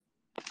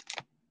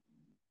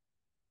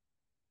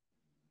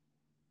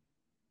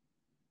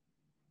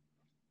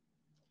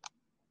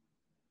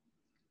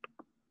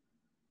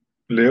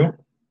Leo,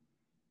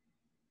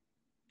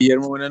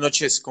 Guillermo, buenas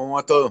noches, ¿cómo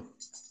va todo?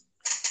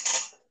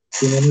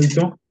 un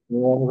momento,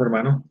 ¿cómo vamos,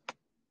 hermano?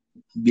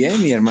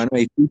 Bien, mi hermano,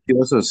 ahí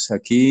juiciosos,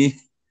 aquí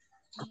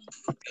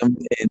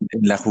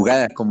en la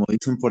jugada, como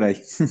dicen por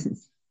ahí.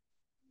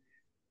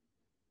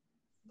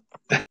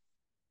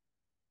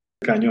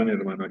 Cañón,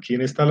 hermano. Aquí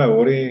en esta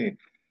labor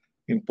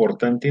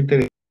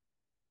importante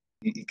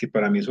y que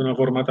para mí es una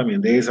forma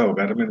también de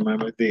desahogarme,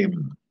 hermano, es de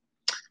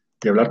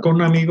hablar con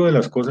un amigo de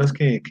las cosas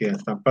que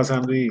están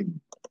pasando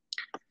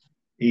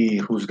y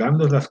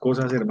juzgando las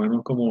cosas,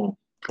 hermano, como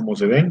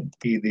se ven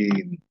y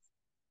de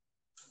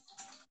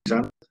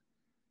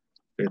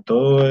de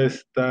toda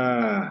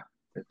esta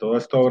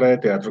obra de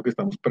teatro que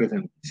estamos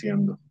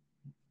presenciando.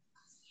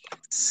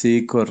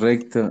 Sí,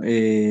 correcto.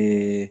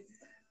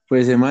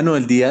 Pues hermano,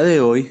 el día de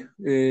hoy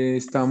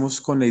estamos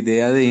con la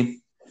idea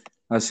de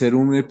hacer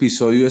un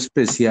episodio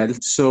especial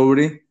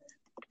sobre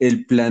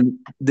el plan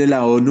de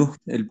la ONU,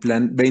 el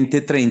plan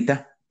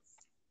 2030.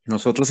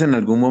 Nosotros en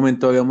algún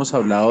momento habíamos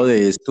hablado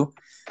de esto.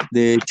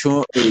 De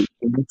hecho,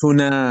 hicimos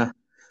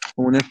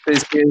una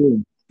especie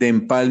de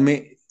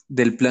empalme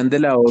del plan de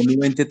la ONU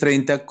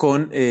 2030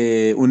 con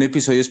un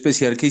episodio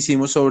especial que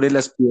hicimos sobre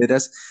las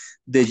piedras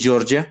de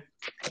Georgia.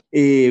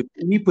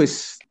 Y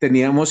pues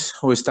teníamos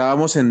o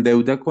estábamos en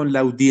deuda con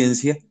la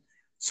audiencia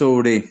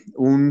sobre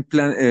un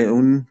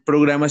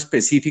programa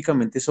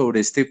específicamente sobre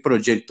este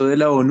proyecto de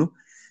la ONU,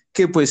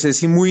 que pues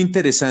es muy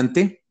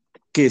interesante,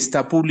 que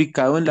está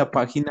publicado en la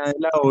página de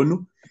la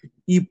ONU.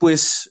 Y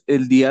pues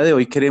el día de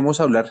hoy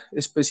queremos hablar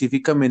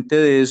específicamente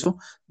de eso,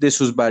 de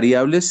sus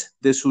variables,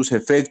 de sus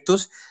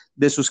efectos,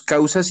 de sus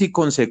causas y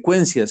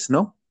consecuencias,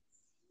 ¿no?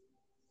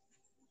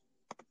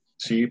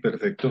 Sí,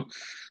 perfecto.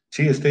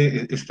 Sí,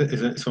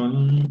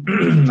 son,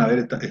 a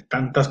ver,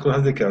 tantas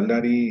cosas de que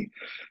hablar y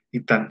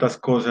tantas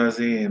cosas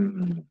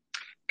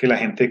que la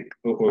gente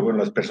o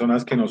las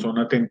personas que no son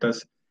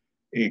atentas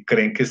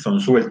creen que son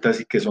sueltas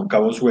y que son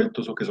cabos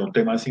sueltos o que son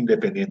temas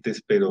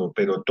independientes, pero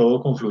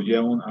todo confluye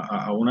a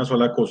una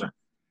sola cosa,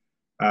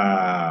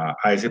 a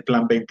ese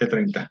plan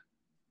 2030.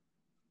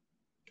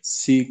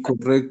 Sí,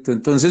 correcto.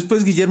 Entonces,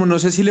 pues Guillermo, no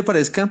sé si le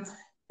parezca,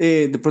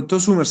 de pronto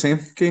su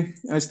merced, que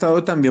ha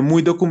estado también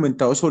muy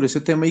documentado sobre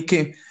ese tema y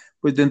que,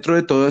 pues dentro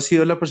de todo ha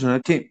sido la persona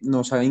que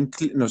nos ha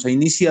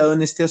iniciado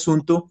en este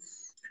asunto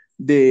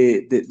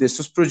de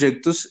estos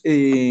proyectos.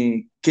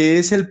 ¿Qué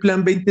es el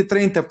Plan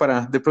 2030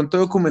 para de pronto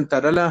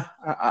documentar a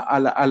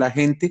la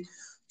gente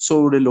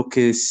sobre lo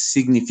que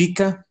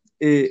significa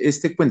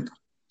este cuento?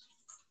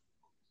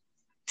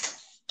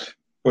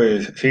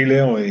 Pues sí,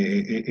 Leo,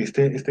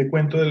 este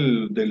cuento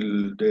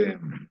del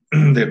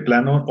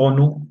plano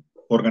ONU,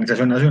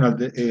 Organización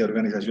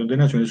de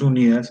Naciones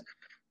Unidas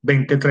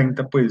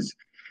 2030, pues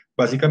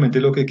básicamente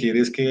lo que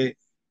quiere es que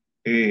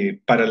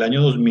para el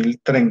año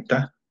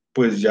 2030,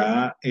 pues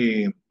ya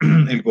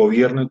el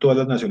gobierno y todas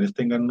las naciones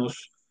tengan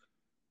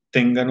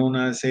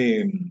unos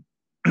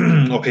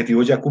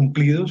objetivos ya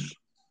cumplidos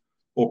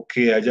o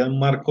que haya un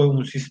marco,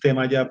 un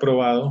sistema ya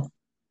aprobado,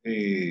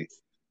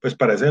 pues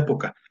para esa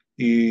época.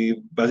 Y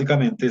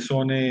básicamente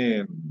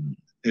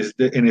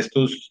en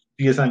estos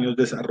 10 años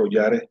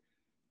desarrollar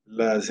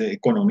las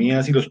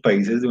economías y los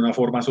países de una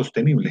forma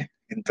sostenible,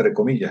 entre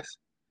comillas.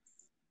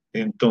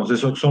 Entonces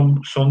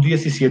son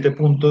 17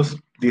 puntos,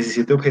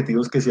 17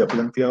 objetivos que se ha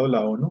planteado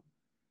la ONU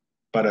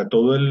para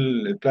todo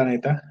el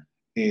planeta,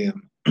 eh,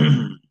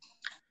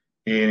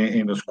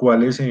 en los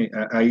cuales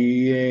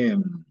hay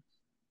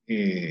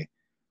eh,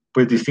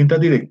 pues distintas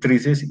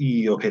directrices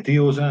y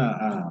objetivos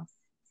a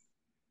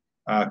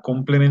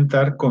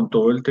complementar con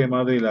todo el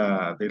tema de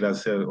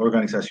las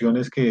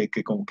organizaciones que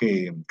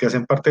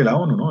hacen parte de la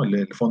ONU, ¿no?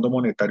 El Fondo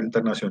Monetario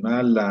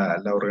Internacional,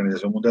 la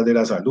Organización Mundial de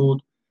la Salud,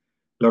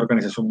 la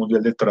Organización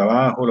Mundial del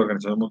Trabajo, la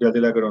Organización Mundial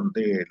de la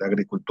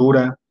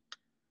Agricultura.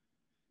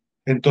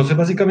 Entonces,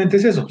 básicamente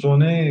es eso, son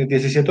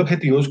 17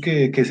 objetivos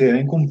que se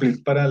deben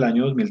cumplir para el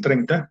año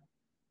 2030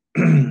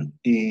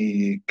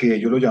 y que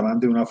ellos lo llaman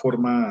de una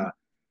forma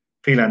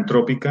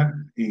filantrópica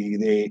y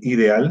de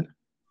ideal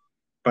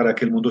para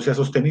que el mundo sea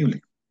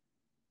sostenible.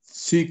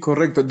 Sí,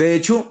 correcto. De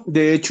hecho,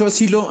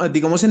 así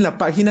digamos en la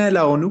página de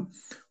la ONU,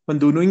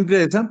 cuando uno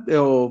ingresa,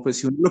 o pues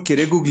si uno lo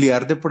quiere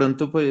googlear de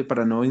pronto, pues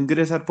para no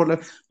ingresar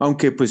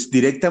aunque pues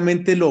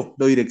directamente lo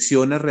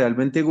direcciona,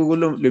 realmente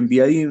Google lo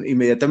envía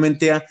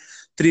inmediatamente a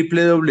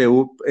www.un.org.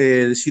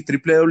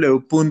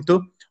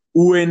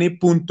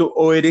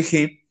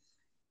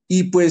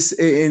 Y pues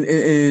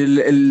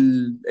el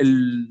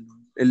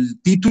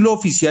título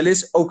oficial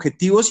es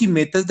Objetivos y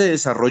Metas de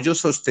Desarrollo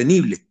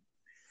Sostenible,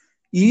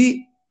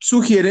 y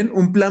sugieren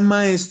un plan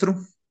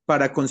maestro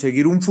para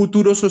conseguir un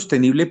futuro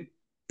sostenible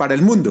para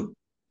el mundo.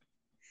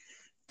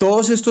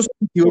 Todos estos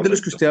objetivos de los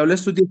que Correcto. usted habla,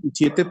 estos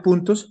 17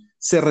 puntos,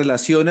 se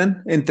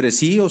relacionan entre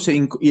sí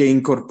e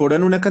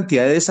incorporan una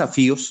cantidad de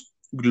desafíos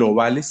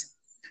globales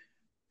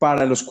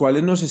para los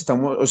cuales nos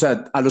estamos, o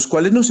sea, a los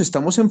cuales nos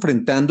estamos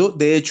enfrentando.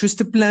 De hecho,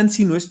 este plan,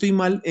 si no estoy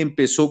mal,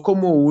 empezó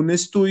como un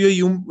estudio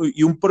y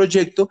un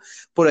proyecto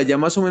por allá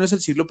más o menos el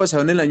siglo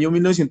pasado, en el año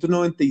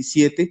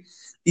 1997,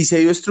 y se ha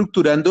ido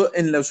estructurando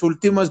en las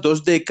últimas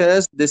 2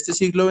 décadas de este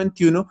siglo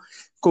XXI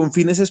con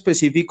fines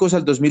específicos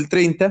al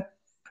 2030,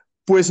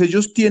 pues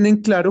ellos tienen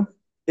claro,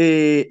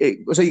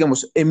 o sea,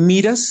 digamos, en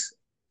miras,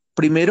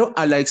 primero,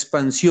 a la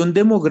expansión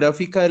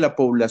demográfica de la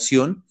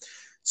población,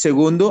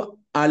 segundo,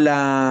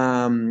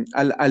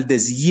 al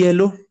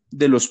deshielo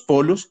de los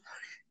polos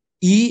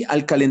y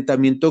al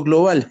calentamiento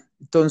global.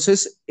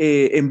 Entonces,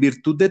 en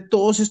virtud de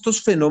todos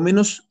estos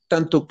fenómenos,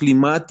 tanto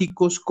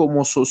climáticos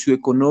como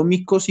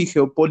socioeconómicos y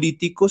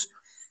geopolíticos,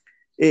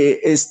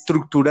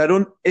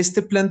 estructuraron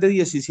este plan de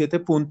 17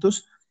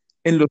 puntos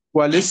en los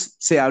cuales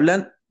se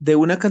hablan de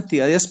una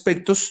cantidad de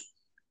aspectos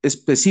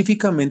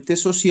específicamente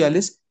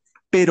sociales,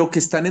 pero que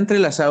están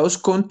entrelazados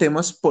con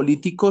temas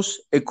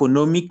políticos,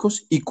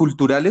 económicos y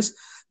culturales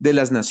de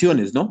las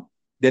naciones, ¿no?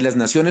 De las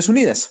Naciones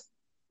Unidas.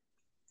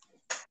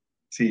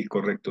 Sí,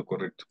 correcto,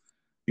 correcto.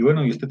 Y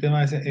bueno, y este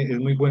tema es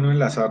muy bueno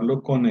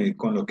enlazarlo con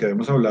lo que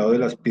habíamos hablado de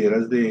las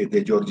piedras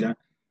de Georgia,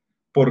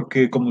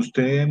 porque como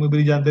usted muy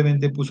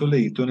brillantemente puso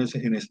leído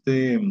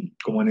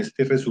como en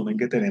este resumen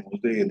que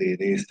tenemos de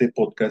este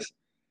podcast,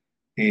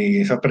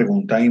 esa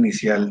pregunta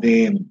inicial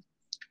de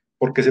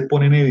por qué se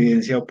pone en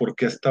evidencia o por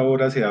qué hasta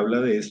ahora se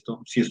habla de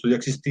esto, si esto ya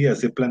existía,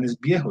 este plan es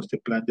viejo, este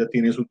plan ya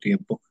tiene su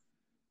tiempo.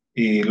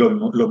 Y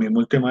lo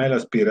mismo el tema de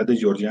las piedras de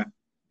Georgia,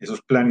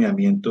 esos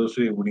planeamientos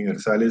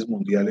universales,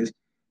 mundiales,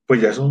 pues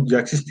ya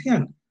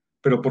existían,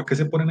 pero ¿por qué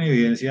se ponen en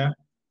evidencia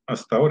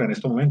hasta ahora, en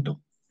este momento?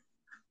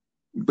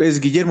 Pues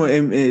Guillermo,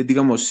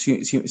 digamos,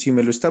 si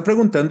me lo está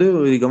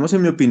preguntando, digamos,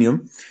 en mi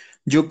opinión,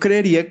 yo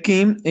creería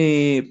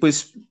que,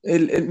 pues,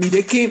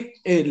 mire que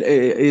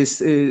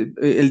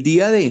el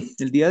día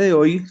de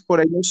hoy, por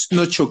ahí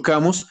nos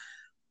chocamos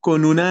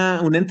con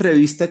una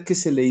entrevista que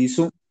se le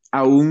hizo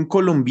a un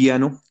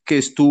colombiano que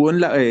estuvo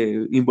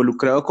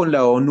involucrado con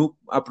la ONU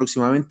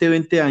aproximadamente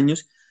 20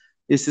 años,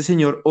 este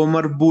señor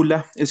Omar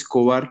Bula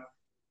Escobar,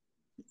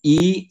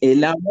 y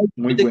él habla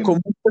Muy de bueno, cómo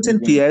estas muy bueno.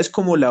 entidades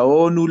como la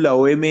ONU, la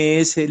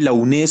OMS, la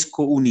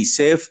UNESCO,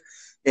 UNICEF,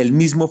 el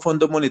mismo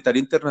Fondo Monetario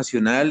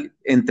Internacional,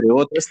 entre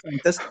otras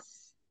tantas,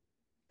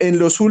 en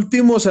los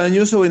últimos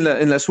años o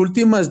en las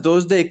últimas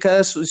 2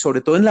 décadas,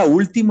 sobre todo en la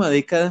última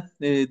década,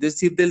 es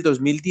decir, del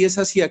 2010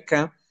 hacia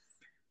acá,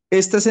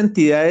 estas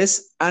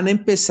entidades han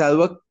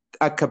empezado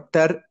a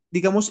captar,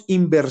 digamos,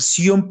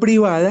 inversión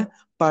privada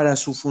para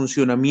su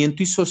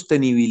funcionamiento y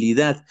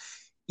sostenibilidad.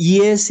 Y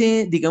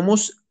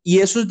digamos, y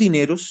esos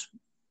dineros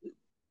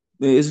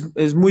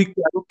es muy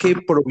claro que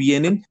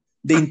provienen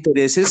de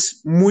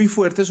intereses muy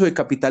fuertes o de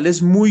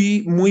capitales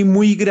muy, muy,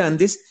 muy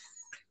grandes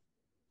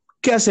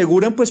que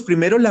aseguran, pues,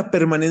 primero, la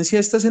permanencia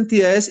de estas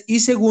entidades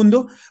y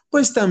segundo,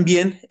 pues,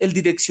 también el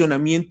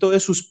direccionamiento de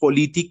sus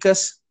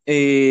políticas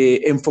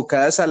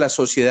enfocadas a la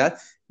sociedad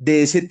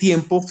de ese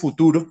tiempo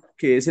futuro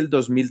que es el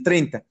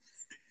 2030.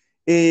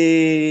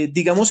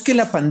 Digamos que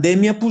la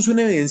pandemia puso en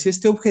evidencia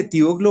este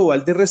objetivo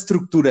global de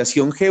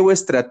reestructuración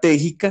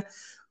geoestratégica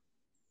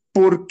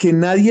porque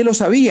nadie lo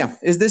sabía.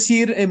 Es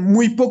decir,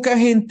 muy poca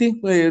gente,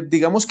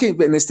 digamos que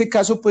en este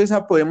caso pues,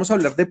 podemos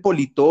hablar de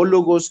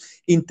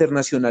politólogos,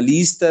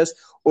 internacionalistas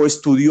o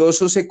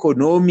estudiosos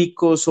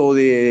económicos o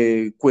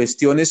de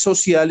cuestiones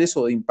sociales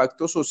o de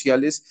impactos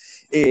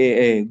sociales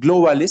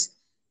globales,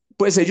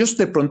 pues ellos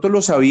de pronto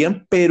lo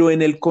sabían, pero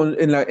en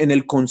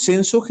el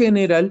consenso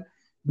general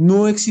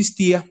no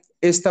existía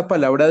esta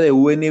palabra de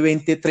UN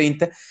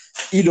 2030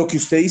 y lo que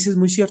usted dice es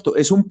muy cierto,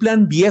 es un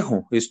plan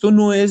viejo. Esto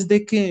no es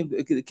de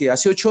que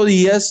hace 8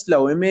 días la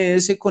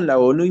OMS con la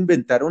ONU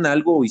inventaron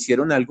algo o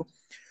hicieron algo,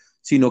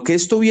 sino que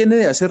esto viene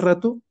de hace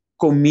rato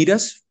con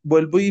miras,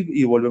 vuelvo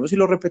y volvemos y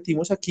lo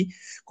repetimos aquí,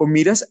 con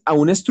miras a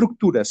una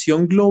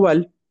estructuración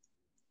global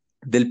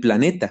del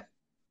planeta.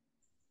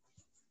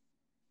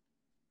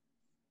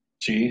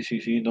 Sí, sí,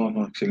 sí, no,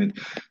 no,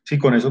 excelente. Sí,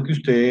 con eso que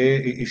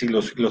usted, y si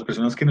las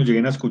personas que nos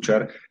lleguen a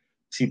escuchar,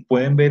 si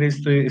pueden ver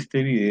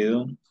este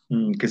video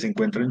que se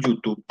encuentra en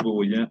YouTube,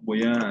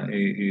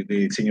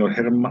 del señor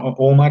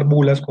Omar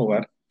Bula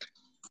Escobar,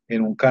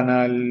 en un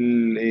canal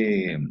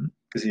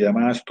que se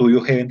llama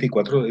Estudio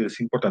G24. Es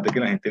importante que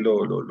la gente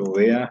lo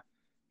vea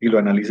y lo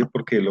analice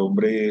porque el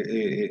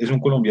hombre es un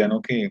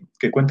colombiano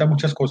que cuenta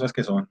muchas cosas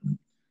que son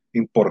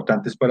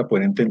importantes para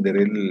poder entender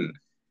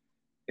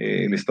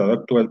el estado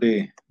actual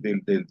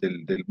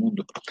del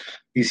mundo.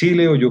 Y sí,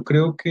 Leo, yo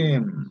creo que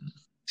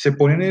se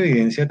pone en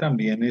evidencia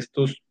también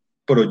estos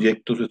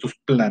proyectos, estos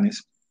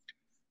planes,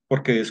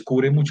 porque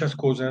descubre muchas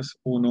cosas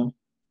uno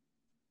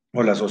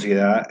o la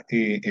sociedad,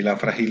 la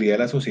fragilidad de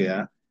la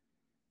sociedad,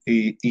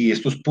 y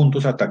estos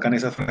puntos atacan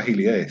esas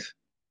fragilidades.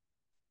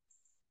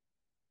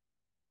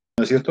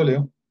 ¿No es cierto,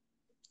 Leo?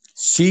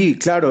 Sí,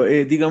 claro.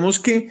 Digamos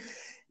que,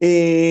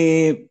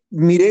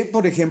 mire,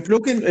 por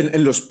ejemplo, que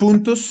en los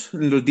puntos,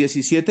 en los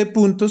 17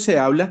 puntos se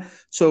habla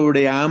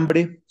sobre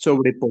hambre,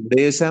 sobre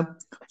pobreza,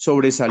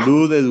 sobre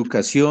salud,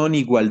 educación,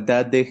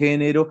 igualdad de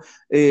género,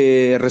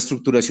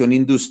 reestructuración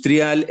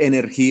industrial,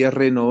 energías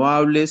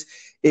renovables,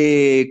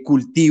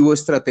 cultivo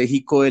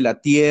estratégico de la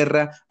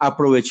tierra,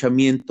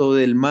 aprovechamiento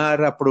del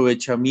mar,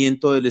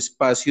 aprovechamiento del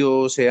espacio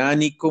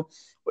oceánico,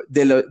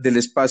 del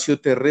espacio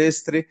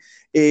terrestre,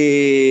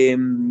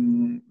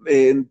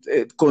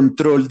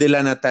 control de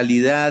la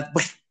natalidad,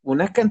 bueno,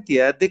 una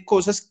cantidad de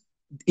cosas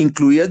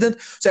incluidas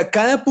dentro. O sea,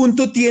 cada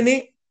punto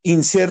tiene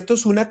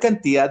insertos una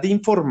cantidad de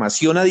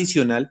información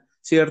adicional,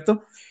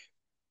 ¿cierto?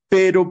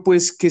 Pero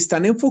pues que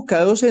están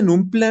enfocados en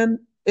un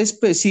plan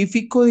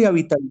específico de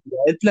habitabilidad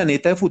del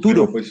planeta de Pero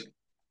futuro. pues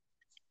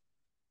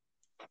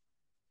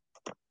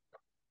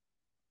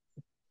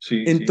sí,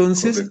 sí,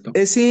 Entonces, correcto.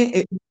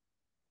 ese,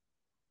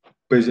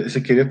 Pues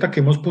si quiere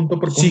ataquemos punto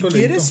por si punto,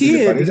 quieres, Leito, si sí,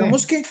 le parece.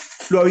 digamos que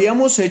lo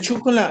habíamos hecho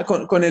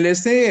con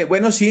el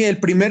bueno, sí, el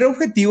primer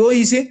objetivo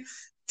dice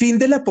fin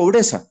de la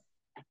pobreza.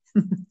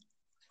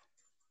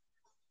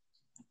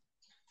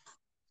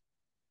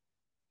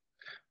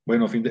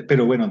 Bueno,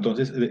 pero bueno,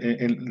 entonces,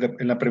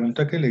 en la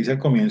pregunta que le hice al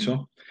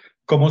comienzo,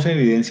 ¿cómo se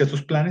evidencia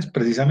tus planes?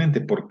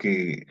 Precisamente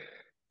porque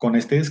con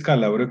este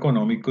descalabro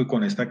económico y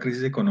con esta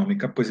crisis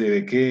económica, pues se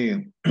ve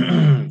que,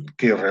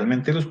 que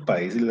realmente los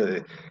países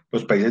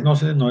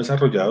no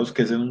desarrollados,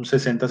 que es un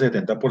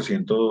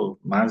 60-70%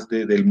 más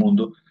del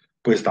mundo,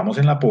 pues estamos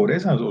en la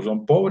pobreza o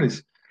son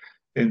pobres.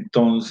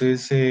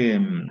 Entonces,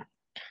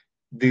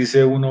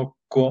 dice uno,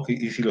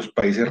 y si los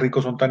países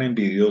ricos son tan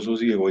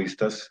envidiosos y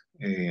egoístas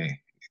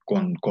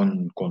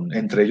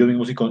entre ellos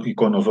mismos y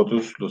con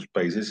nosotros, los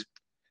países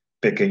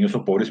pequeños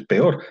o pobres,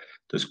 peor.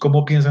 Entonces,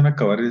 ¿cómo piensan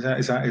acabar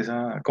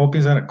cómo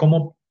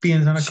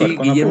piensan acabar Sí,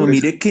 con la Guillermo,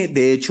 pobreza? mire que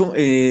de hecho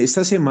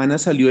esta semana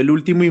salió el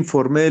último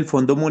informe del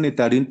Fondo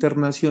Monetario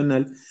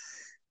Internacional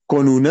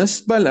con o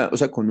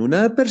sea, con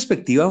una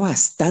perspectiva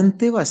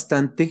bastante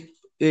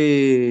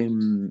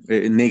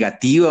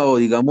negativa o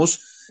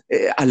digamos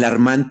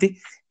alarmante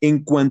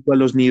en cuanto a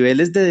los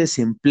niveles de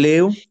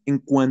desempleo, en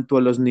cuanto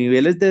a los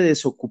niveles de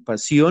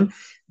desocupación,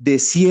 de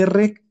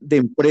cierre de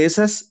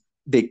empresas,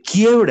 de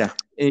quiebra,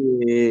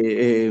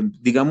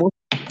 digamos,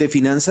 de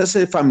finanzas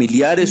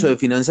familiares o de Sí,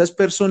 finanzas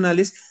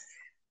personales,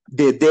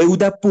 de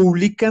deuda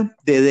pública,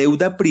 de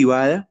deuda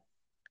privada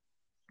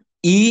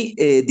y,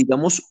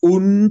 digamos,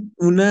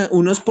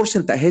 unos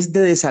porcentajes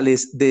de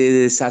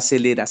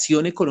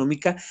desaceleración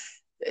económica.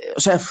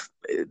 O sea,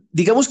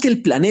 digamos que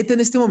el planeta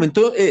en este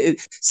momento,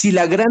 si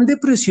la Gran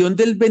Depresión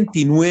del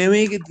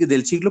 29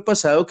 del siglo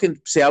pasado, que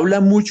se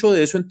habla mucho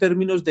de eso en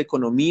términos de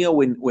economía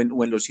o en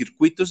los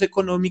circuitos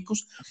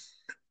económicos,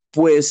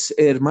 pues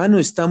hermano,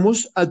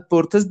 estamos a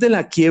puertas de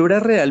la quiebra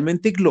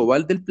realmente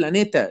global del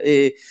planeta.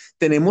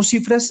 Tenemos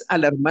cifras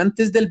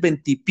alarmantes del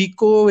 20 y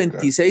pico, claro.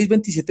 26,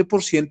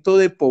 27%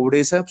 de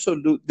pobreza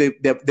absoluta,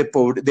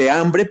 de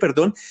hambre,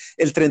 perdón,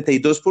 el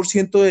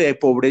 32% de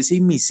pobreza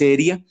y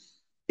miseria,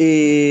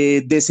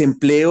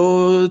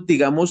 desempleo,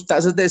 digamos,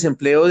 tasas de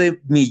desempleo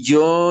de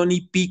millón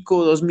y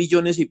pico, 2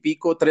 millones y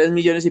pico, 3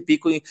 millones y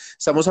pico, y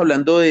estamos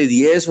hablando de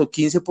 10 o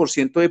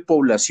 15% de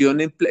población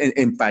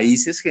en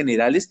países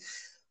generales.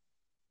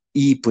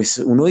 Y pues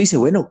uno dice,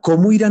 bueno,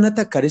 ¿cómo irán a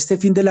atacar este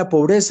fin de la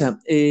pobreza?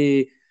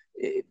 Eh,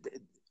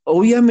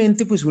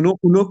 Obviamente, pues uno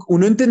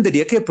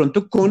entendería que de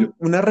pronto Yo, con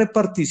una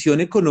repartición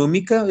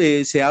económica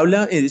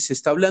se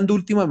está hablando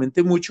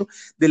últimamente mucho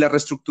de la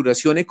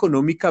reestructuración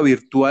económica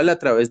virtual a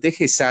través de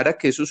GESARA,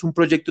 que eso es un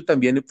proyecto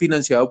también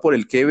financiado por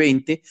el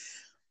G20.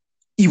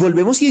 Y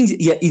volvemos y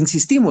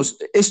insistimos,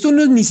 esto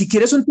no, ni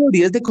siquiera son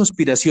teorías de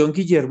conspiración,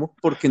 Guillermo,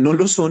 porque no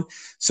lo son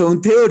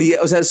teorías,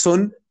 o sea,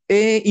 son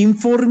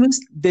informes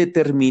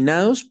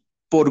determinados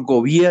por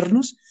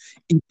gobiernos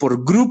y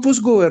por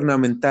grupos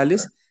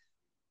gubernamentales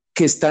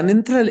que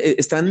están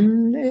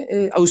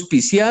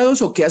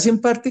auspiciados o que hacen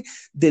parte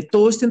de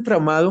todo este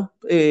entramado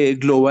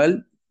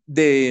global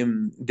de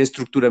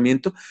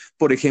estructuramiento,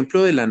 por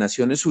ejemplo, de las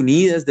Naciones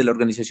Unidas, de la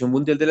Organización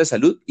Mundial de la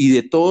Salud y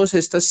de todas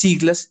estas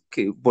siglas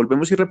que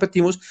volvemos y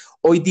repetimos,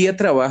 hoy día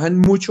trabajan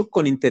mucho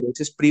con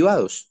intereses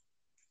privados.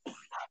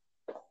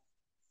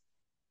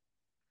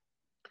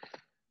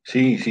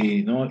 sí,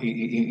 sí, ¿no?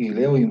 Y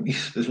Leo,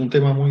 es un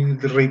tema muy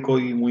rico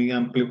y muy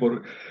amplio,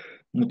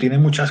 tiene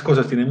muchas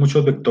cosas, tiene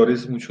muchos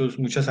vectores,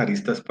 muchas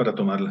aristas para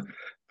tomarla.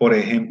 Por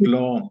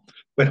ejemplo,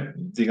 bueno,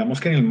 digamos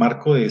que en el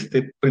marco de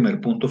este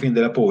primer punto, fin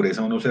de la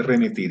pobreza, uno se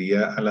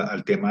remitiría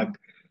al tema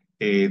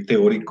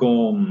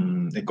teórico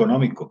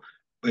económico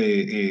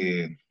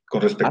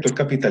con respecto al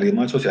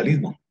capitalismo y al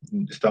socialismo.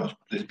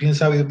 Es bien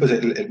sabido, pues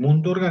el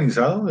mundo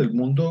organizado,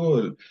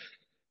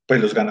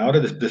 pues los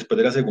ganadores después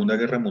de la Segunda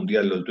Guerra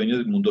Mundial, los dueños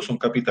del mundo son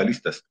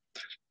capitalistas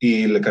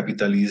y el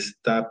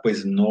capitalista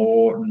pues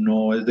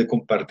no es de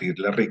compartir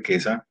la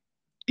riqueza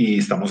y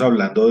estamos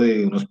hablando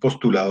de unos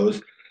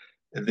postulados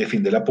de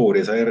fin de la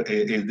pobreza,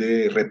 es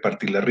de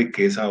repartir la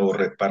riqueza o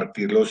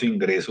repartir los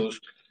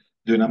ingresos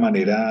de una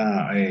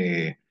manera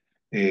eh,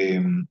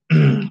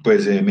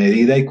 pues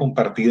medida y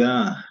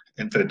compartida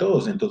entre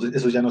todos. Entonces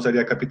eso ya no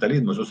sería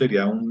capitalismo, eso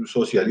sería un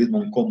socialismo,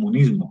 un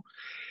comunismo.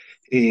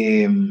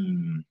 Eh,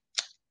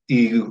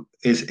 y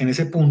en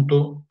ese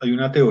punto hay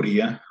una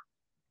teoría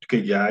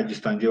que ya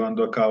están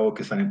llevando a cabo,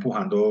 que están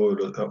empujando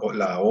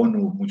la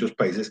ONU, muchos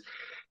países,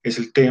 es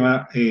el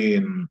tema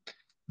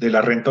de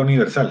la renta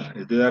universal,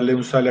 es de darle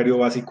un salario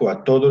básico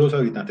a todos los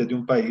habitantes de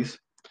un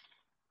país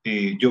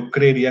Yo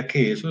creería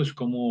que eso es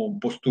como un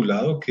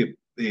postulado que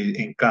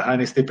encaja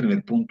en este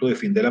primer punto de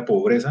fin de la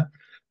pobreza.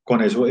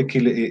 Con eso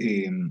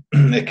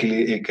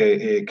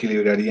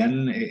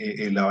equilibrarían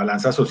la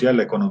balanza social,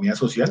 la economía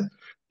social,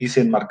 y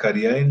se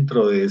enmarcaría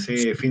dentro de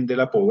ese fin de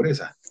la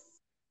pobreza.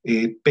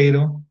 Eh,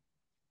 pero,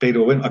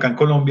 pero bueno, acá en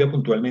Colombia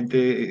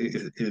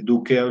puntualmente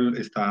Duque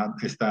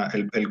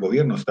el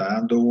gobierno está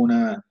dando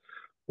un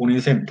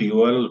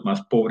incentivo a los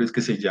más pobres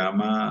que se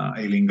llama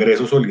el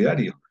ingreso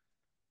solidario.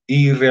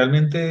 Y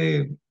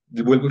realmente,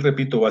 vuelvo y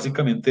repito,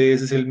 básicamente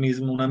ese es el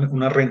mismo,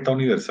 una renta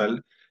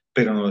universal,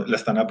 pero la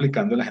están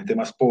aplicando a la gente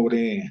más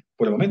pobre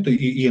por el momento.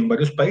 Y en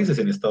varios países,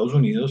 en Estados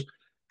Unidos,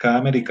 cada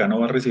americano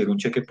va a recibir un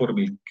cheque por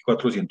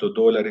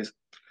 $1.400.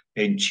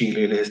 En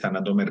Chile les están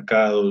dando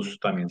mercados,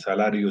 también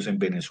salarios. En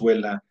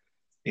Venezuela,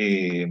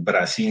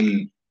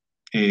 Brasil,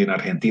 en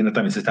Argentina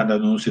también se están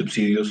dando unos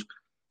subsidios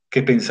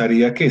que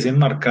pensaría que es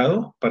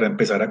enmarcado para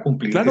empezar a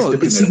cumplir Claro, este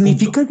primer punto.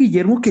 significa,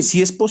 Guillermo, que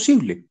sí es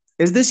posible.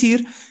 Es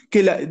decir,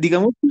 que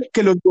digamos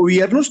que los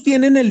gobiernos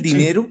tienen el Sí,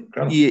 dinero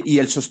claro. y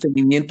el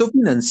sostenimiento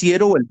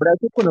financiero o el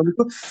brazo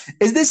económico.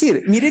 Es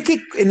decir, mire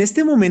que en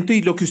este momento,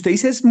 y lo que usted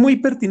dice es muy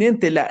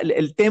pertinente,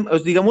 el tema,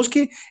 digamos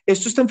que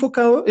esto está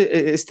enfocado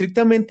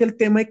estrictamente al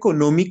tema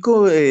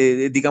económico,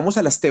 digamos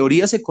a las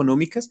teorías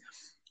económicas,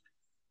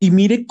 y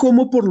mire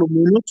cómo por lo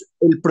menos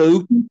el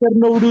Producto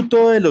Interno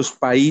Bruto de los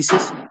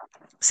países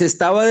se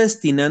estaba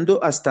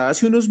destinando hasta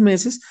hace unos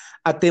meses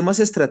a temas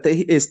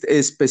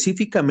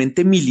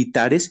específicamente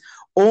militares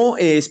o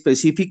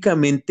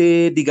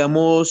específicamente,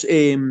 digamos,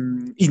 de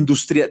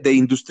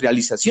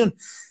industrialización.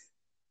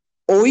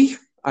 Hoy,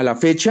 a la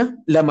fecha,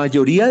 la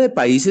mayoría de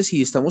países,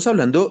 y estamos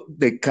hablando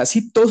de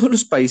casi todos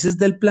los países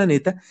del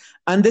planeta,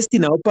 han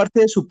destinado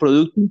parte de su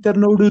Producto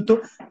Interno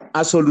Bruto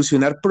a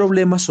solucionar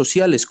problemas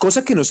sociales,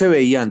 cosa que no se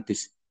veía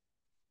antes.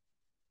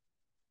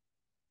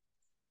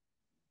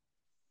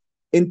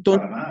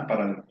 Entonces, Para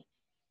nada,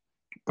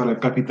 para el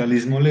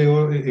capitalismo,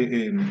 Leo,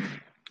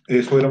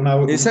 eso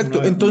era exacto.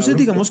 un Entonces,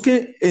 digamos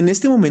abrupto. que en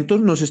este momento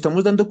nos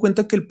estamos dando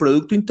cuenta que el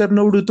Producto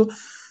Interno Bruto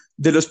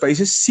de los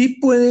países sí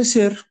puede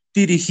ser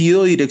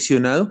dirigido,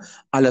 direccionado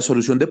a la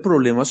solución de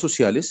problemas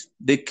sociales,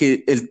 de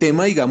que el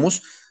tema,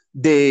 digamos,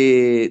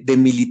 de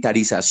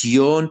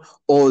militarización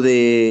o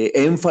de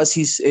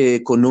énfasis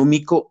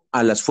económico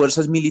a las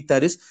fuerzas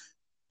militares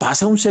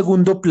pasa a un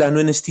segundo plano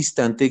en este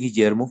instante,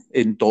 Guillermo,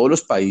 en todos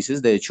los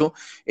países. De hecho,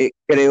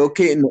 creo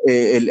que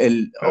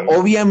Claro.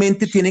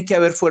 obviamente tiene que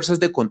haber fuerzas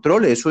de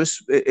control, eso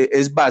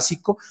es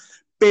básico,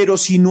 pero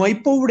si no hay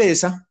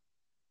pobreza,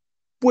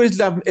 pues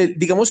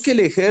digamos que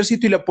el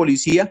ejército y la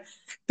policía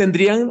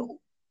tendrían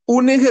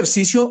un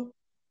ejercicio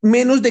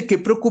menos de qué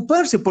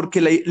preocuparse,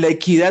 porque la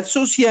equidad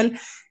social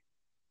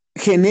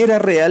genera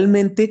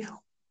realmente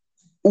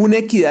una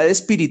equidad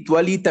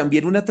espiritual y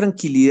también una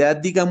tranquilidad,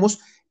 digamos,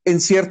 en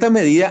cierta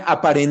medida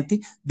aparente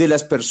de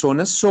las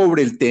personas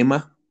sobre el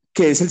tema,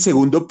 que es el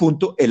segundo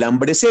punto, el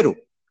hambre cero.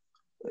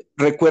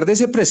 Recuerde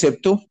ese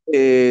precepto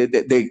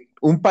de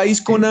un país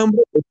con Sí,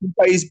 hambre es un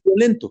país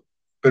violento.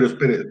 pero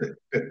espere,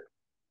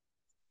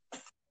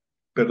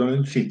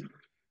 perdón, sí,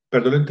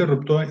 perdón,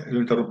 lo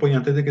interrumpo y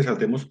antes de que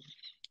saltemos,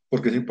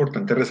 porque es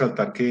importante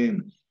resaltar que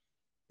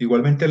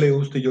igualmente, Leo,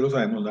 usted y yo lo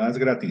sabemos, nada es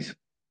gratis.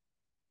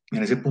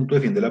 En ese punto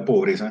defiende la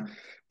pobreza,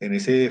 en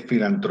ese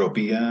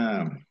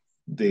filantropía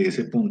de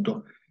ese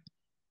punto,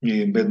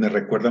 y me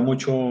recuerda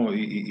mucho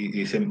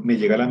me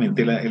llega a la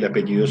mente el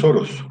apellido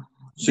Soros,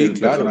 Sí, del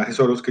claro. personaje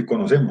Soros que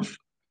conocemos,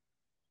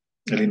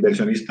 el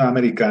inversionista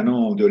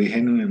americano de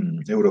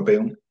origen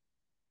europeo.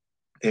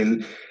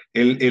 Él,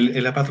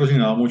 él ha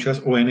patrocinado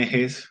muchas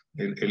ONGs,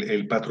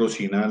 él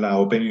patrocina la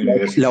Open La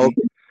University, Open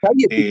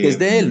Society, que eh, es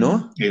de él,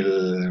 ¿no?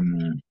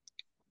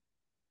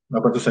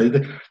 no, ¿cuántos hay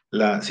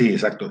sí,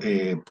 exacto,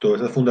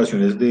 todas esas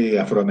fundaciones de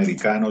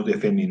afroamericanos, de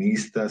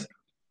feministas,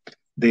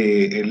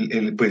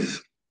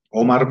 pues,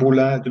 Omar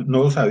Bula, yo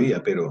no lo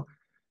sabía, pero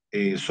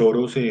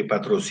Soros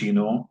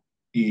patrocinó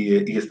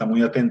y está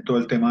muy atento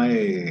al tema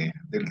del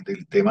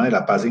tema de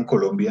la paz en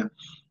Colombia.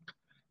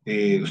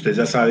 Usted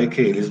ya sabe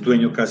que él es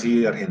dueño casi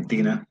de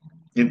Argentina.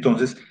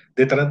 Entonces,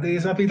 detrás de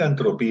esa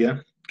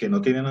filantropía, que no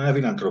tiene nada de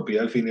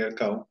filantropía al fin y al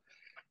cabo,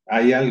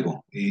 hay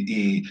algo.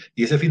 Y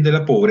ese fin de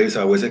la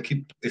pobreza o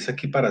esa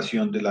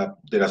equiparación de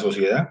la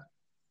sociedad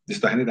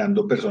está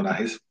generando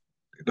personajes,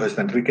 los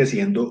está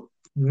enriqueciendo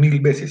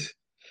 1.000 veces.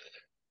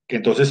 Que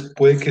entonces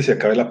puede que se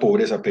acabe la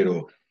pobreza,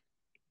 pero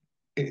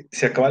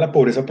se acaba la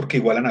pobreza porque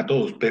igualan a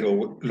todos,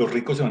 pero los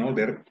ricos se van a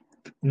volver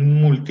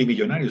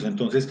multimillonarios.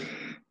 Entonces,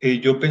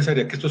 yo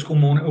pensaría que esto es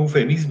como un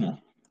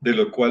eufemismo, de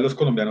lo cual los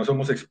colombianos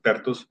somos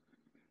expertos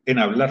en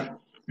hablar.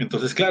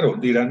 Entonces, claro,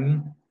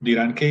 dirán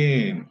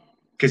que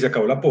se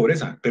acabó la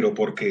pobreza, pero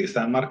porque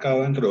está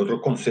marcado dentro de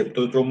otro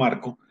concepto, de otro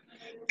marco,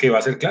 que va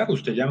a ser claro,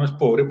 usted ya no es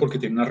pobre porque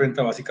tiene una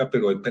renta básica,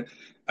 pero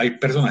hay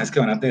personajes que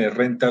van a tener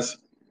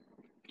rentas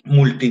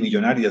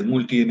multimillonarias,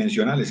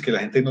 multidimensionales, que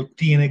la gente no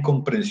tiene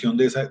comprensión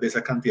de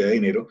esa cantidad de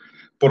dinero,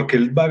 porque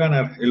él va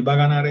a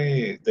ganar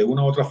de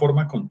una u otra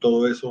forma con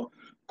todo eso,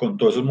 con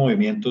todos esos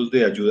movimientos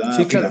de ayuda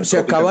Sí, claro. Se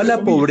filantrópica, acaba entre la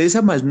comillas.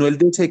 pobreza, más no el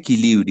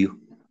desequilibrio.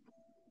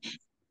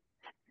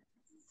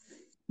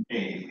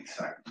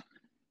 Exacto.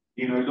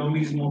 Y no es lo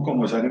mismo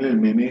como sale en el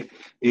meme,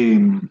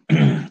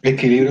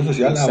 equilibrio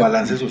social a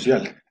balance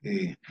Exactamente.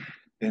 social.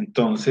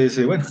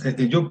 Entonces, bueno,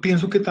 yo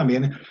pienso que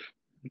también,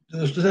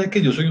 usted sabe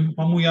que yo soy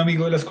muy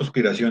amigo de las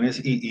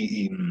conspiraciones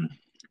y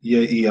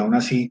aún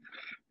así,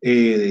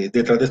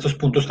 detrás de estos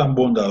puntos tan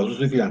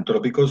bondadosos y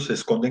filantrópicos se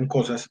esconden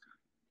cosas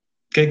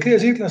que hay que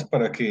decirlas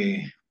para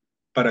que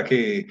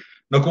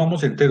no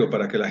comamos entero,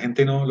 para que la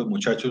gente no, los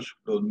muchachos,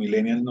 los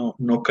millennials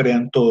no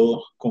crean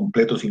todo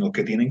completo, sino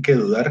que tienen que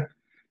dudar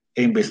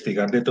e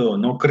investigar de todo,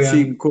 no Sí,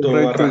 crean todo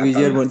a correcto,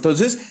 Guillermo. rajatabla.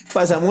 Entonces,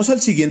 pasamos al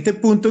siguiente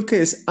punto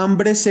que es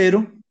hambre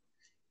cero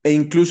e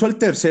incluso al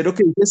tercero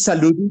que dice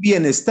salud y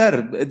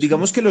bienestar. Sí,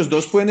 Digamos que los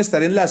dos pueden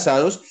estar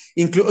enlazados.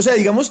 O sea,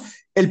 digamos,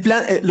 el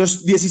plan,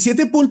 los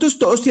 17 puntos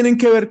todos tienen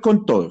que ver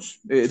con todos.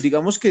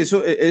 Digamos que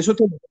eso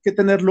tenemos que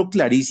tenerlo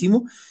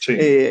clarísimo. sí,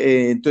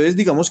 Entonces,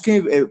 digamos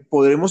que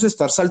podremos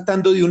estar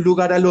saltando de un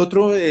lugar al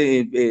otro,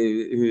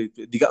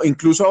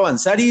 incluso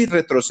avanzar y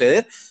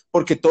retroceder,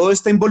 porque todo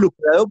está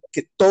involucrado,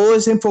 porque todo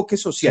es enfoque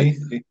social sí,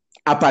 sí,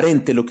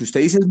 aparente, lo que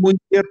usted dice es muy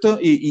cierto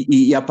y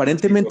sí,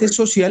 aparentemente es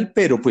correcto. social,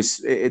 pero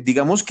pues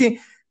digamos que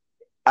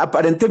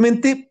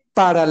aparentemente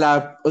para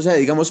la, o sea,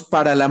 digamos,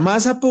 para la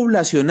masa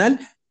poblacional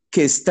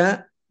que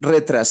está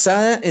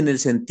retrasada en el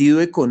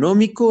sentido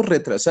económico,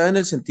 retrasada en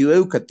el sentido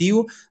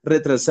educativo,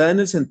 retrasada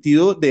en el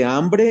sentido de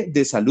hambre,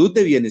 de salud,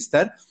 de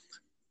bienestar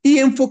y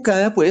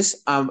enfocada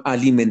pues a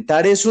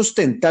alimentar esos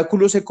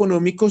tentáculos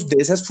económicos de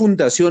esas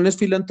fundaciones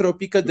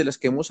filantrópicas de las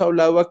que hemos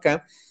hablado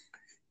acá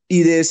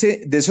y de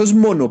esos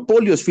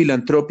monopolios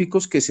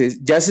filantrópicos que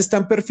ya se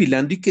están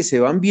perfilando y que se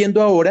van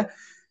viendo ahora,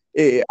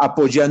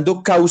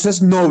 apoyando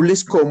causas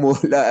nobles como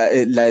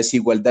la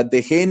desigualdad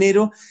de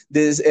género,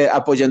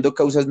 apoyando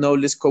causas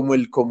nobles como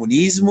el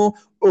comunismo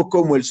o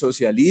como el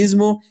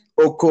socialismo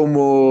o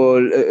como,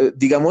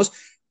 digamos,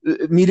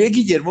 mire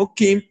Guillermo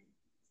que,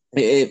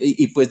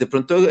 y pues de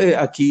pronto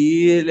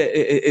aquí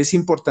es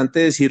importante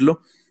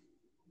decirlo,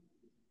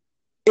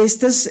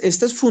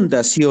 estas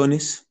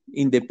fundaciones,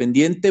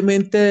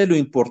 independientemente de lo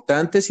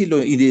importantes y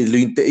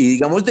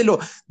digamos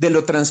de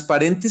lo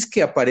transparentes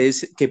que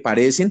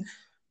parecen,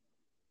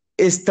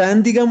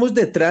 están, digamos,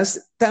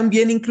 detrás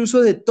también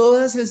incluso de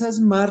todas esas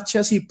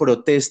marchas y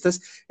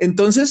protestas.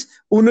 Entonces,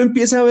 uno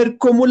empieza a ver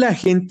cómo la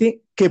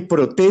gente que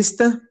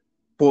protesta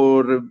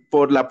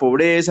por la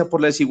pobreza, por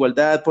la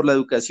desigualdad, por la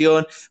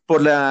educación,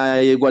 por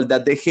la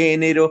igualdad de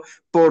género,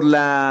 por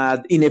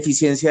la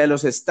ineficiencia de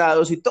los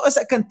estados y toda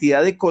esa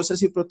cantidad de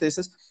cosas y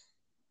protestas,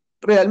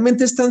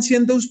 realmente están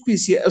siendo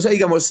auspiciadas, o sea,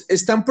 digamos,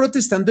 están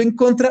protestando en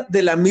contra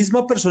de la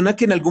misma persona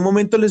que en algún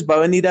momento les va a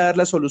venir a dar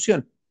la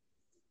solución.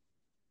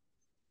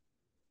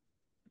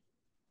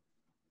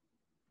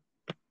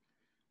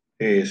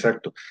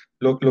 Exacto.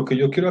 Lo que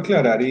yo quiero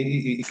aclarar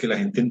y que la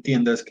gente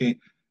entienda es que,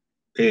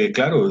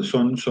 claro,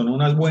 son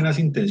unas buenas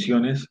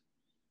intenciones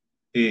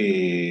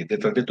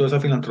detrás de toda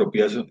esa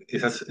filantropía,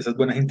 esas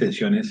buenas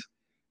intenciones.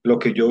 Lo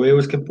que yo veo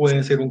es que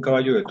pueden ser un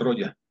caballo de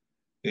Troya,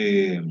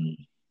 eh,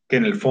 que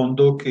en el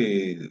fondo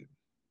que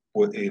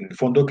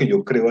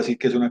yo creo así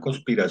que es una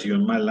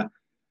conspiración mala.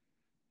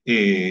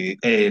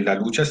 La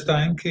lucha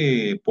está en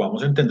que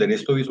podamos entender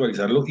esto,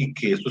 visualizarlo y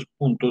que estos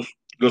puntos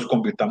los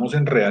convirtamos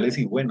en reales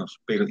y buenos,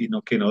 pero y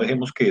no, que no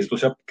dejemos que esto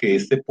sea, que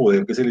este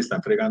poder que se le está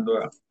entregando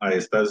a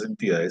estas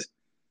entidades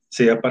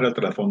sea para el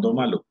trasfondo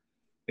malo.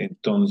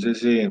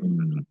 Entonces,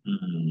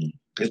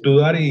 es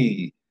dudar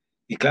y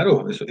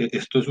claro,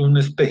 esto es un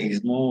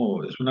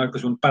espejismo,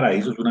 es un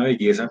paraíso, es una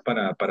belleza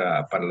para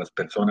las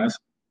personas,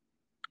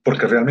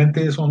 porque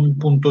realmente son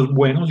puntos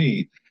buenos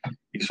y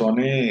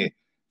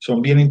son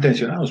bien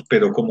intencionados,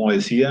 pero como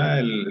decía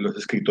los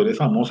escritores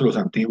famosos, los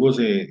antiguos,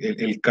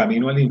 el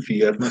camino al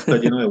infierno está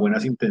lleno de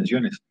buenas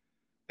intenciones.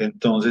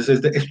 Entonces,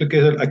 esto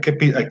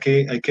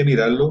hay que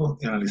mirarlo,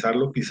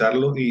 analizarlo,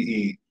 pisarlo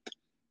y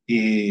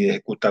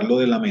ejecutarlo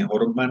de la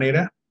mejor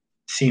manera,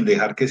 sin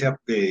dejar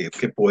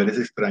que poderes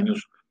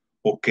extraños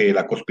o que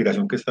la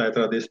conspiración que está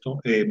detrás de esto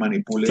Claro,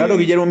 manipule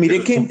Guillermo, mire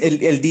esos que puntos.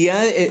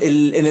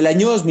 en el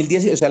año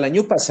 2010, o sea, el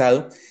año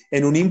pasado,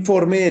 en un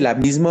informe de la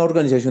misma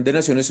Organización de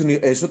Naciones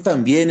Unidas, eso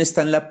también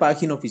está en la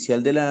página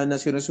oficial de las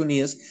Naciones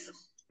Unidas,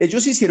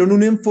 ellos hicieron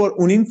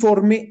un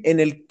informe en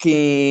el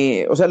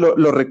que, o sea,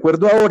 lo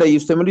recuerdo ahora y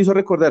usted me lo hizo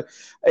recordar,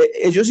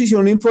 ellos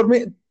hicieron un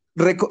informe,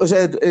 o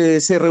sea,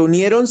 se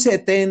reunieron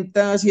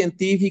 70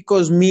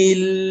 científicos,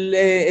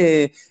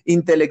 1000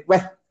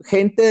 intelectuales,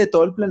 gente de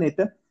todo el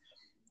planeta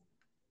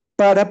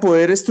para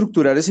poder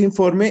estructurar ese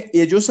informe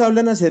y ellos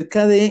hablan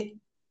acerca de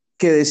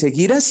que de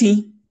seguir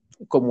así,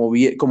 como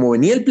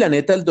venía el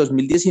planeta del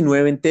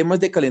 2019 en temas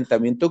de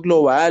calentamiento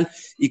global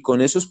y con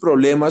esos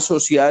problemas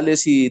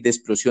sociales y de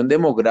explosión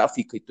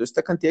demográfica y toda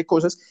esta cantidad de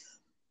cosas,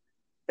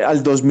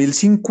 al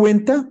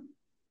 2050,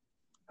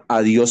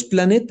 adiós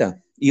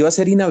planeta, iba a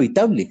ser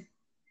inhabitable.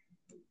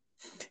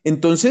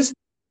 Entonces,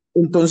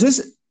 y Correcto,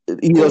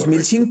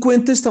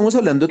 2050 estamos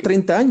hablando de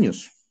 30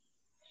 años.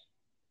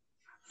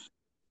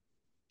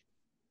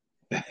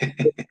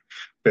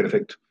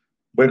 perfecto.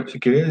 Bueno, si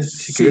quieres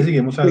Sí,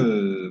 seguimos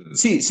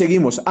sí,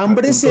 seguimos. al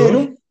Hambre punto dos.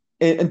 cero.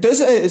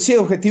 Sí,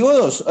 objetivo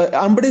 2,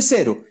 hambre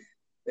cero.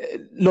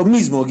 Lo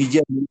mismo,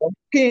 Guillermo, ¿no?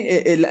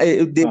 Que,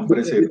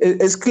 Hambre cero.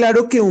 es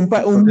claro que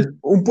Entonces,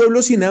 un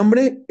pueblo sin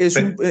hambre es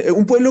pe-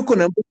 un pueblo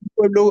con hambre es un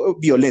pueblo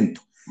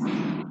violento.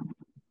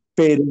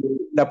 Pero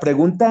la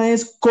pregunta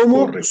es,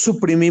 ¿cómo correcto.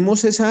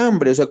 suprimimos esa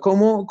hambre? O sea,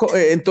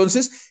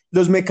 entonces,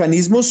 los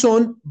mecanismos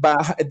son,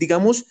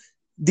 digamos,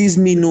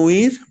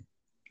 disminuir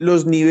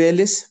los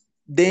niveles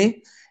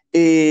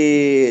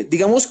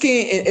digamos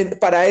que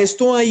para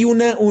esto hay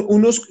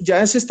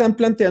ya se están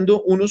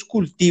planteando unos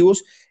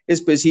cultivos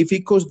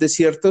específicos de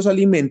ciertos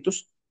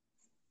alimentos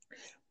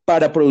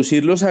para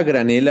producirlos a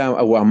granel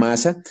o a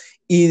masa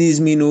y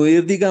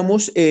disminuir,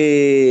 digamos,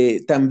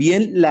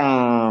 también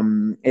la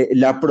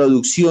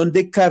producción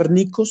de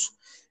cárnicos,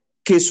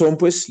 que son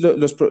pues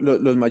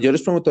los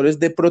mayores promotores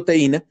de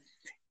proteína,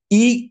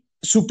 y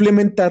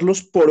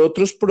suplementarlos por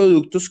otros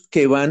productos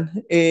que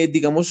van,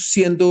 digamos,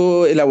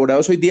 siendo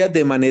elaborados hoy día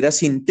de manera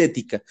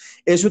sintética.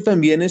 Eso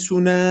también es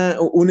un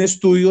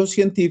estudio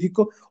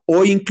científico,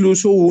 o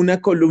incluso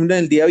una columna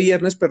del día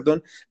viernes,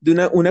 perdón,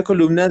 de una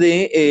columna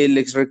del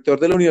ex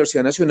rector de la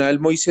Universidad Nacional,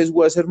 Moisés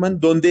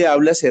Wasserman, donde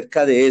habla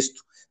acerca de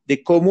esto,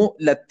 de cómo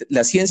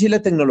la ciencia y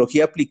la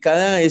tecnología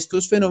aplicada a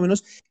estos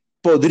fenómenos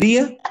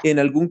podría, en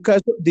algún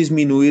caso,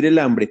 disminuir el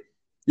hambre.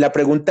 La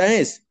pregunta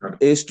es, Claro.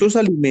 ¿estos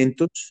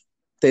alimentos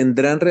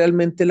tendrán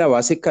realmente la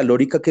base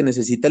calórica que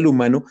necesita el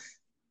humano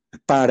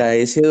para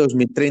ese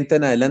 2030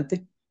 en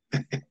adelante?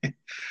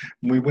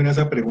 Muy buena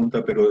esa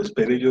pregunta, pero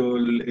espere, yo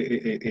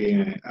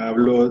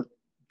hablo,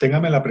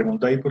 téngame la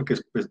pregunta ahí porque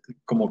pues,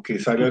 como que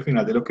sale al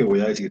final de lo que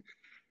voy a decir.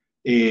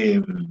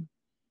 Eh,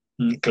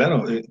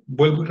 claro,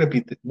 vuelvo y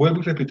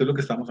repito lo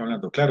que estamos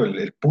hablando. Claro,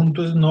 el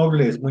punto es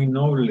noble, es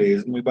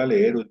muy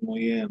valedero, es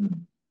muy,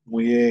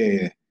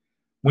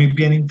 muy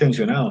bien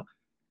intencionado.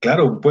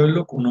 Claro,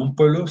 un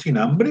pueblo sin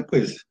hambre,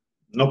 pues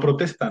no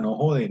protesta, no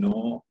jode,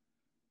 no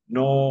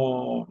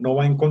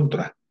va en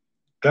contra.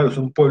 Claro, es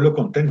un pueblo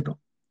contento.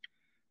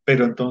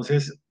 Pero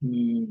entonces,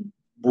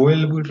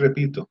 vuelvo y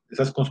repito,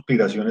 esas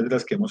conspiraciones de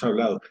las que hemos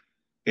hablado,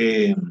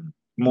 eh,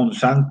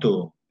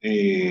 Monsanto,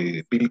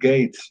 Bill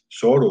Gates,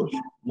 Soros,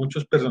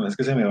 muchos personajes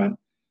que se me van,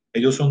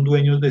 ellos son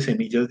dueños de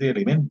semillas de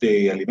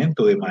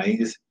alimento, de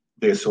maíz,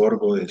 de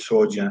sorgo, de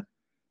soya,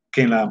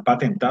 que la han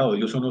patentado.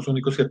 Ellos son los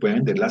únicos que pueden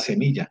vender la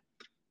semilla.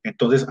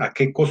 Entonces, ¿a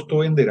qué costo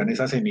venderán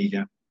esa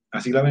semilla?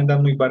 Así la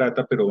vendan muy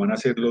barata, pero van a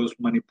ser los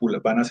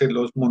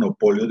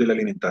monopolios de la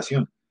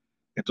alimentación.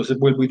 Entonces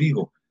vuelvo y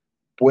digo,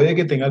 puede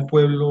que tenga el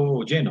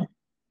pueblo lleno,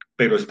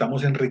 pero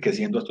estamos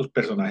enriqueciendo a estos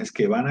personajes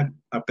que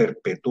van a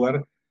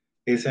perpetuar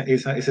ese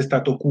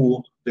statu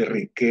quo de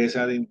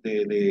riqueza,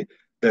 de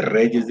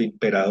reyes, de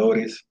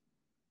emperadores,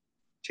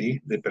 ¿sí?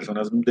 De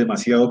personas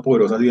demasiado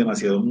poderosas y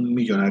demasiado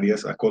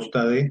millonarias a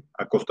costa de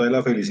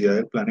la felicidad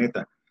del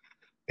planeta.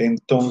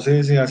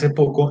 Entonces, hace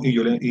poco,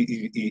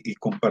 le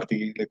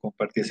compartí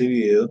ese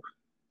video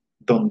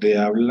donde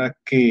habla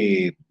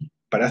que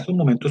para estos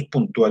momentos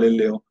puntuales,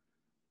 Leo,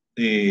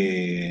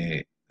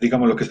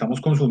 digamos, lo que estamos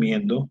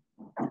consumiendo,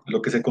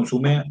 lo que se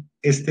consume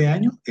este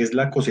año es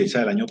la cosecha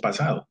del año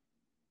pasado,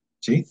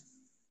 ¿sí? Sí,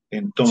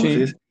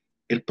 Entonces,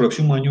 el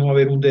próximo año va a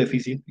haber un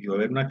déficit y va a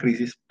haber una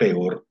crisis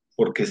peor,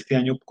 porque este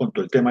año, con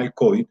todo el tema del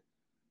COVID,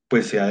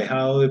 pues se ha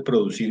dejado de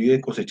producir y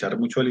de cosechar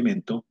mucho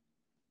alimento,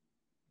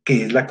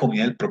 que es la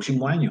comida del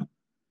próximo año.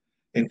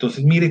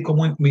 Entonces, mire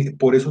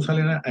por eso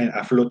salen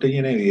a flote y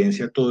en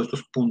evidencia todos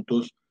estos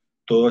puntos,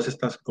 todos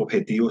estos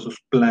objetivos, esos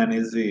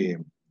planes de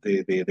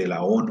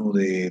la ONU,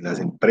 de las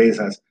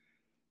empresas.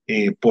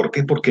 ¿Por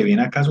qué? Porque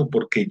viene acaso,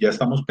 porque ya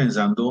estamos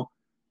pensando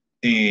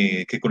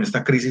que con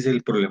esta crisis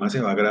el problema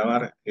se va a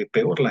agravar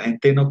peor. La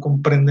gente no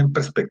comprende en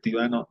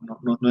perspectiva, no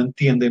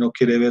entiende, no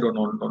quiere ver o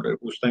no le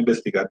gusta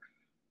investigar,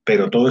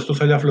 pero todo esto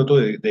sale a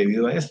flote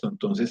debido a esto.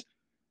 Entonces,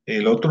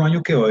 el otro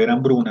año que va a haber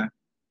hambruna,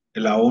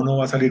 la ONU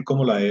va a salir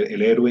como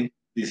el héroe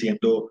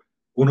diciendo,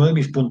 uno de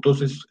mis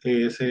puntos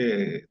es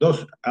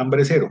dos,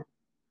 hambre cero.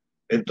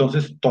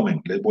 Entonces,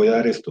 tomen, les voy a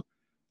dar esto,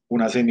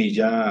 una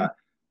semilla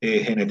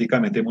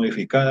genéticamente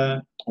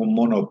modificada, un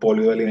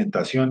monopolio de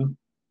alimentación.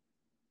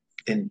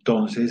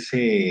 Entonces,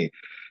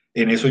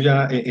 en eso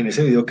ya, en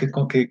ese video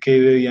que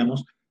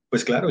veíamos,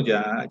 pues claro,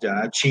 ya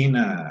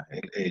China,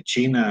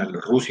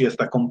 Rusia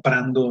está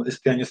comprando,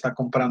 este año está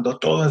comprando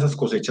todas esas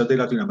cosechas de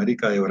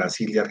Latinoamérica, de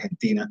Brasil y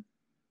Argentina.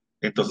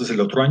 Entonces, el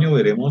otro año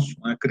veremos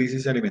una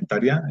crisis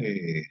alimentaria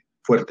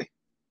fuerte.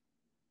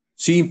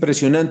 sí,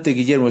 impresionante,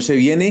 Guillermo. Se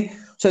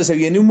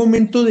viene un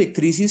momento de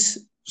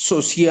crisis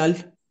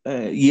social,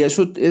 y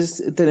eso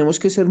tenemos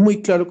que ser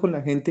muy claro con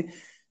la gente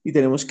y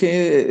tenemos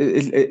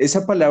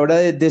esa palabra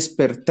de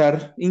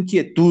despertar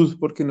inquietud,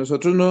 porque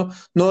nosotros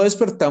no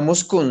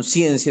despertamos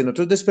conciencia,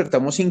 nosotros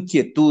despertamos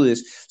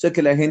inquietudes, o sea,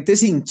 que la gente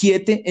se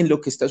inquiete en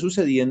lo que está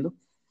sucediendo.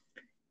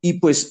 Y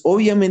pues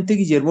obviamente,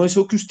 Guillermo,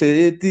 eso que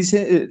usted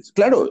dice,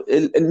 claro,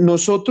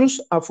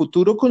 nosotros a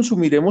futuro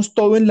consumiremos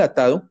todo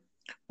enlatado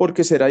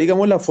porque será,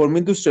 digamos, la forma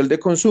industrial de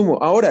consumo.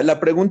 Ahora, la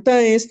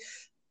pregunta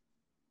es,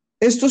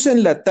 estos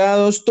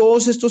enlatados,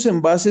 todos estos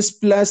envases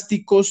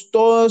plásticos,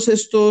 todos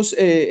estos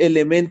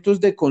elementos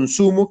de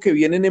consumo que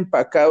vienen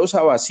empacados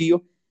a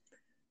vacío,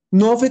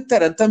 ¿no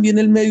afectarán también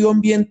el medio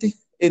ambiente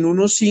en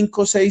unos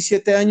 5, 6,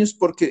 7 años?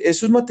 Porque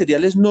esos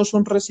materiales no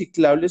son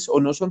reciclables o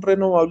no son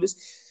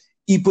renovables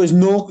y pues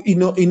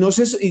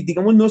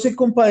digamos, no se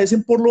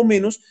compadecen por lo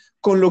menos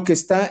con lo que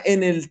está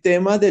en el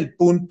tema del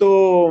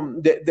punto,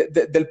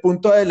 del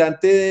punto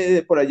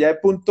adelante, por allá de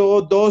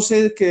punto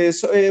 12, que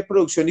es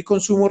producción y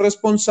consumo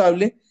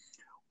responsable,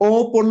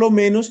 o por lo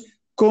menos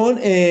con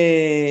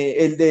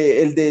el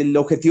del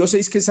objetivo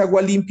 6 que es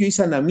agua limpio y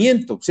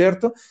saneamiento,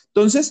 ¿cierto?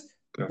 Entonces,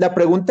 Claro. la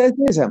pregunta es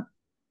esa.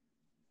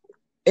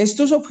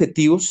 Estos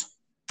objetivos,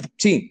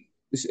 sí,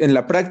 en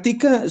la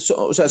práctica,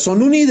 o sea,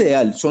 son un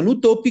ideal, son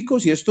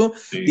utópicos y esto,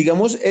 Sí,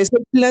 digamos, es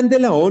el plan de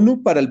la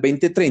ONU para el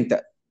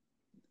 2030.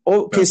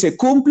 O que claro, se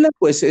cumpla,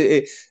 pues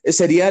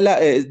sería,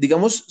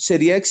 digamos,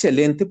 sería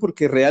excelente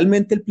porque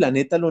realmente el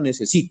planeta lo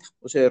necesita.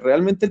 O sea,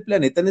 realmente el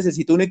planeta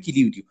necesita un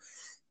equilibrio,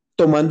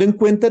 tomando en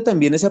cuenta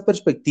también esa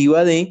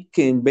perspectiva de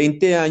que en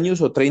 20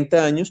 años o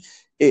 30 años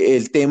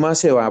el tema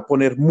se va a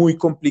poner muy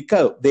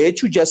complicado. De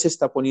hecho, ya se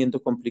está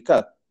poniendo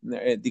complicado.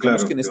 Digamos que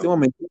claro, en este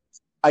momento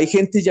hay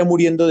gente ya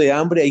muriendo de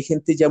hambre, hay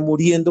gente ya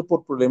muriendo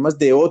por problemas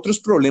de otros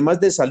problemas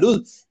de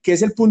salud, que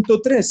es el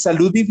punto 3,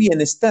 salud y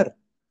bienestar.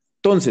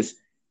 Entonces,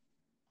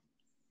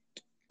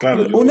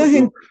 claro, una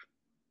gente,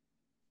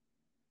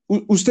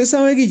 usted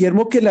sabe,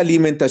 Guillermo, que la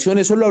alimentación,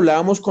 eso lo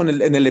hablábamos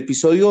en el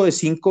episodio de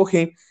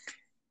 5G,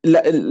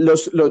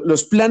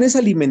 los planes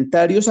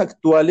alimentarios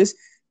actuales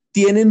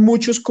tienen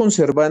muchos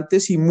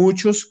conservantes y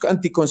muchos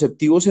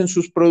anticonceptivos en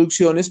sus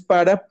producciones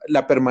para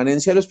la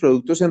permanencia de los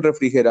productos en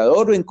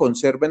refrigerador o en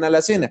conserva en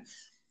alacena.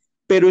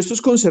 Pero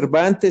estos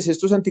conservantes,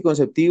 estos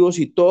anticonceptivos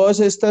y todos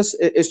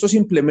estos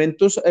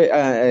implementos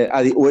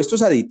o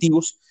estos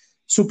aditivos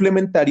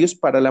suplementarios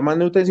para la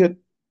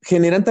manutención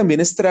generan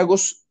también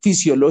estragos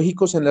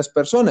fisiológicos en las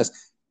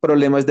personas,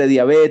 problemas de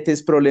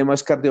diabetes,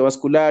 problemas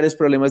cardiovasculares,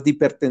 problemas de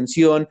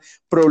hipertensión,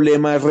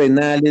 problemas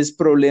renales,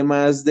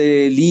 problemas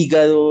del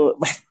hígado,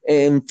 bueno,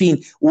 en fin,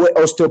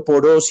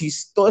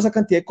 osteoporosis, toda esa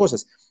cantidad de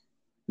cosas.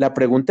 La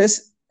pregunta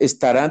es,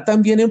 ¿estarán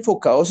también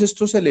enfocados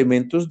estos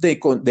elementos de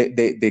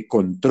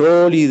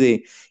control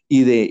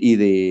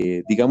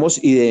digamos,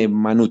 y de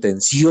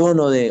manutención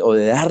o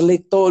de darle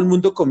todo el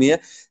mundo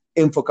comida,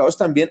 enfocados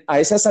también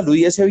a esa salud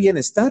y ese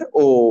bienestar?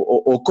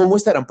 ¿O cómo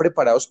estarán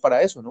preparados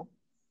para eso, no?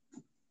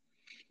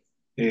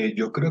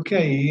 yo creo que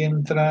ahí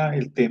entra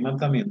el tema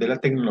también de la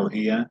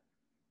tecnología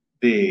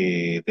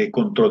de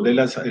control de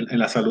en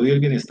la salud y el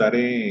bienestar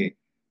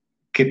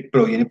que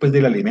proviene pues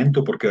del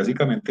alimento, porque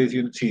básicamente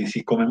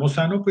si comemos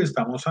sano, pues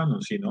estamos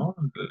sanos, si no,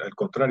 al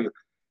contrario.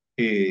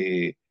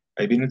 Eh,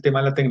 ahí viene el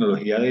tema de la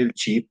tecnología del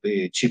chip,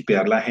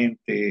 chipear la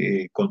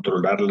gente,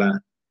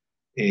 controlarla,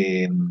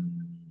 eh,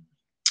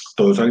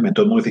 todos los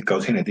alimentos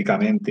modificados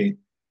genéticamente.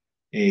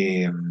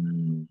 eh,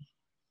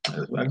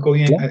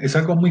 es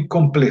algo muy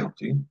complejo,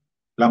 ¿sí?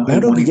 El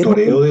Claro, Guillermo.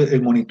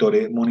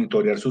 monitoreo,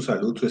 monitorear su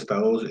salud, su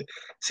estado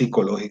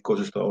psicológico,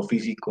 su estado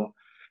físico,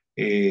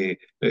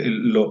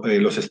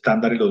 los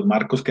estándares, los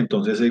marcos que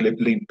entonces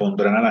le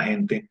impondrán a la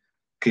gente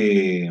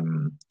que,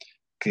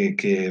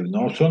 que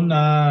no son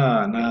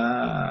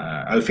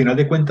al final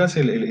de cuentas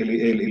el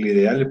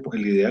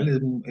ideal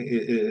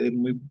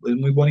es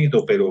muy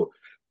bonito, pero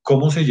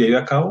cómo se lleve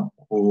a cabo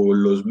o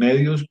los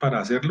medios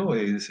para hacerlo,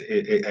 ahí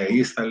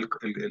está lo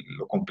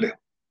complejo.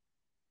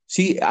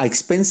 Sí, a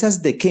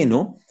expensas de qué,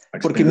 ¿no? ¿A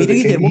Porque expensas mire,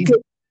 de qué? Guillermo,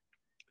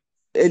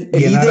 que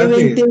Y el ID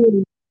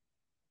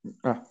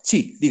 20...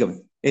 sí,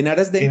 dígame, en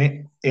aras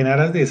de... en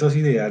aras de esos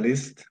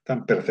ideales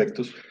tan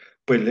perfectos,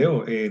 pues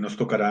Leo, nos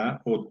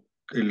tocará, o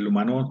el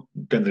humano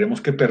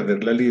tendremos que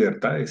perder las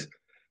libertades,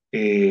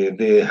 de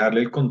dejarle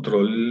el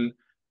control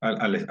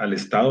al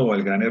Estado o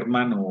al gran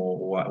hermano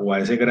o a a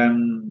esa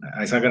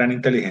gran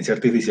inteligencia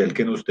artificial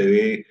que nos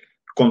debe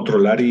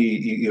controlar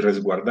y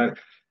resguardar.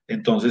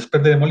 Entonces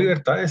perderemos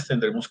libertades,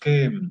 tendremos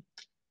que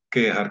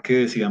dejar que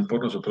decidan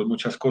por nosotros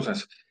muchas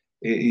cosas.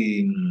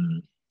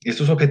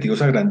 Estos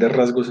objetivos a grandes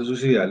rasgos,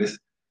 esos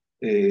ideales,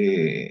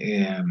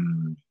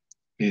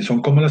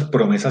 son como las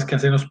promesas que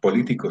hacen los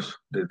políticos,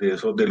 desde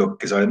eso, de lo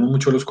que sabemos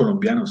mucho los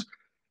colombianos.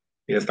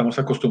 Ya estamos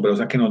acostumbrados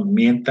a que nos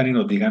mientan y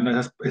nos digan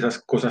esas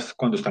cosas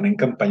cuando están en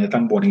campaña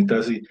tan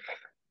bonitas y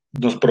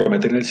nos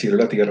prometen el cielo y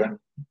la tierra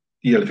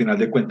y al final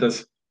de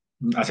cuentas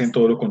hacen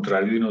todo lo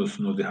contrario y nos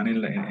dejan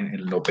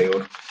en lo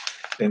peor.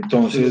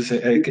 Entonces,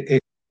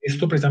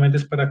 esto precisamente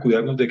es para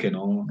cuidarnos de que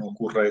no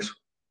ocurra eso.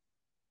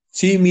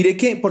 Sí, mire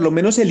que por lo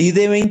menos el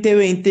ID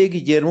 2020,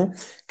 Guillermo,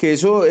 que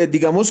eso,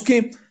 digamos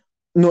que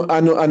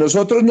a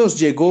nosotros nos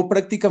llegó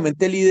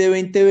prácticamente el ID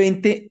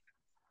 2020,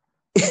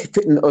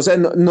 o sea,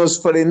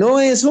 nos frenó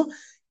eso.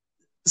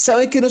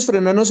 ¿Sabe qué nos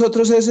frenó a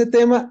nosotros ese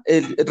tema?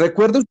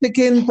 ¿Recuerda usted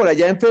que por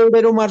allá en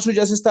febrero o marzo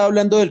ya se estaba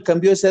hablando del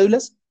cambio de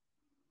cédulas?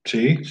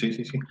 Sí, sí,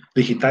 sí, sí.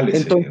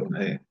 Digitales.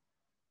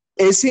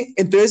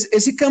 Entonces,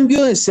 ese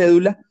cambio de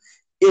cédula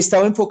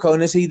estaba enfocado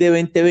en ese ID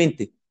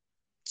 2020,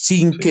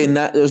 sin que Sí,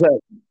 nada, o sea,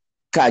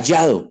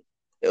 callado.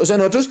 O sea,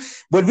 nosotros,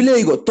 vuelvo y le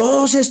digo,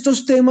 todos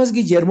estos temas,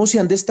 Guillermo, se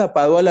han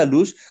destapado a la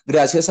luz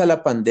gracias a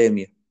la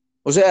pandemia.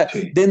 O sea,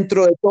 Sí,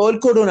 dentro de todo el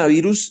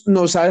coronavirus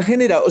nos ha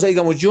generado, o sea,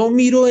 digamos, yo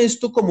miro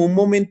esto como un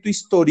momento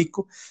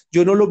histórico,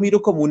 yo no lo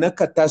miro como una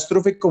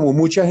catástrofe, como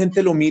mucha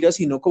gente lo mira,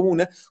 sino como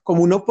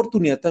una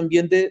oportunidad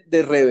también de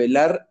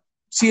revelar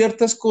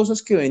ciertas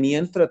cosas que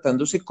venían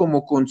tratándose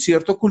como con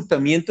cierto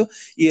ocultamiento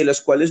y de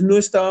las cuales no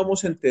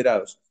estábamos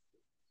enterados.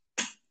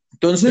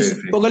 Entonces,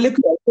 perfecto. póngale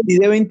cuidado que el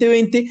IDE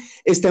 2020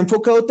 está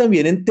enfocado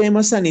también en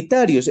temas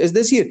sanitarios, es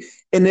decir,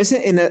 en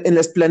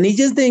las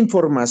planillas de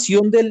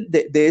información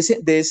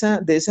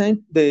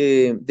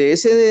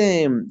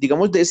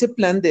digamos, de ese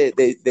plan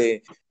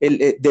del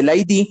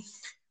ID,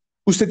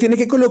 usted tiene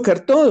que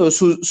colocar todo,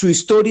 su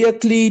historia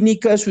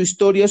clínica, su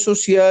historia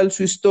social,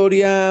 su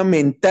historia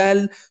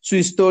mental, su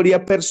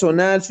historia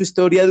personal, su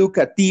historia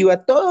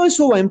educativa, todo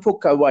eso va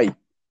enfocado ahí.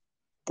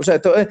 O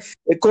sea,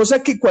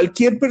 cosa que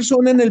cualquier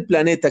persona en el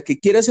planeta que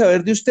quiera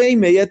saber de usted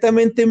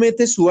inmediatamente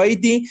mete su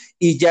ID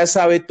y ya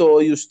sabe todo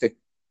de usted.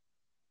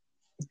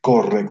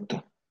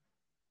 Correcto.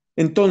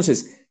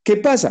 Entonces, ¿qué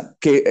pasa?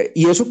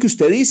 Y eso que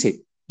usted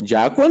dice,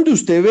 ya cuando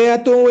usted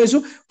vea todo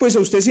eso, pues a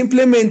usted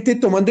simplemente,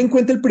 tomando en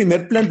cuenta el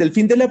primer plan del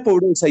fin de la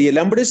pobreza y el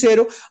hambre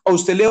cero, a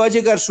usted le va a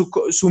llegar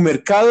su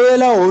mercado de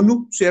la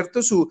ONU,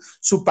 ¿cierto?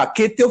 Su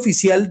paquete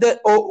oficial de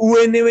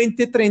UN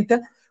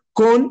 2030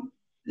 con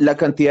la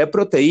cantidad de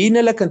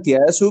proteína, la cantidad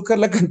de azúcar,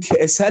 la cantidad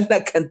de sal,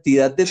 la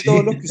cantidad de todo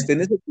Sí, lo que usted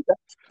necesita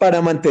para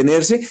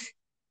mantenerse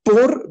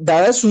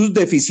dadas sus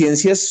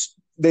deficiencias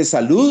de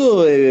salud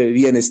o de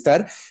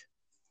bienestar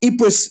y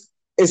pues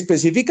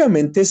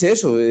específicamente es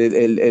eso,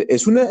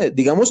 es una,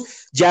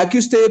 digamos, ya que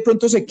usted de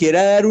pronto se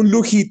quiera dar un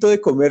lujito de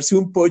comerse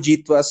un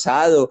pollito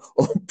asado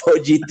o un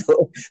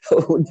pollito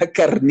o una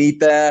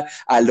carnita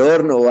al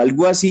horno o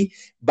algo así,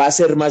 va a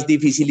ser más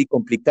difícil y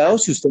complicado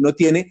si usted no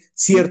tiene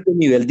cierto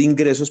nivel de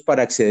ingresos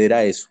para acceder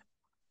a eso.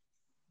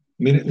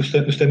 mire,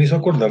 usted me hizo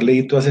acordar,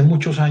 Leito, hace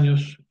muchos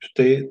años,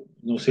 usted,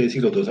 no sé si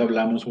los dos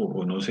hablamos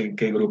o no sé en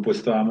qué grupo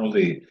estábamos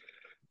de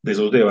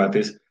esos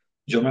debates.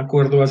 Yo me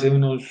acuerdo hace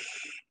unos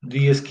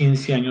 10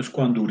 15 años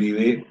cuando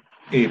Uribe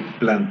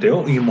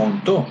planteó y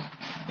montó,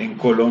 en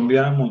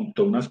Colombia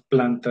montó unas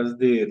plantas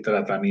de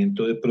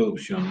tratamiento de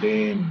producción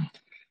de,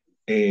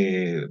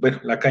 bueno,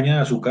 la caña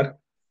de azúcar,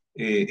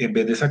 en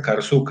vez de sacar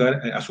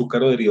azúcar,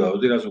 azúcar o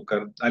derivados del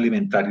azúcar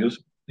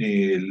alimentarios,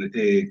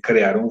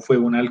 crearon fue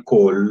un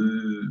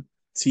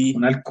Sí,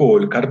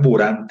 alcohol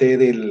carburante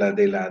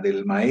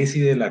del maíz y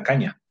de la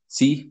caña.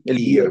 sí, el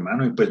Y bio.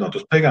 hermano, y pues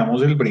nosotros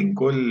pegamos el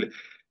brinco,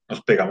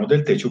 nos pegamos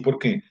del techo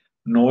porque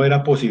no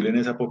era posible en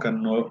esa época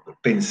no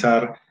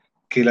pensar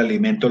que el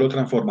alimento lo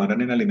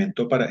transformaran en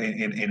alimento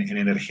en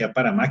energía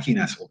para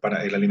máquinas o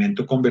para el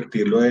alimento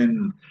convertirlo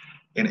en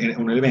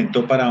un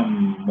elemento para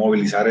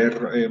movilizar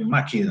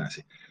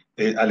máquinas,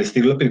 al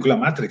estilo de la película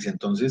Matrix.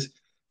 Entonces,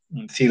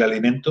 si el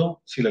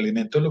alimento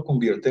lo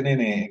convierten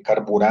en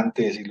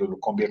carburantes, si lo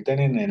convierten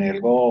en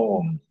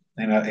algo,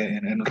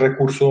 en un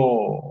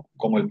recurso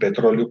como el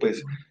petróleo,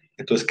 pues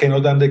entonces, ¿qué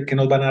nos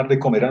van a dar de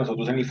comer a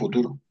nosotros en el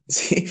futuro?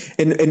 Sí,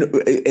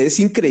 es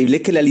increíble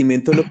que el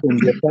alimento lo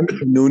conviertan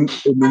en un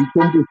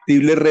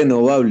combustible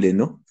renovable,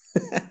 ¿no?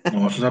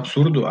 No, eso es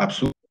absurdo,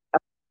 absurdo.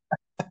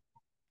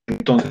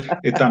 Entonces,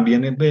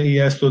 también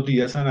veía estos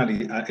días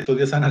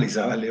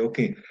analizaba, Leo,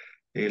 que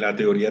la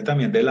teoría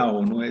también de la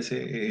ONU es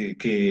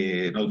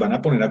que nos van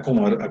a poner a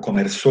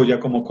comer soya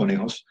como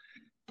conejos,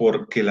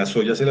 porque la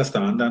soya se la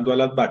estaban dando a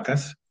las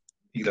vacas,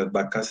 y las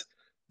vacas,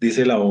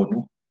 dice la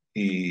ONU,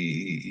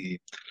 y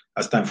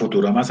hasta en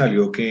Futurama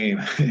salió que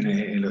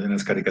en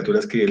las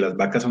caricaturas que las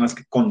vacas son las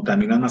que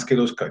contaminan más que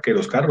los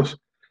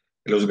carros.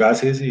 Los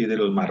gases y de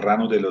los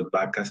marranos, de las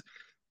vacas,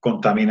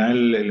 contaminan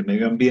el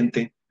medio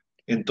ambiente.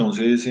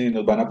 Entonces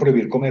nos van a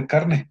prohibir comer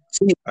carne,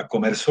 Sí, a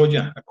comer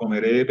soya, a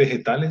comer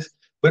vegetales.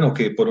 Bueno,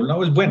 que por un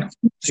lado es bueno,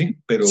 ¿sí?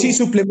 sí,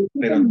 suplementos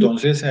Pero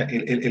alimenticios.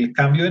 entonces el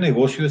cambio de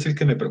negocio es el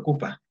que me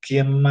preocupa.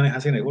 ¿Quién maneja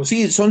ese negocio?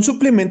 Sí, son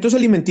suplementos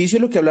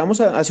alimenticios, lo que hablamos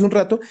hace un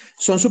rato,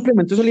 son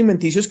suplementos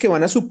alimenticios que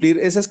van a suplir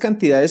esas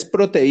cantidades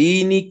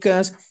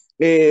proteínicas,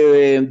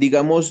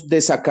 digamos,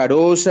 de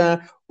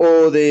sacarosa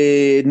o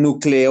de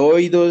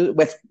nucleóidos,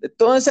 bueno, de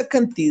toda esa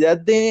cantidad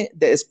de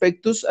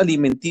aspectos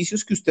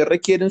alimenticios que usted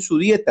requiere en su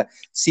dieta,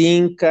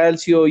 zinc,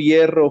 calcio,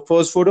 hierro,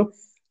 fósforo,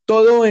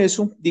 todo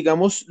eso,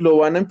 digamos, lo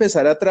van a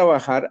empezar a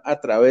trabajar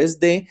a través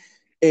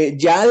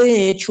ya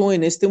de hecho,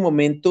 en este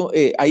momento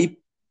hay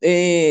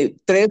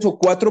tres o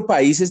cuatro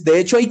países. De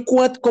hecho, hay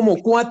como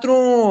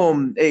cuatro,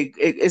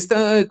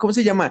 ¿cómo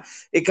se llama?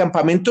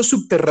 Campamentos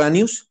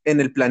subterráneos en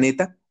el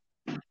planeta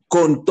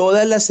con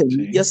todas las Sí.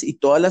 semillas y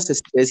todas las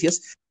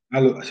especias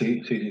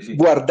Sí, sí, sí, sí.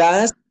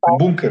 guardadas, Un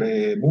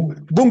búnker,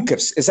 búnker.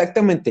 bunkers,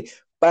 exactamente,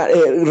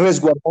 En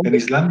resguardando.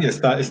 Islandia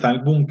está el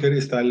búnker,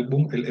 está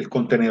el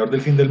contenedor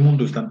del fin del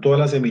mundo, están todas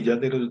las semillas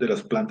de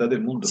las plantas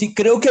del mundo. Sí,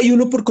 creo que hay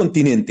uno por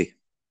continente.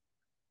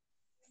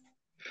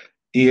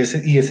 Y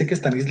ese que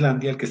está en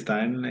Islandia, el que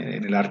está en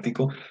el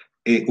Ártico,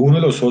 uno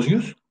de los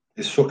socios,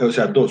 o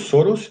sea, dos,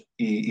 Soros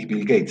y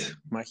Bill Gates.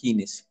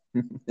 Imagínese.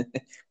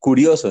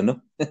 Curioso,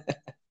 ¿no?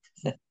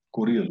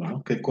 Curioso,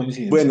 ¿no? Qué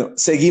coincidencia. Bueno,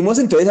 seguimos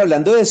entonces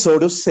hablando de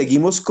Soros,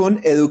 seguimos con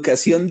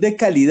educación de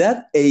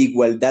calidad e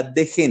igualdad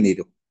de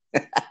género.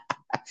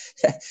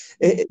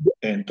 Eh,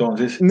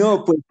 Entonces,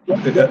 no, pues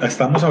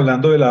estamos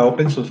hablando de la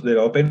de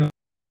la Open,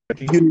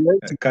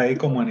 University. cae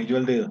como anillo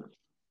al dedo.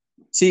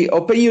 Sí,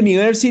 Open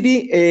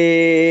University,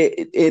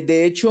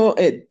 de hecho,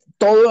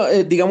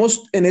 todo,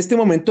 digamos, en este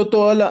momento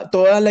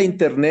toda la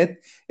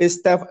Internet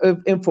está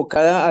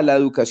enfocada a la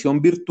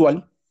educación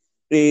virtual.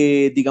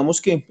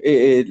 Digamos que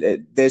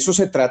de eso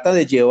se trata,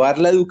 de llevar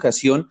la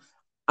educación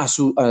a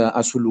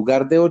su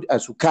lugar, a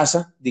su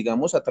casa,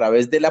 digamos, a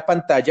través de la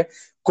pantalla,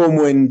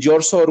 como en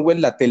George Orwell,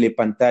 la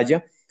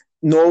telepantalla.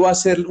 No va a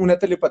ser una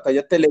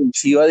telepantalla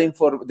televisiva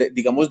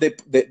digamos,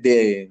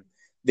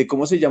 de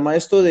cómo se llama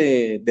esto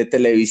de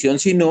televisión,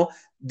 sino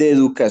de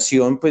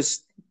educación,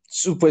 pues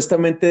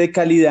supuestamente de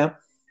calidad.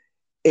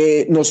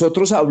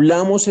 Nosotros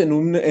hablamos en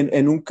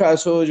un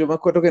caso, yo me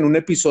acuerdo que en un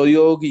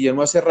episodio,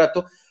 Guillermo, hace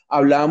rato,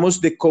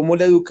 hablábamos de cómo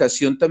la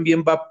educación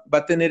también va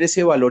a tener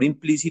ese valor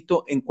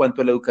implícito en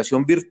cuanto a la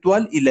educación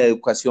virtual y la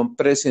educación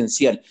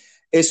presencial.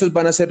 Esos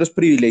van a ser los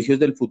privilegios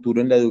del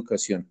futuro en la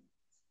educación,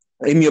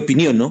 en mi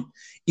opinión, ¿no?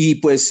 Y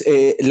pues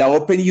la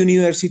Open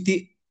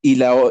University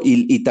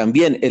y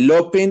también el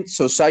Open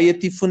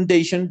Society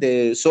Foundation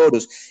de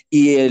Soros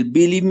y el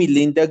Bill y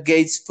Melinda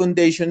Gates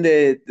Foundation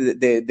de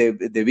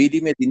Bill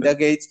y Melinda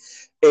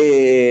Gates,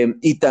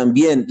 y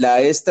también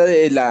esta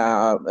de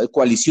la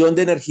coalición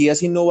de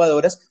energías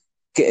innovadoras,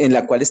 en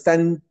la cual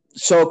están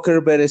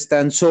Zuckerberg,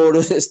 están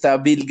Soros, está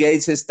Bill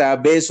Gates, está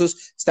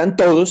Bezos, están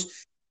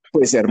todos.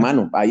 Pues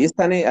hermano, ahí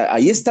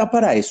está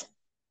para eso.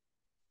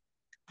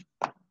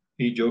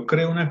 Y yo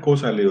creo una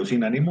cosa, Leo,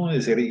 sin ánimo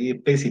de ser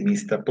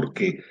pesimista,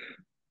 porque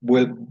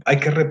hay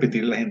que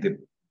repetir a la gente,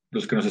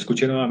 los que nos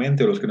escuchen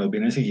nuevamente o los que nos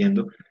vienen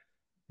siguiendo,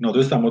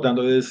 nosotros estamos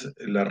dándoles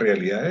las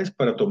realidades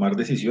para tomar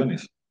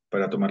decisiones,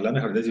 para tomar las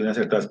mejores decisiones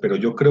acertadas, pero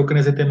yo creo que en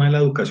ese tema de la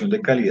educación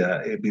de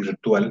calidad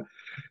virtual,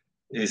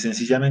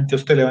 sencillamente a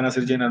usted le van a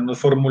hacer llenar unos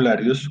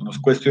formularios, unos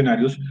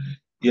cuestionarios,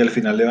 y al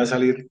final le va a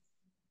salir,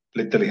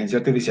 la inteligencia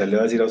artificial le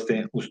va a decir a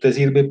usted, usted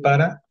sirve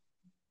para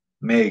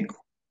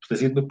médico, usted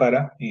sirve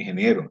para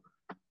ingeniero,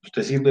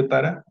 usted sirve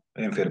para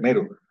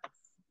enfermero,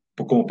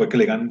 como puede que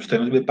le digan, usted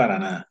no sirve para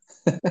nada.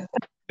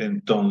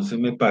 Entonces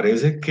me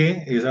parece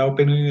que esa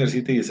Open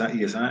University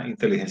y esa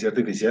inteligencia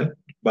artificial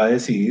va a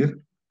decidir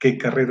qué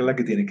carrera es la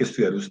que tiene que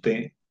estudiar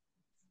usted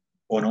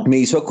o Me no,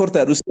 hizo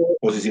acordar usted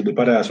o si sirve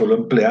para solo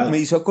Me empleado.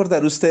 hizo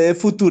acordar usted de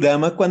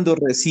Futurama cuando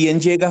recién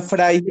llega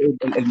Fry,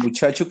 el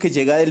muchacho que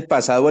llega del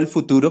pasado al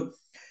futuro.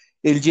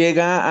 Él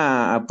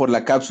llega por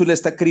la cápsula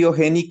esta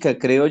criogénica,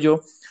 creo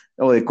yo,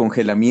 o de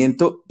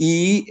congelamiento,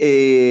 y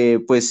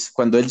pues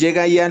cuando él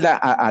llega ahí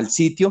al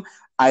sitio,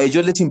 a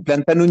ellos les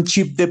implantan un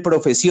chip de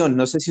profesión,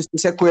 no sé si usted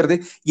se acuerde,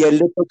 y a él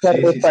le toca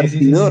Sí, sí, sí, sí, sí,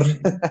 sí, repartidor. sí.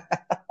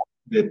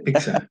 De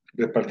pizza,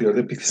 repartidor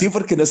de Sí, pizza.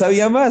 porque no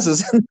sabía más, o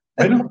sea,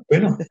 Bueno,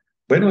 bueno,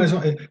 bueno,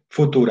 eso,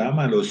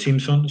 Futurama, los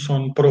Simpsons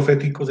son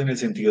proféticos en el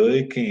sentido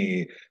de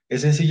que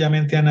es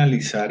sencillamente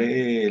analizar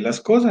las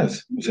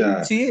cosas. O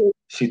sea, sí.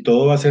 si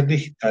todo va a ser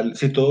digital,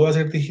 si todo va a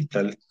ser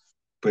digital,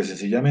 pues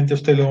sencillamente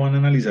usted lo van a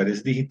analizar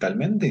es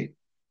digitalmente.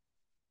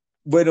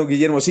 Bueno,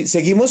 Guillermo, sí,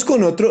 seguimos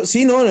con otro.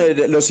 Sí, no,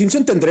 Los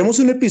Simpson tendremos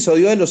un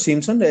episodio de Los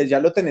Simpson, ya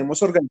lo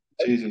tenemos organizado,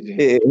 Sí, sí, sí,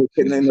 que sí,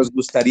 sí, nos sí.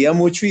 gustaría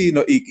mucho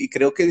y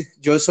creo que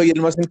yo soy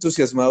el más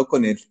entusiasmado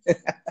con él.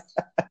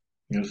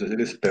 Y usted es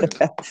el experto.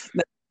 Ya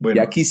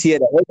Bueno,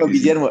 quisiera. Bueno, que sí.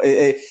 Guillermo,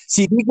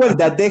 sí,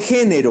 igualdad de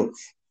género.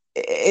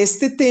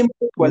 Este tema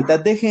de igualdad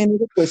Uf, de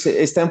género, pues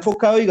está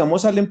enfocado,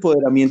 digamos, al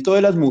empoderamiento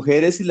de las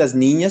mujeres y las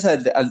niñas,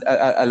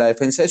 a la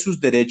defensa de sus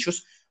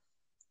derechos.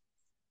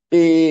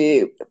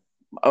 Eh,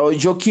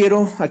 yo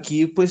quiero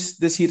aquí, pues,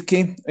 decir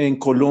que en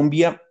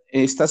Colombia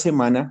esta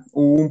semana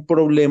hubo un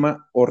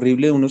problema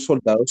horrible de unos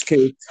soldados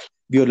que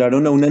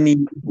violaron a una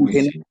niña uy,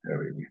 indígena. sí,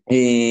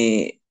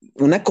 terrible,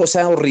 Una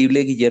cosa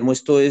horrible, Guillermo,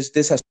 esto es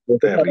desastroso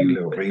para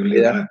terrible, nuestra horrible.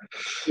 sociedad.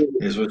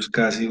 Eso es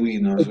casi,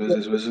 uy, no,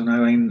 eso es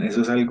una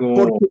eso es algo,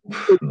 Porque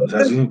uf, no, o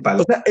sea, eso es un o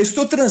palo. sea,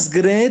 esto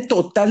transgrede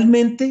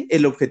totalmente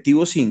el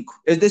objetivo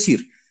 5. Es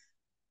decir,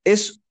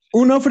 es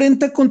una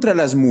ofrenda contra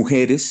las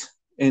mujeres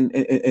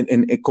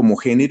como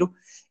género,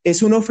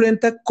 es una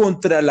ofrenda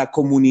contra la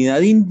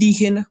comunidad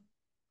indígena,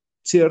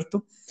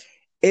 ¿cierto?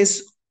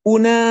 Es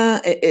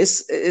una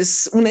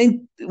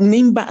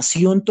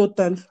invasión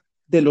total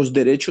de los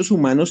derechos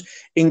humanos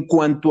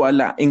a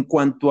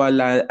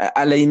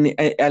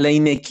la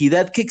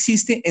inequidad que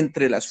existe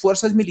entre las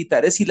fuerzas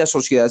militares y la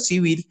sociedad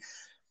civil.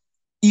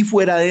 Y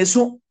fuera de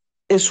eso,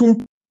 es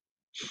un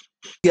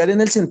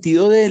en el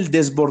sentido del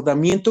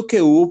desbordamiento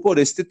que hubo por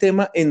este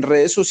tema en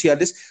redes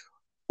sociales,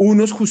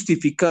 unos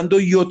justificando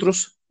y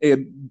otros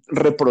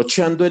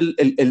reprochando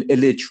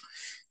el hecho.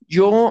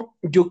 Yo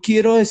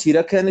quiero decir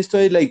acá en esto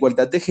de la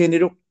igualdad de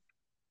género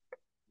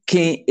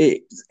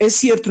que es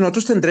cierto,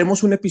 nosotros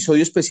tendremos un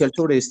episodio especial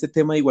sobre este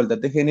tema de igualdad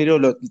de género,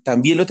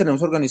 también lo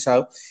tenemos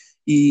organizado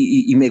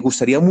y me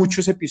gustaría mucho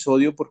ese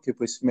episodio porque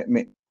pues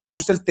me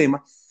gusta el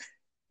tema,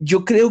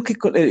 yo creo que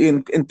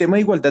en tema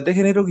de igualdad de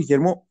género,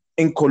 Guillermo,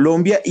 en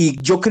Colombia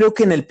y yo creo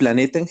que en el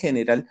planeta en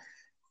general,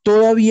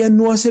 todavía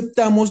no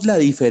aceptamos la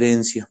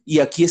diferencia. Y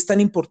aquí es tan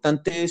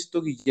importante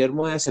esto,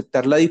 Guillermo, de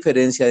aceptar la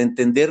diferencia, de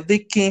entender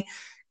de que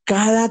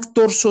cada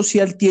actor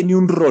social tiene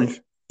un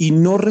rol y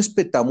no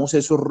respetamos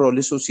esos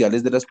roles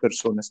sociales de las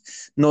personas.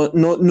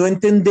 No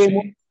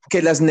entendemos Sí,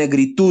 que las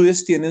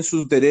negritudes tienen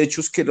sus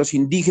derechos, que los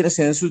indígenas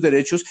tienen sus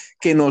derechos,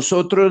 que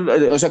nosotros,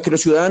 o sea, que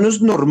los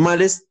ciudadanos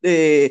normales,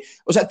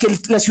 o sea, que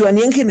la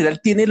ciudadanía en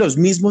general tiene los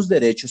mismos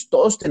derechos,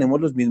 todos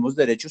tenemos los mismos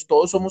derechos,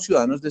 todos somos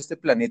ciudadanos de este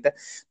planeta,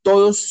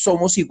 todos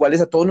somos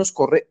iguales, a todos nos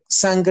corre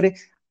sangre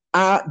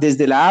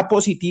desde la A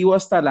positivo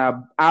hasta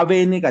la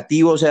AB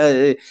negativo, o sea,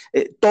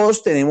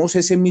 todos tenemos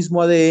ese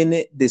mismo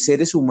ADN de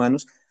seres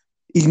humanos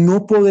y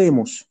no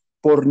podemos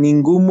por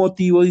ningún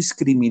motivo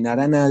discriminar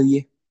a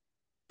nadie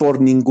por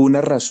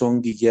ninguna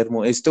razón,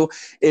 Guillermo. Esto,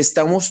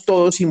 estamos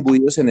todos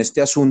imbuidos en este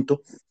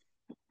asunto.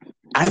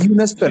 Hay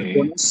unas sí.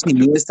 personas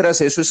siniestras,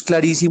 eso es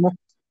clarísimo,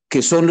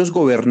 que son los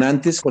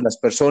gobernantes o las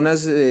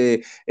personas,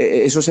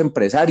 esos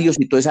empresarios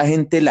y toda esa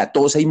gente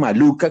latosa y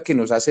maluca que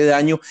nos hace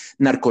daño,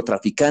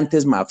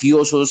 narcotraficantes,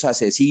 mafiosos,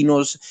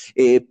 asesinos,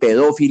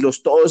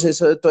 pedófilos, toda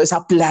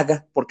esa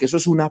plaga, porque eso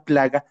es una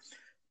plaga,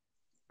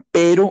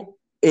 pero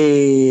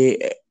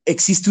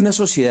existe una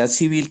sociedad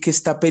civil que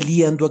está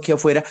peleando aquí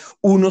afuera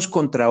unos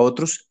contra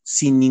otros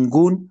sin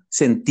ningún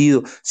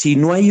sentido. Si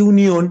no hay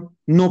unión,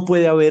 no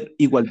puede haber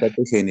igualdad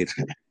de género.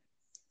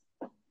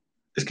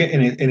 Es que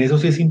en eso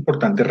sí es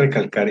importante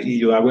recalcar, y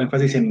yo hago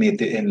énfasis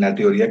en la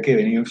teoría que he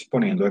venido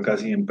exponiendo acá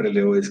siempre,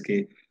 Leo, es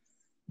que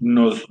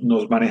nos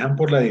manejan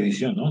por la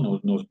división, ¿no?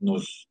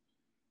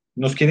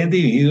 Nos quieren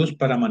divididos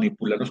para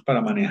manipularnos, para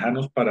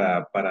manejarnos,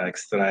 para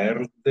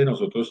extraer de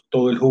nosotros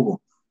todo el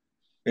jugo.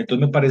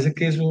 Entonces me parece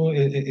que eso,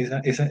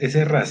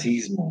 ese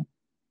racismo,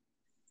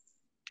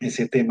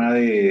 ese tema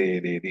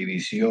de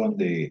división,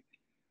 de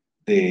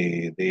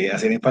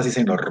hacer énfasis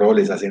en los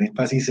roles, hacer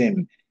énfasis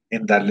en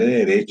darle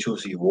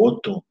derechos y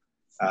voto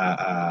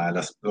a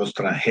los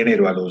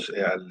transgéneros,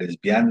 a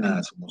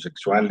lesbianas,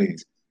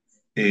 homosexuales.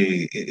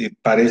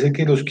 Parece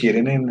que los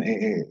quieren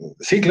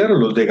sí, claro,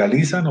 los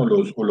legalizan a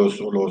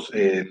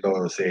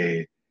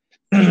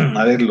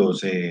ver,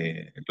 los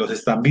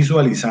están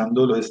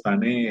visualizando,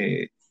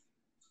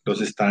 los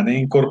están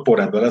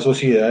incorporando a la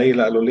sociedad y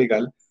a lo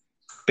legal,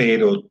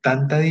 pero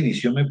tanta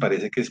división me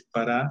parece que es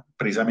para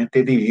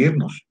precisamente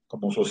dividirnos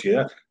como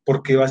sociedad,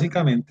 porque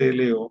básicamente,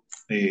 Leo,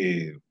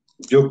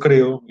 yo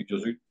creo, y yo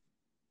soy,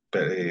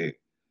 eh,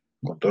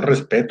 con todo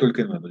respeto, el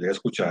que nos llega a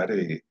escuchar,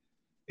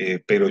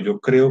 pero yo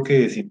creo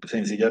que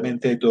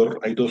sencillamente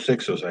hay dos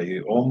sexos,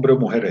 hay hombre o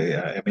mujer.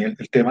 A mí el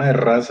tema de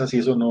razas y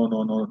eso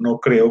no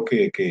creo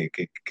que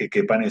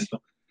quepa en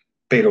esto,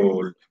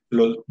 pero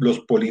los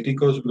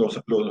políticos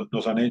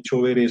nos han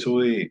hecho ver eso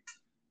de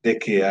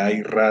que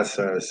hay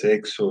razas,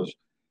 sexos,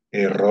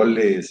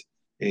 roles.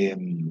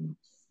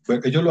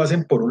 Bueno, ellos lo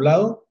hacen por un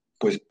lado,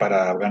 pues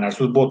para ganar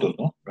sus votos,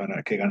 ¿no?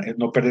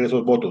 No perder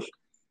esos votos,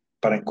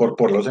 para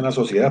incorporarlos en la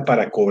sociedad,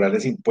 para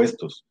cobrarles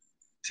impuestos,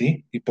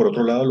 ¿sí? Y por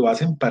otro lado lo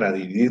hacen para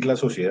dividir la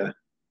sociedad.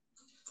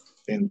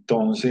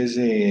 Entonces,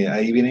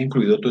 ahí viene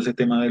incluido todo ese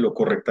tema de lo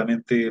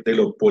correctamente, de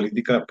lo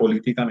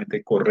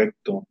políticamente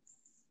correcto,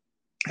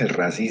 el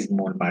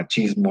racismo, el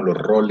machismo, los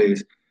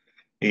roles,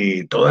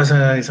 toda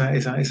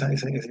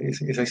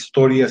esa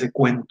historia, ese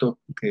cuento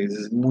que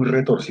es muy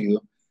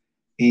retorcido.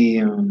 Y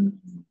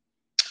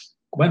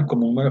bueno,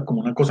 como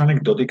una cosa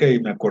anecdótica,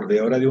 y me acordé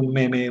ahora de un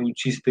meme, de un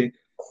chiste,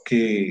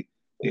 que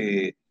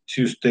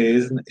si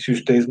usted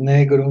es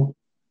negro,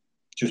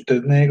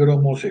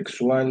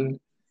 homosexual,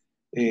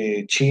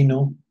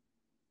 chino,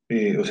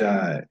 o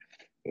sea,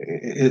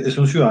 es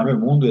un ciudadano del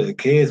mundo. ¿De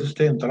qué es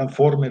usted? ¿Un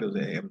transformer?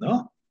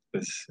 No,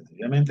 pues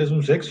sencillamente es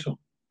un sexo.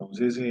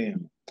 Entonces, es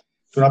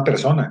una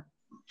persona.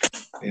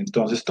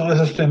 Entonces, todos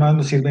esos temas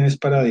nos sirven es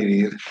para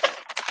dividir.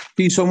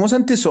 Si somos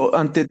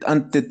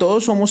ante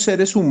todos somos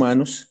seres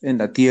humanos en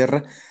la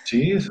tierra,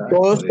 Sí, exacto,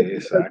 todos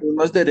tenemos los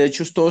mismos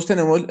derechos, todos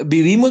tenemos,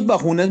 vivimos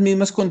bajo unas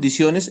mismas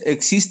condiciones,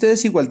 existe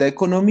desigualdad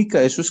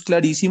económica, eso es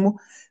clarísimo,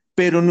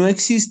 pero no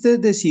existe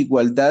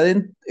desigualdad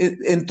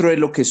dentro de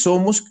lo que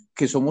somos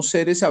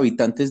seres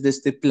habitantes de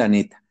este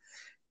planeta.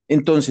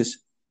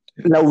 Entonces,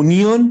 la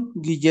unión,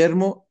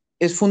 Guillermo,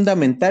 es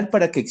fundamental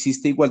para que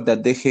exista igualdad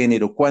de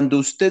género. Cuando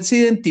usted se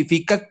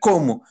identifica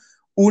como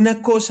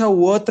una cosa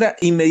u otra,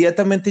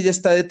 inmediatamente ya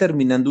está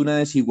determinando una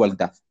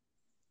desigualdad.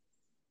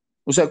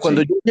 O sea,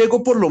 cuando sí, yo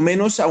llego por lo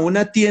menos a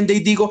una tienda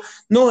y digo,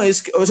 no,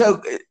 es que, o sea,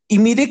 y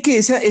mire que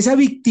esa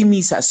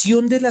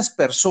victimización de las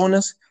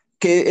personas,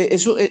 que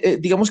eso,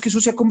 digamos que eso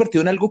se ha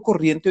convertido en algo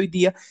corriente hoy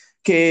día,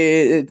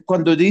 que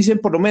cuando dicen,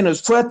 por lo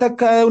menos, fue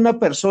atacada una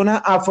persona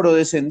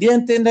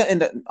afrodescendiente,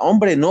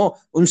 hombre, no,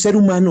 un ser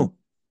humano.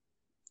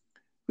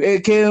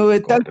 Que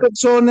tal correcto.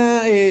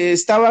 persona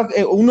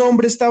un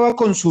hombre estaba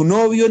con su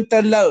novio en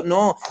tal lado.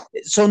 No,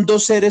 son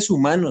dos seres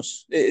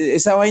humanos.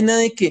 Esa vaina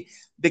de que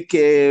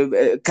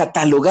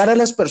catalogar a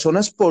las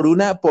personas por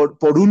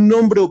un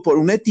nombre o por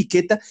una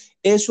etiqueta,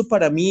 eso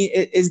para mí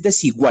es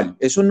desigual.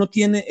 Eso no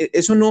tiene,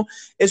 eso no,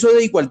 eso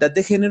de igualdad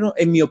de género,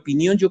 en mi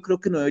opinión, yo creo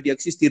que no debería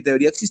existir.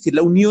 Debería existir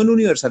la unión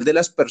universal de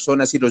las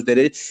personas y los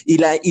derechos y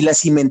la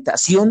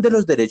cimentación de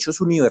los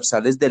derechos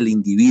universales del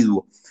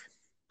individuo.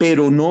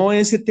 Pero no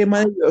ese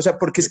tema, o sea,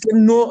 porque es que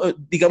no,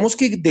 digamos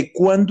que de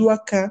cuando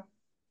acá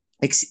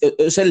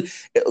o sea,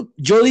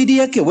 yo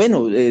diría que,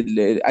 bueno,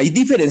 hay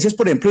diferencias,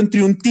 por ejemplo,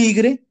 entre un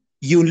tigre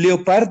y un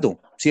leopardo,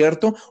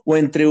 ¿cierto? O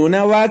entre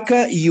una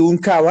vaca y un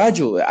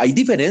caballo. Hay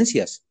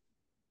diferencias.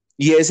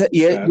 Y Claro, es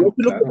lo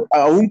que, claro.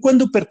 aun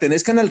cuando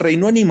pertenezcan al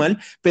reino animal,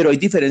 pero hay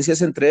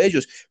diferencias entre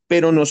ellos.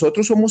 Pero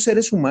nosotros somos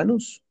seres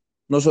humanos.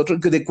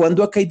 Nosotros, ¿de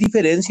cuándo acá hay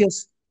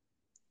diferencias?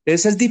 Y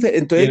Entonces,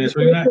 en eso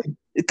hay una,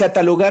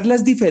 catalogar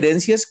las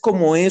diferencias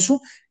como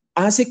eso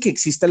hace que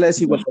exista la no,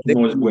 desigualdad de no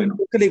es género. bueno.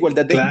 Creo que la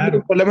igualdad de género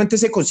Claro, solamente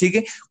se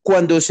consigue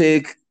cuando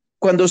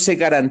se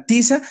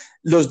garantiza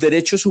los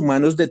derechos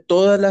humanos de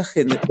toda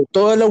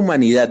la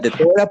humanidad, de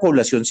toda la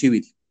población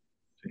civil.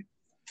 sí.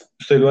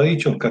 Usted lo ha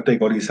dicho,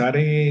 categorizar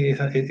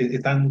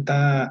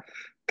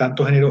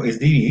tanto género es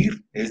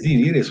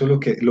dividir, eso lo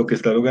que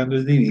está logrando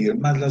es dividir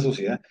más la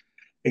sociedad.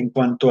 En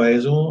cuanto a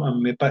eso,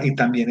 y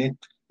también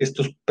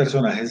estos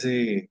personajes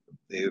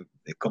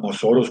como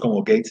Soros,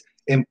 como Gates,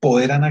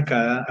 empoderan a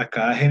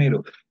cada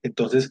género.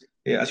 Entonces,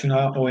 hace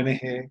una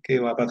ONG que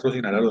va a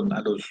patrocinar a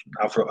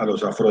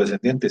los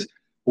afrodescendientes,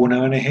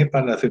 una ONG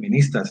para las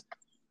feministas,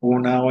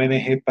 una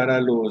ONG para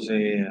no,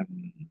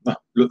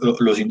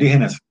 los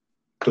indígenas.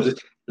 Entonces,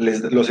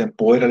 los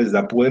empodera, les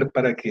da poder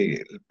para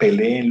que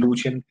peleen,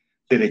 luchen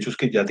derechos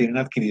que ya tienen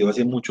adquirido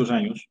hace muchos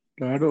años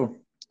Claro.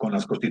 con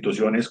las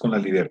constituciones, con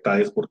las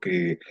libertades,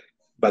 porque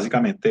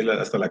básicamente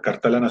hasta la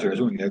Carta de las Naciones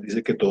Unidas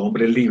dice que todo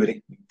hombre es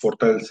libre, no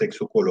importa el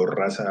sexo, color,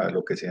 raza,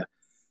 lo que sea.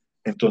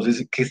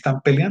 Entonces, ¿qué están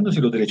peleando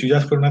si los derechos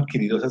ya fueron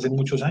adquiridos hace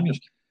muchos años?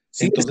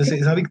 Sí, es Entonces, que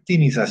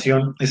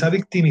esa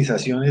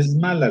victimización es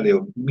mala,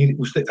 Leo. Mire,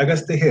 usted haga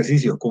este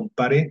ejercicio,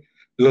 compare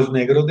los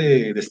negros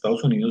de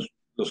Estados Unidos,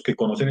 los que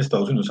conocen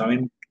Estados Unidos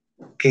saben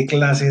qué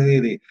clase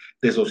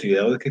de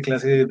sociedad o de qué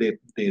clase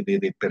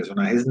de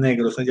personajes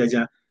negros hay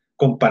allá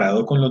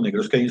comparado con los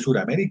negros que hay en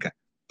Sudamérica.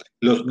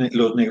 Los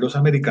negros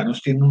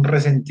americanos tienen un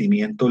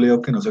resentimiento,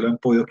 Leo, que no se lo han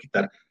podido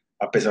quitar,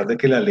 a pesar de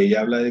que la ley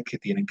habla de que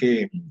tienen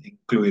que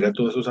incluir a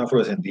todos esos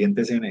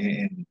afrodescendientes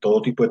en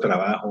todo tipo de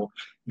trabajo,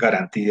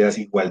 garantías,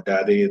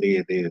 igualdad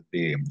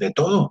de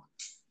todo.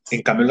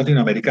 En cambio, en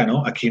Latinoamérica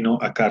no, aquí no,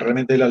 acá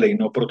realmente la ley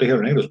no protege a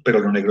los negros, pero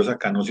los negros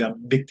acá no se han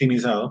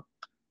victimizado,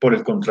 por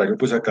el contrario,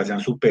 pues acá se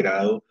han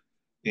superado,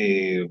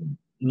 eh,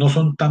 no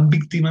son tan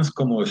víctimas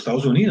como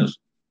Estados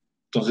Unidos.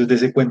 Entonces,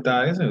 dése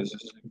cuenta de eso, es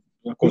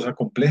una cosa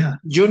compleja.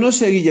 yo no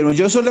sé, Guillermo,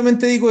 yo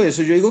solamente digo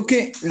eso, yo digo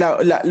que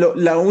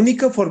la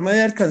única forma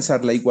de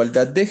alcanzar la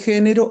igualdad de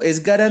género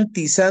es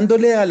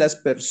garantizándole a las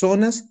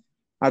personas,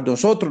 a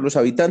nosotros, los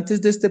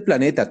habitantes de este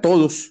planeta,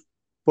 todos,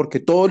 porque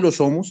todos lo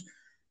somos,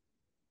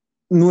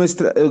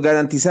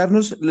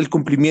 garantizarnos el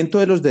cumplimiento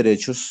de los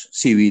derechos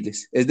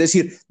civiles, es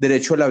decir,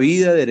 derecho a la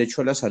vida,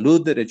 derecho a la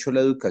salud, derecho a la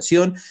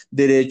educación,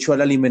 derecho a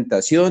la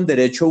alimentación,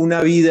 derecho a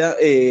una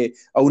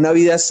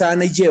vida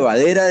sana y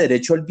llevadera,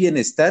 derecho al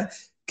bienestar,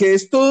 que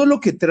es todo lo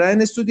que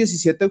traen estos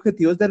 17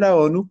 objetivos de la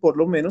ONU, por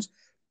lo menos,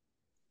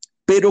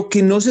 pero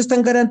que no se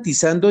están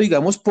garantizando,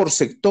 digamos, por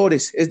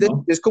sectores.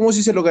 ¿No? Es como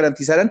si se lo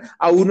garantizaran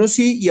a unos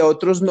sí y a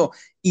otros no.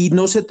 Y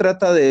no se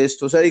trata de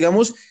esto. O sea,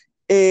 digamos,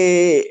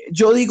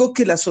 yo digo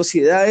que las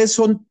sociedades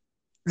son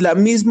la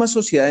misma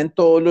sociedad en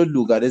todos los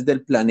lugares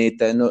del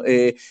planeta. ¿No?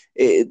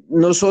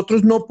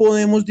 Nosotros no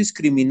podemos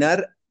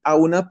discriminar a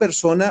una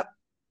persona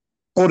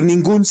por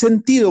ningún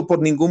sentido,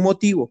 por ningún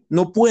motivo.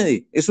 No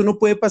puede, eso no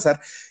puede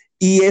pasar.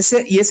 Y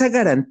esa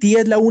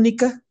garantía es la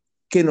única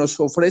que nos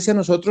ofrece a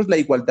nosotros la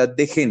igualdad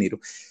de género.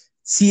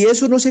 Si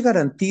eso no se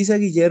garantiza,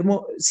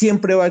 Guillermo,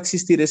 siempre va a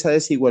existir esa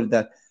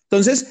desigualdad.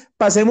 Entonces,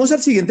 pasemos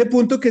al siguiente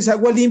punto, que es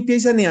agua limpia y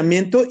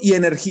saneamiento y,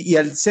 y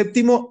al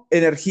séptimo,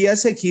 energía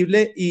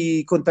asequible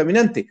y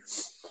contaminante.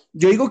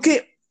 Yo digo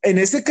que en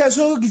este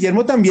caso,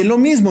 Guillermo, también lo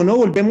mismo, ¿no?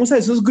 Volvemos a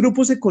esos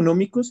grupos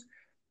económicos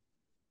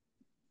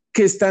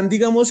que están,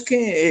 digamos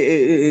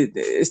que,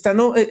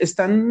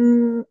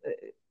 están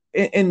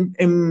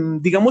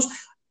digamos,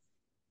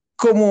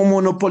 como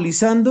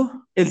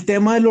monopolizando el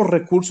tema de los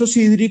recursos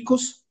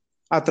hídricos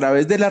a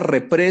través de las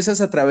represas,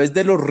 a través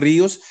de los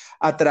ríos,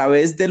 a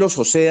través de los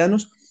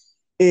océanos.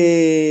 La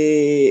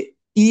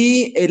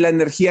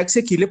energía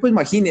asequible, pues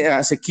imagine,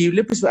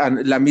 asequible, pues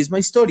la misma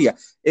historia.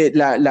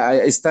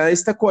 Está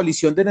esta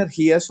coalición de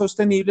energías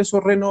sostenibles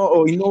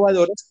o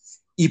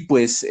innovadoras y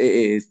pues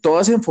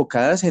todas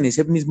enfocadas en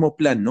ese mismo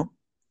plan, ¿no?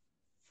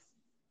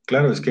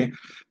 Claro, es que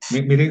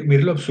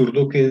mire lo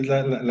absurdo que es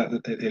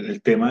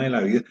el tema de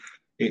la vida.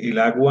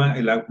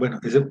 Bueno,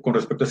 con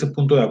respecto a ese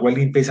punto de agua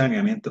limpia y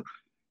saneamiento,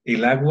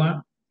 el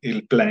agua,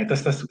 el planeta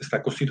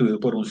está constituido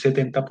por un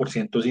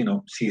 70%, si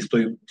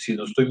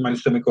no estoy mal,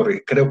 usted me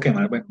corrige, creo que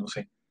más, bueno, no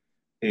sé,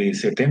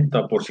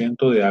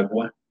 70% de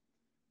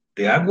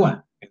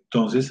agua.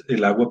 Entonces,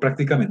 el agua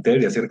prácticamente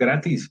debería ser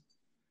gratis.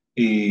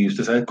 y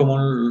usted sabe cómo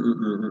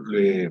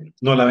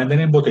no la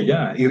venden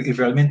embotellada y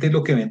realmente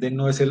lo que venden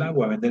no es el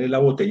agua, venden la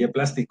botella de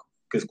plástico,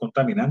 que es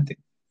contaminante.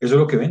 Eso es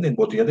lo que venden,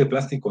 botellas de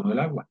plástico, no el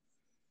agua.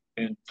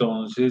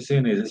 Entonces,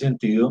 en ese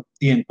sentido,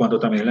 y en cuanto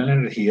también a la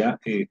energía,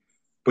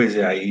 pues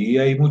ahí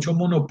hay mucho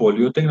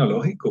monopolio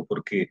tecnológico,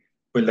 porque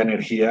pues la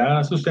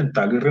energía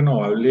sustentable y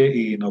renovable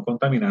y no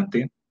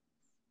contaminante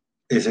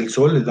es el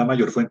sol, es la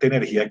mayor fuente de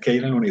energía que hay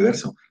en el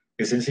universo.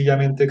 Es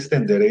sencillamente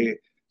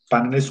extender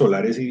paneles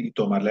solares y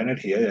tomar la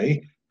energía de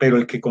ahí. Pero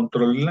el que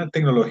controla la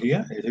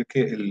tecnología es el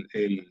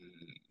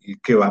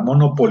que va a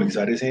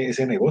monopolizar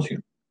ese negocio,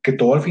 que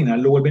todo al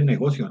final lo vuelve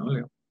negocio, ¿no,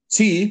 Leo?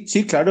 Sí,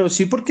 sí, claro,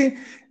 sí, porque,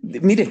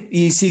 mire,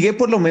 y sigue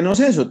por lo menos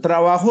eso,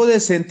 trabajo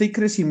decente y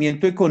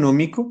crecimiento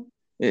económico,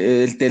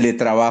 el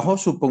teletrabajo,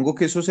 supongo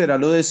que eso será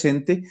lo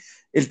decente,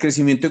 el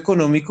crecimiento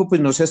económico,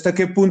 pues no sé hasta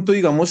qué punto,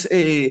 digamos,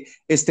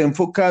 está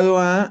enfocado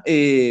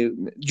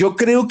yo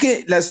creo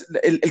que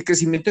el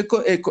crecimiento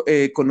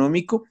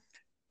económico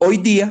hoy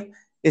día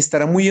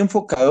estará muy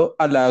enfocado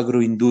a la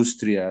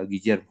agroindustria,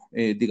 Guillermo.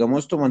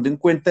 Digamos, tomando en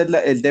cuenta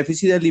el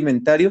déficit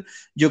alimentario,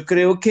 yo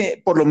creo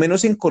que por lo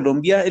menos en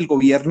Colombia el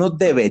gobierno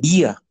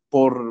debería,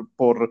 por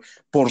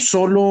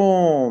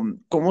solo,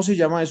 ¿cómo se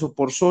llama eso?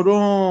 Por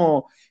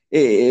solo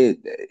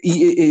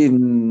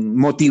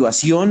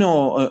motivación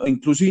o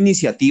incluso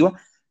iniciativa,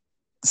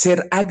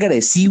 ser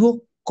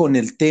agresivo con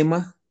el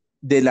tema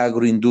de la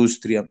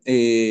agroindustria.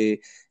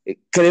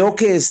 Creo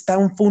que es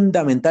tan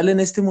fundamental en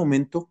este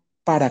momento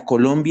para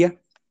Colombia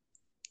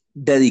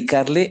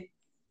dedicarle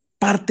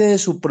parte de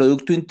su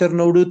Producto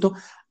Interno Bruto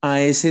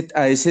a ese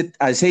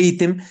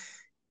ítem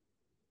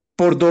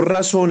por dos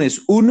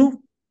razones.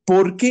 Uno,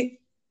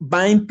 porque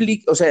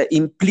o sea,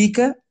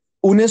 implica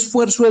un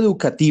esfuerzo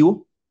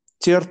educativo,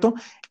 ¿cierto?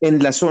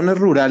 En las zonas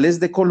rurales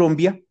de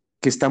Colombia,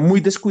 que están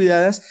muy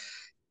descuidadas,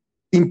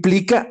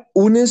 implica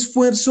un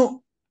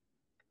esfuerzo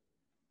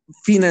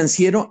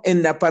financiero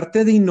en la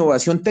parte de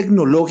innovación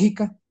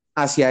tecnológica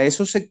hacia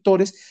esos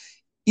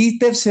sectores. Y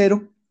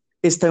tercero,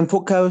 está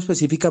enfocado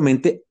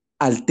específicamente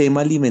al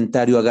tema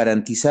alimentario, a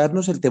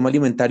garantizarnos el tema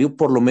alimentario,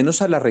 por lo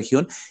menos a la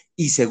región.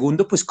 Y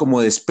segundo, pues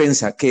como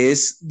despensa, que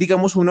es,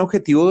 digamos, un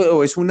objetivo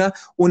o es una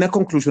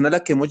conclusión a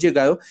la que hemos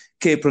llegado,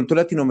 que de pronto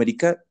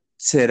Latinoamérica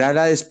será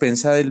la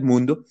despensa del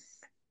mundo,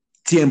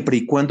 siempre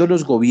y cuando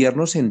los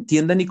gobiernos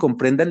entiendan y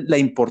comprendan la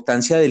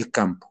importancia del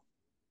campo.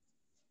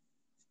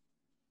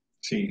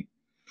 Sí.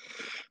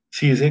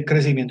 Sí, ese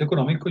crecimiento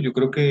económico, yo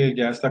creo que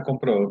ya está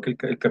comprobado que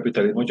el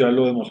capitalismo ya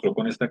lo demostró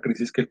con esta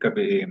crisis que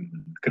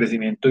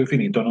crecimiento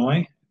infinito no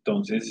hay.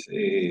 Entonces,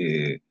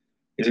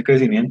 ese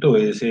crecimiento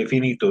es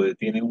finito,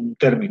 tiene un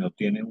término,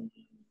 tiene un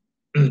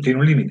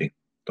límite.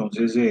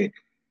 Entonces,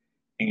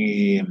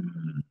 eh,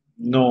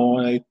 no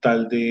hay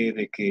tal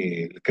de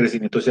que el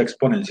crecimiento sea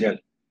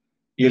exponencial.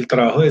 Y el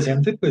trabajo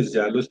decente, pues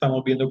ya lo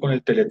estamos viendo con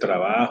el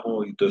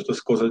teletrabajo y todas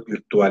estas cosas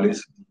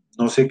virtuales.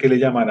 No sé qué le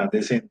llamarán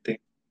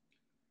decente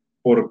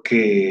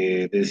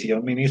porque decía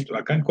un ministro,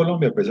 acá en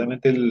Colombia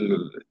precisamente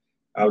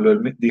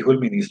dijo el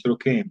ministro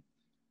que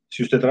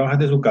si usted trabaja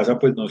de su casa,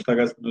 pues no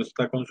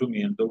está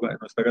consumiendo,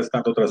 no está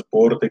gastando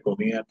transporte,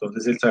 comida,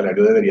 entonces el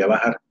salario debería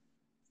bajar.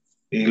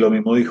 Y lo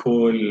mismo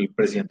dijo el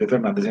presidente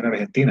Fernández en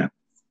Argentina.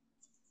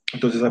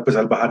 Entonces, pues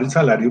al bajar el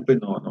salario, pues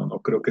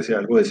no creo que sea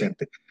algo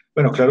decente.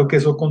 Bueno, claro que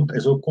eso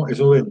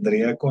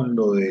vendría con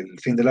lo del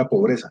fin de la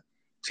pobreza.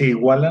 Si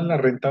igualan la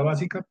renta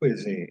básica,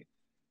 pues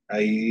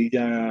ahí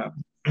ya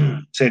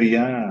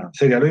sería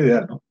lo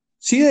ideal, ¿no?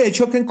 Sí, de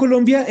hecho, acá en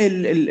Colombia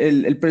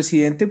el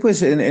presidente,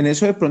 pues en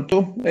eso de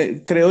pronto,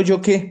 creo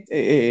yo que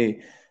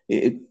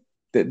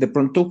de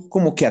pronto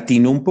como que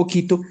atinó un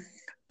poquito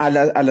a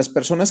las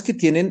personas que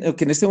tienen,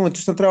 que en este momento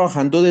están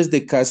trabajando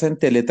desde casa en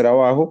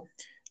teletrabajo,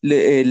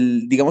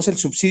 digamos, el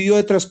subsidio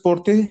de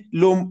transporte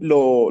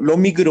lo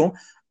migró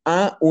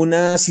a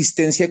una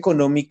asistencia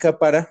económica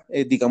para,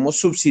 digamos,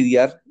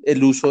 subsidiar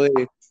el uso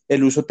de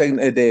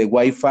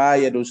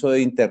Wi-Fi, el uso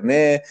de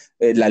Internet,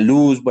 la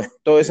luz, bueno,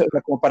 todo eso, o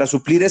sea, como para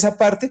suplir esa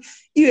parte.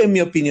 Y en mi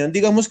opinión,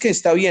 digamos que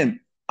está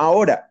bien.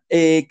 Ahora,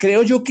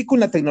 creo yo que con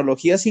la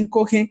tecnología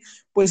 5G,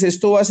 pues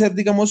esto va a ser,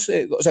 digamos,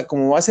 o sea,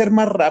 como va a ser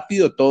más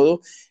rápido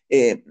todo,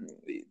 eh,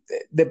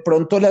 de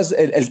pronto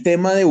el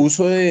tema de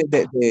uso de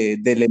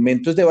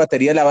elementos de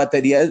batería, la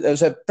batería, o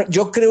sea,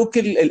 yo creo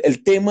que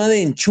el tema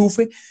de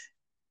enchufe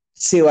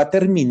se va a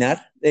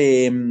terminar.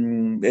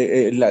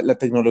 La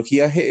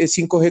tecnología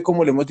 5G,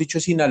 como le hemos dicho,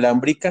 es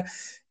inalámbrica.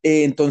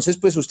 Entonces,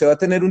 pues usted va a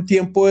tener un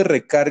tiempo de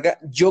recarga.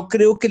 Yo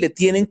creo que le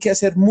tienen que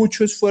hacer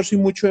mucho esfuerzo y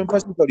mucho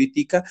énfasis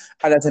ahorita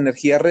a las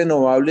energías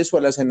renovables o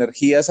a las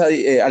energías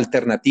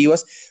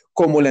alternativas,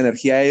 como la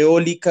energía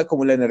eólica,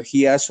 como la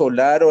energía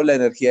solar o la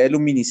energía de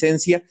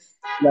luminiscencia,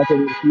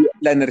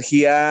 la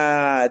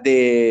energía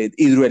de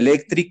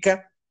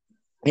hidroeléctrica,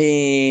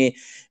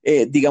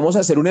 digamos,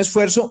 hacer un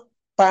esfuerzo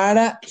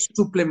para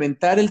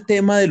suplementar el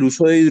tema del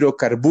uso de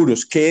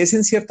hidrocarburos, que es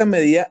en cierta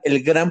medida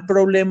el gran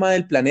problema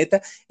del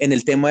planeta en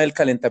el tema del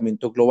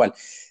calentamiento global.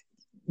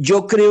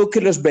 Yo creo que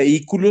los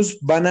vehículos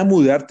van a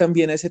mudar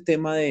también a ese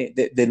tema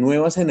de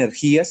nuevas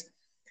energías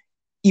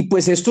Y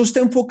pues esto está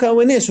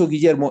enfocado en eso,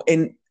 Guillermo,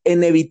 en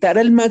evitar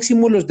al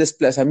máximo los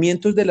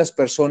desplazamientos de las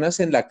personas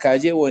en la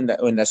calle o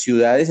en las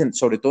ciudades,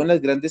 sobre todo en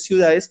las grandes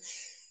ciudades,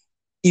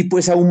 y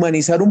pues a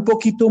humanizar un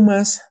poquito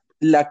más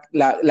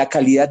la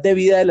calidad de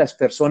vida de las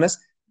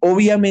personas,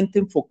 obviamente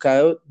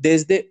enfocado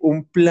desde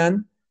un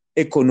plan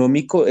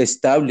económico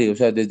estable, o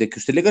sea, desde que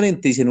usted le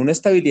garanticen una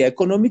estabilidad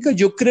económica,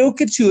 yo creo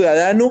que el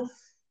ciudadano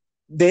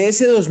de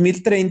ese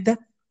 2030,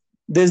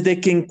 desde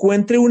que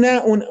encuentre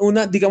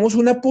digamos,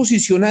 una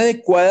posición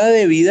adecuada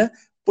de vida,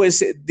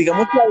 pues,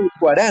 digamos, se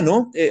adecuará,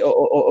 ¿no?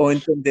 O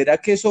entenderá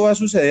que eso va a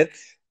suceder,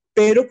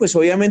 pero pues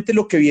obviamente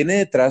lo que viene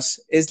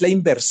detrás es la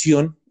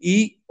inversión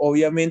y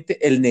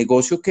obviamente el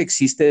negocio que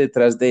existe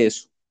detrás de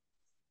eso.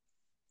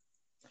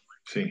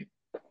 Sí,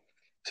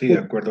 sí, de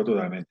acuerdo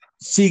totalmente.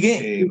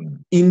 Sigue Eh,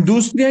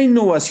 industria,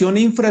 innovación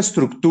e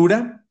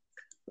infraestructura.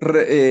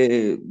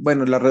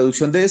 Bueno, la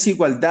reducción de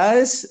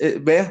desigualdades,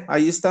 vea,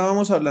 ahí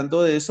estábamos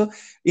hablando de eso.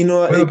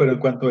 bueno, pero en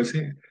cuanto a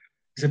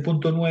ese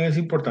punto 9 es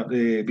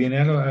importante, viene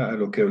a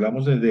lo que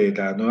hablamos de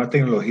la nueva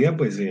tecnología,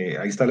 pues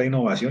ahí está la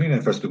innovación y la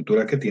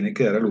infraestructura que tiene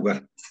que dar al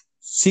lugar.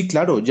 Sí,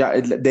 claro, ya,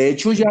 de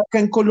hecho ya Sí, acá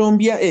en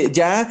Colombia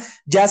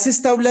ya se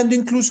está hablando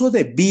incluso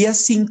de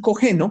vías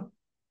 5G, ¿no?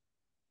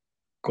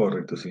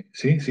 correcto, sí.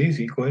 Sí, sí,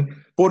 sí, coge.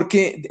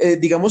 Porque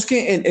digamos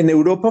que en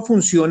Europa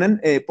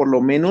funcionan, por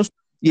lo menos,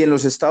 y en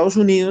los Estados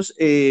Unidos,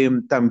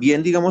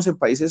 también, digamos, en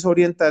países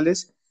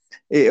orientales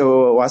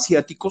o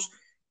asiáticos,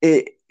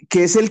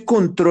 que es el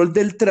control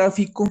del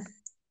tráfico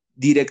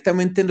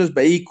directamente en los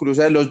vehículos.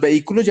 O sea, los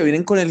vehículos ya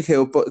vienen con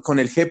con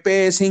el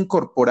GPS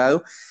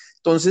incorporado,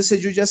 entonces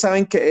ellos ya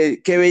saben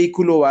qué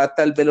vehículo va a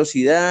tal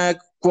velocidad,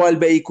 cuál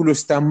vehículo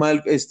está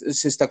mal,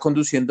 se está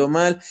conduciendo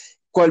mal,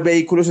 cuál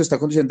vehículo se está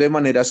conduciendo de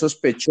manera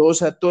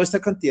sospechosa, toda esta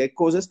cantidad de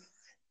cosas.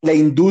 La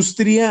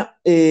industria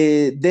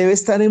debe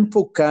estar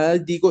enfocada,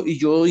 digo, y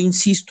yo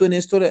insisto en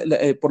esto,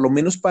 por lo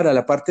menos para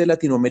la parte de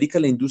Latinoamérica,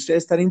 la industria debe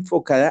estar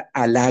enfocada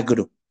al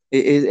agro.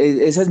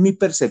 Esa es mi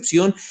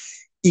percepción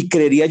y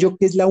creería yo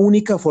que es la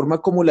única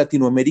forma como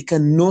Latinoamérica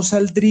no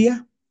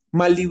saldría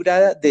mal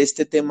librada de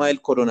este tema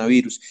del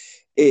coronavirus.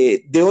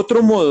 De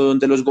otro modo,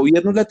 donde los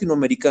gobiernos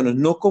latinoamericanos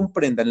no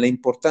comprendan la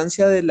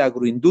importancia de la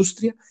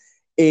agroindustria,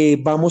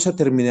 vamos a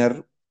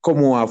terminar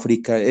como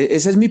África.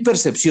 Esa es mi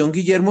percepción,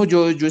 Guillermo.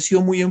 Yo he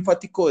sido muy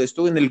enfático de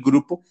esto en el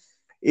grupo.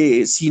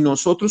 Si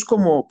nosotros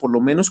como, por lo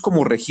menos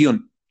como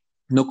región,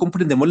 no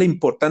comprendemos la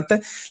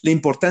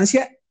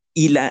importancia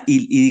y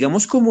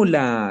digamos como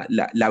la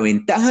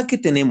ventaja que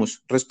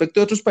tenemos respecto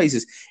a otros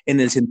países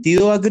en el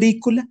sentido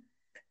agrícola,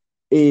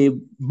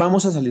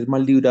 vamos a salir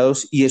mal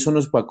librados y eso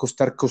nos va a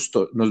costar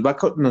costo, nos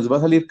va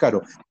a salir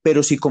caro.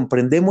 Pero si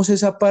comprendemos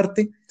esa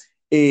parte,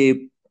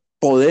 eh,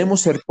 podemos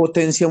ser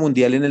potencia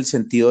mundial en el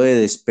sentido de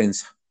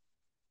despensa.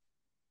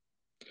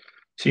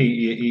 Sí,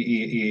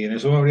 y en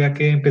eso habría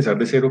que empezar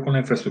de cero con la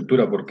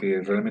infraestructura,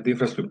 porque realmente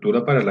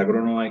infraestructura para el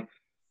agro no hay.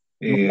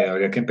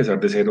 Habría que empezar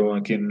de cero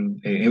aquí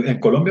en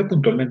Colombia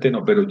puntualmente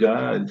no, pero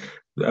ya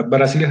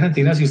Brasil y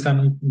Argentina sí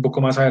están un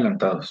poco más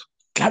adelantados.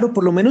 Claro,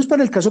 por lo menos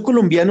para el caso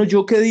colombiano,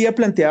 yo que día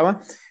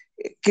planteaba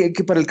que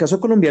para el caso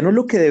colombiano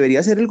lo que debería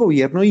hacer el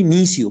gobierno de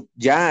inicio,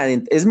 ya,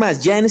 es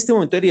más, ya en este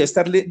momento debería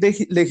estar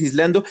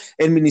legislando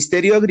el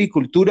Ministerio de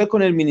Agricultura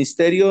con el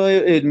Ministerio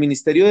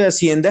de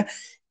Hacienda,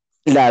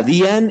 la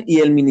DIAN y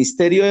el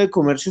Ministerio de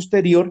Comercio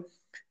Exterior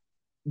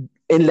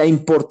en la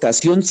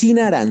importación sin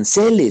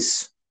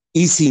aranceles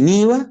y sin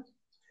IVA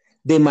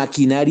de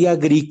maquinaria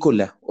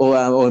agrícola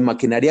o de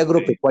maquinaria Sí,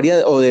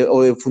 agropecuaria o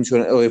de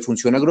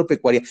función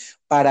agropecuaria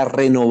para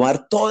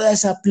renovar toda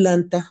esa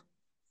planta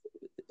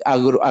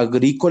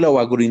agrícola o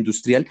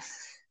agroindustrial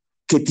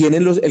que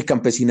tienen el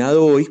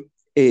campesinado hoy,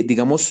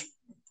 digamos,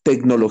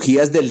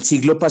 tecnologías del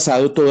siglo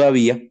pasado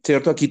todavía,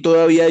 ¿cierto? Aquí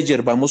todavía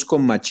yerbamos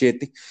con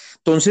machete.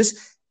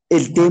 Entonces,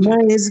 el tema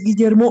machete. es,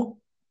 Guillermo,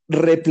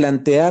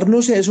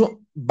 replantearnos eso,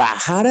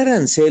 bajar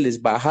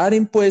aranceles, bajar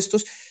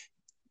impuestos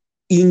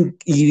y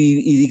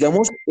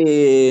digamos,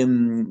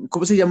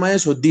 ¿cómo se llama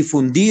eso?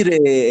 Difundir,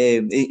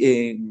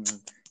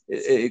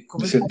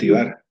 ¿cómo se llama?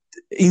 Incentivar.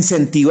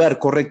 Incentivar,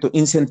 correcto,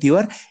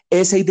 incentivar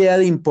esa idea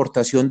de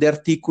importación de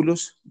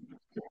artículos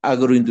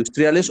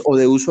agroindustriales o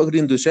de uso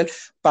agroindustrial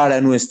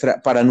para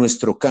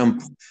nuestro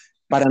campo,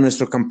 para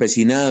nuestro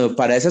campesinado,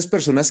 para esas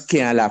personas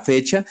que a la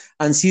fecha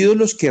han sido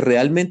los que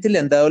realmente le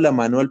han dado la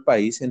mano al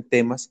país en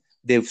temas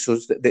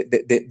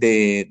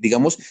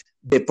digamos,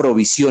 de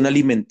provisión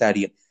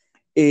alimentaria.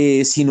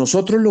 Si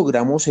nosotros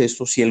logramos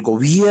esto, si el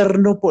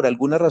gobierno por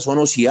alguna razón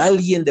o si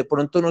alguien de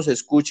pronto nos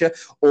escucha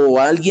o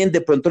alguien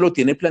de pronto lo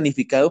tiene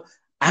planificado,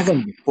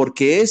 háganlo,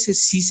 porque ese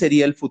sí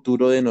sería el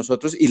futuro de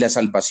nosotros y la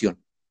salvación.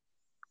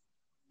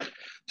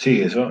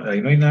 Sí, eso,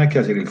 ahí no hay nada que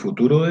hacer. El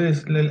futuro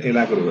es el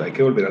agro, hay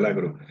que volver al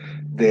agro.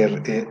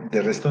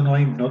 De resto no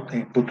hay, no,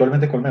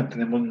 puntualmente Colombia no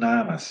tenemos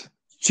nada más.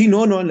 Sí,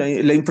 no, no,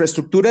 la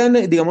infraestructura,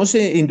 digamos,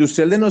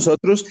 industrial de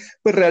nosotros,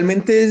 pues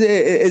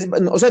realmente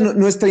o sea,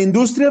 nuestra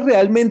industria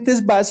realmente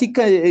es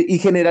básica y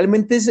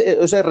generalmente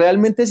o sea,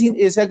 realmente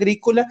es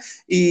agrícola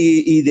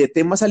y de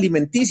temas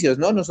alimenticios,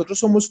 ¿no? Nosotros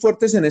somos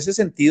fuertes en ese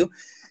sentido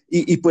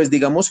Y pues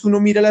digamos que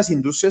uno mira las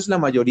industrias, la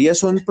mayoría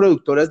son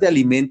productoras de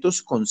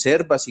alimentos,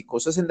 conservas y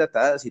cosas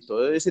enlatadas y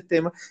todo ese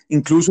tema,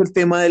 incluso el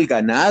tema del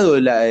ganado,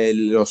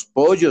 los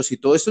pollos y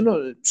todo esto, no,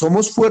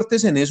 somos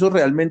fuertes en eso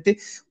realmente,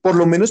 por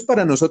lo menos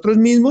para nosotros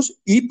mismos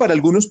y para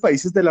algunos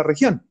países de la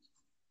región.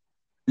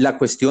 La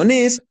cuestión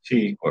es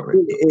Sí,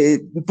 correcto.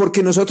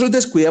 porque nosotros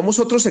descuidamos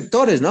otros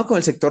sectores, ¿no? Como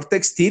el sector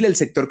textil, el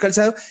sector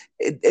calzado,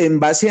 en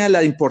base a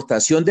la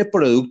importación de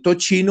producto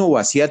chino o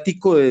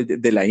asiático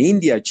de la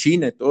India,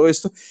 China, todo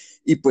esto,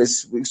 y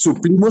pues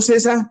suplimos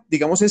esa,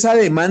 digamos, esa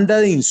demanda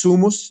de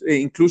insumos,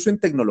 incluso en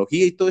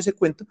tecnología y todo ese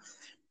cuento,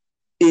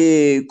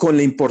 con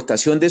la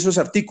importación de esos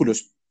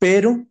artículos.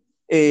 Pero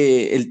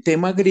el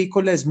tema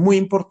agrícola es muy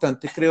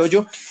importante, creo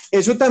yo.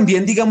 Eso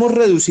también, digamos,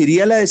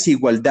 reduciría la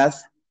desigualdad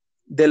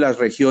de las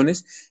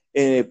regiones,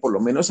 por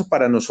lo menos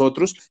para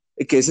nosotros,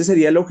 que ese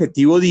sería el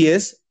objetivo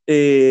 10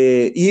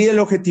 y el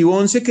objetivo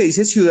 11 que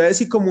dice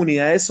ciudades y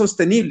comunidades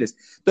sostenibles.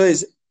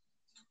 Entonces,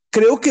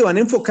 creo que van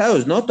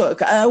enfocados, ¿no?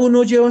 Cada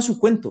uno lleva su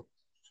cuento.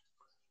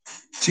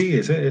 Sí,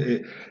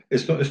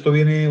 esto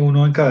viene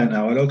uno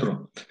encadenado al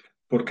otro,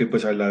 porque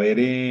pues al haber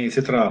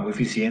ese trabajo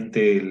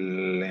eficiente,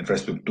 la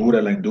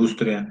infraestructura, la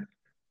industria,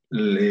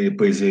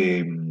 pues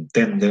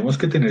tendremos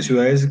que tener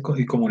ciudades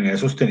y comunidades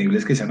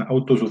sostenibles que sean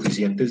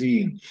autosuficientes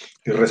y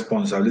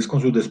responsables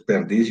con sus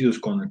desperdicios,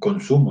 con el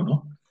consumo,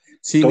 ¿no?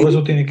 Sí, Todo mire,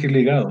 eso tiene que ir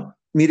ligado.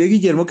 mire,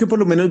 Guillermo, que por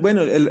lo menos,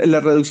 bueno, la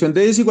reducción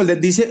de desigualdad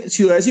dice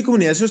ciudades y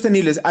comunidades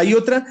sostenibles. Hay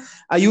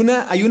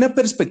una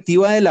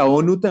perspectiva de la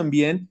ONU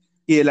también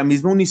y de la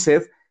misma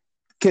UNICEF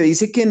que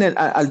dice que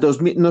al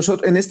 2000,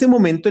 en este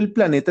momento el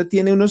planeta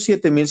tiene unos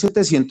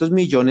 7.700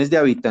 millones de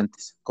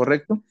habitantes,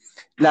 ¿correcto?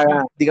 Sí,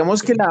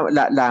 Digamos que ok.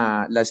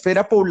 la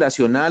esfera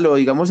poblacional o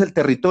digamos el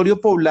territorio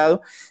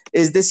poblado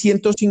es de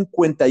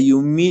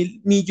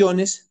 151.000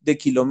 millones de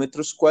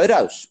kilómetros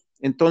cuadrados.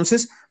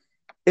 Entonces,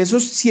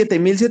 esos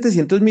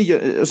 7.700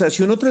 millones, o sea,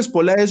 si uno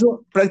traspola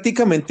eso,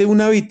 prácticamente un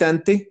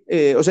habitante,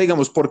 o sea,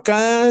 digamos, por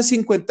cada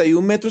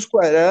 51 metros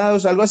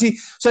cuadrados, algo así.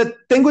 O sea,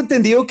 tengo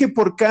entendido que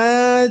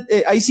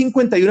hay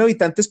 51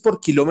 habitantes por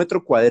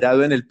kilómetro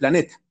cuadrado en el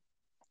planeta.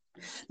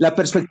 La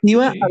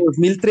perspectiva a Sí.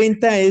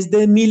 2030 es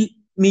de 1.000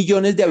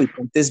 millones de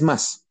habitantes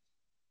más.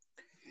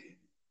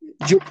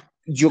 Yo,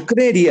 yo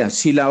creería,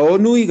 si la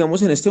ONU,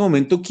 digamos, en este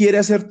momento quiere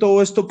hacer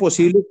todo esto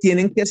posible,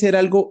 tienen que hacer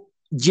algo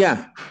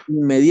ya,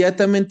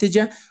 inmediatamente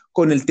ya,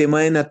 con el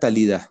tema de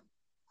natalidad.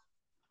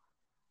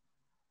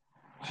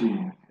 Sí,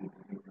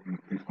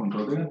 el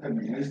control de las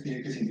terminales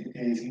tiene que ser,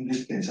 es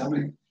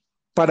indispensable.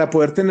 Para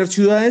poder tener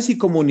ciudades y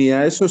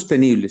comunidades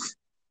sostenibles.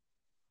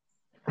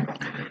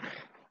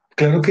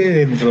 Claro que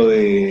dentro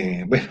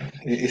de, bueno,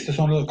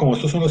 como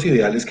estos son los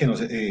ideales que no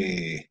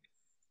sé,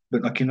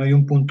 bueno, aquí no hay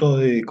un punto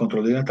de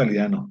control de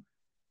natalidad, no.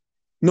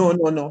 No,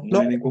 no, no, No no.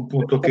 hay ningún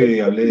punto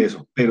que hable de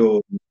eso,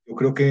 pero yo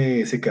creo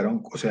que se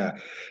quedaron, o sea,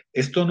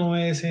 esto no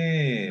es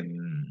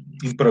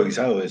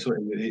improvisado, eso,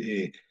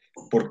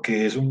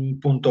 porque es un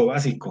punto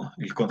básico,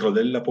 el control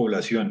de la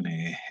población.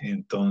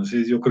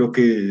 Entonces yo creo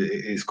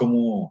que es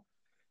como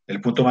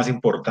el punto más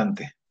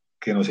importante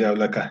que no se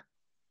habla acá.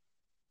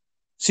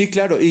 Sí,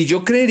 claro. Y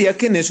yo creería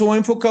que en eso va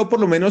enfocado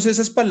por lo menos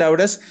esas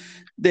palabras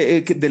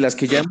de las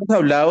que ya hemos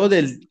hablado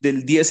del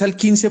 10 al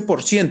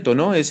 15%,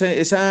 ¿no? Sí,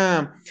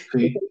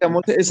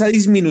 Digamos, esa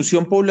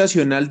disminución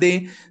poblacional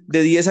de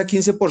 10 a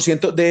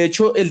 15%. De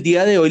hecho, el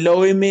día de hoy la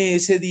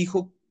OMS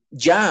dijo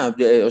ya,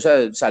 o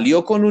sea,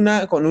 salió con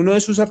uno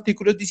de sus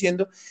artículos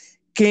diciendo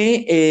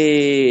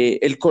que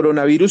el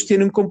coronavirus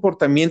tiene un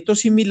comportamiento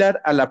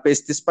similar a la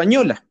peste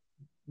española,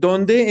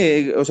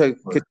 donde, o sea, que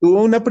bueno,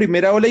 tuvo una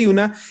primera ola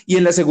y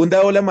en la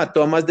segunda ola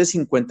mató a más de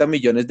 50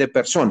 millones de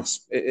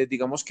personas.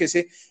 Digamos que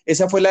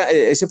ese fue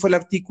el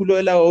artículo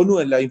de la ONU,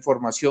 en la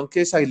información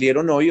que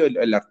salieron hoy,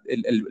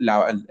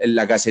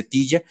 la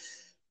gacetilla.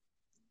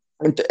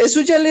 Entonces, eso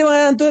ya le va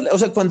dando, o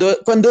sea,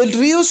 cuando el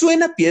río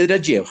suena, piedra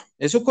lleva.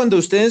 Eso cuando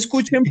usted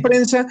escucha en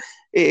prensa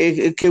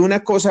que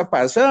una cosa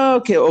pasa,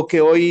 o que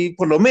hoy,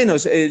 por lo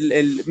menos,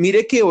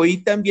 mire que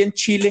hoy también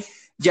Chile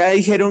ya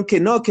dijeron que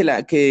no,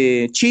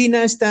 que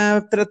China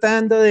está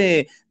tratando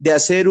de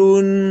hacer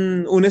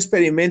un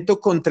experimento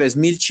con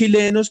 3.000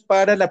 chilenos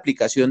para la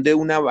aplicación de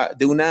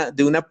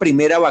una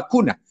primera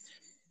vacuna.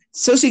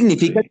 Eso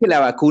significa sí, que la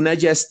vacuna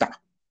ya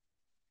está.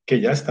 que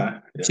ya Sí,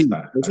 está, eso hace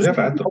significa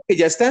rato. que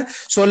ya está,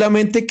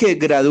 solamente que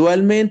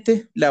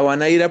gradualmente la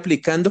van a ir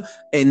aplicando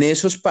en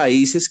esos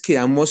países que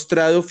han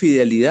mostrado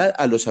fidelidad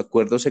a los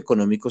acuerdos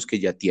económicos que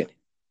ya tienen.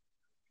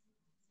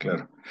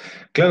 Claro,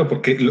 claro,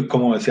 porque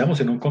como decíamos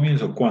en un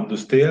comienzo, cuando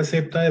usted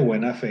acepta de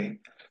buena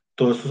fe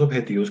todos estos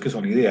objetivos que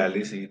son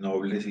ideales y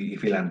nobles y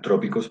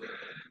filantrópicos,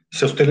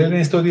 si a usted leen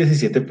estos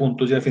 17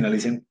 puntos y al final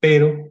dicen,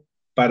 pero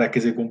para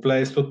que se cumpla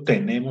esto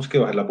tenemos que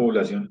bajar la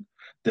población.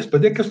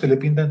 Después de que a usted le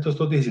pintan todos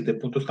estos 17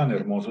 puntos tan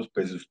hermosos,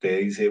 pues usted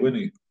dice, bueno,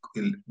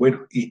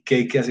 bueno, ¿y qué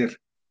hay que hacer?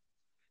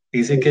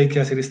 Ese que hay que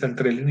hacer está en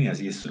tres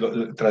líneas y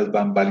tras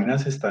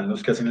bambalinas están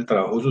los que hacen el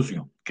trabajo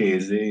sucio, que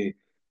es de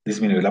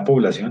disminuir la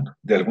población.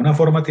 De alguna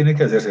forma tiene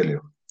que hacerse,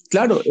 Leo.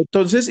 Claro,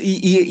 entonces,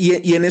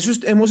 y en eso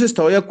hemos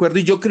estado de acuerdo,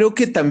 y yo creo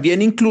que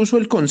también incluso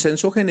el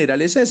consenso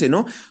general es ese,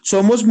 ¿no?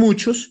 Somos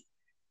muchos,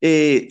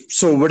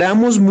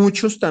 sobramos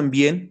muchos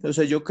también, o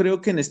sea, yo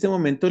creo que en este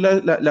momento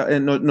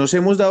nos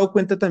hemos dado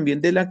cuenta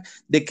también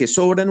de que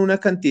sobran una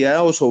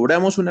cantidad o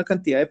sobramos una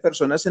cantidad de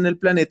personas en el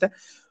planeta,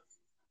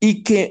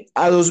 y que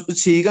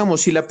si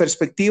digamos, si la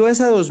perspectiva es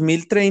a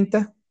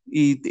 2030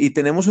 y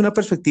tenemos una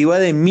perspectiva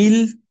de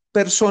 1.000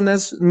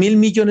 personas, 1.000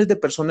 millones de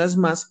personas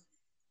más,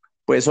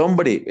 pues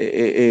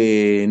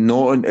hombre,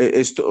 no,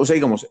 esto, o sea,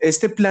 digamos,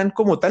 este plan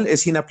como tal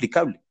es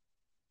inaplicable.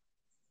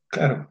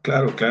 Claro,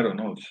 claro, claro,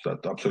 no,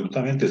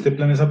 absolutamente. Este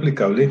plan es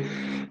aplicable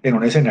en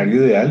un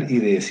escenario ideal y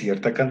de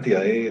cierta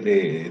cantidad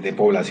de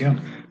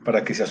población.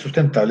 Para que sea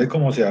sustentable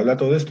como se habla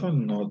todo esto,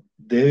 no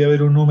debe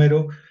haber un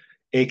número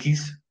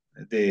X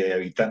de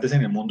habitantes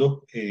en el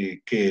mundo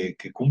que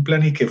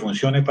cumplan y que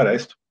funcione para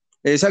esto.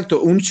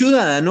 Exacto, un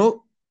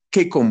ciudadano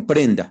que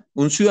comprenda,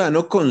 un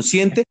ciudadano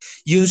consciente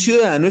y un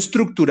ciudadano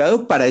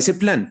estructurado para ese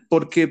plan,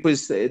 porque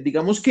pues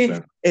digamos que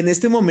Claro. en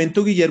este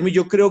momento, Guillermo, y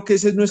yo creo que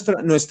esa es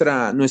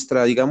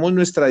digamos,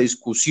 nuestra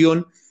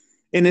discusión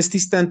en este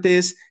instante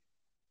es,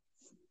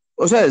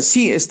 o sea,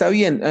 sí, está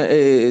bien,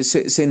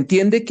 se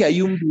entiende que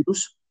hay un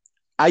virus,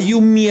 hay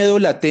un miedo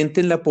latente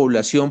en la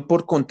población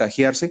por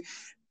contagiarse,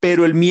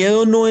 pero el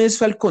miedo no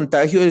es al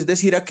contagio, es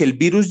decir, a que el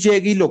virus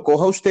llegue y lo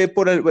coja a usted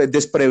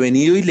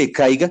desprevenido y le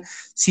caiga,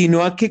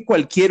 sino a que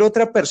cualquier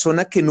otra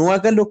persona que no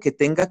haga lo que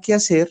tenga que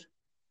hacer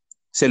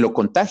se lo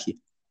contagie.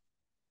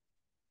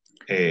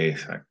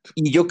 Exacto.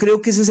 Y yo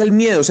creo que ese es el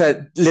miedo, o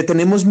sea, le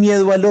tenemos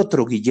miedo al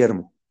otro,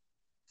 Guillermo.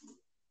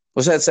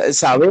 O sea, Sí.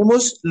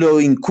 sabemos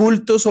lo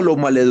incultos o lo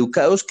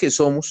maleducados que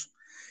somos,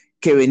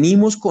 que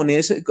venimos con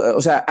ese,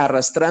 o sea,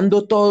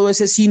 arrastrando todo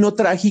ese sino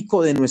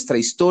trágico de nuestra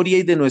historia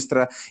y de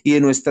nuestra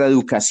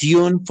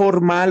educación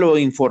formal o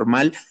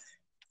informal,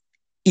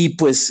 y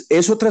pues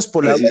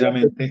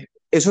Precisamente,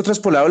 eso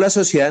traspolado a la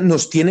sociedad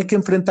nos tiene que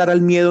enfrentar al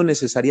miedo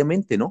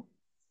necesariamente, ¿no?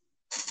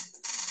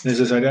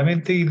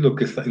 necesariamente, y lo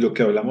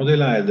que hablamos de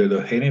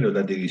los géneros,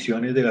 las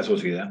divisiones de la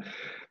sociedad.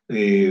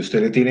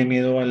 Usted le tiene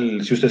miedo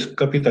si usted es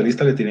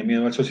capitalista, le tiene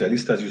miedo al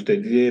socialista. Si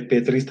usted es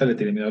petrista, le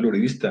tiene miedo al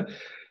uribista.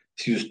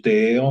 Si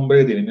usted, hombre,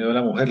 le tiene miedo a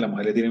la mujer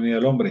le tiene miedo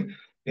al hombre.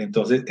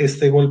 Entonces,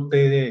 este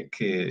golpe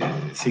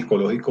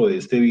psicológico de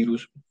este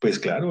virus, pues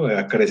claro,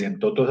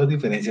 acrecentó todas esas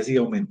diferencias y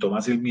aumentó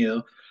más el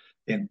miedo.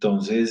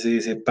 Entonces,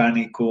 ese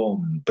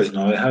pánico, pues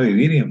no deja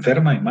vivir y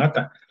enferma y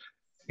mata.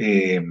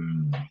 Eh,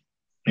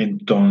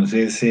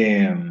 entonces,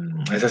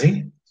 es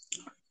así.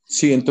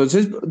 Sí,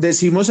 entonces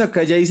decimos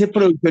acá ya dice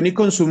producción y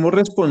consumo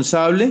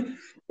responsable.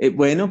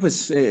 Bueno,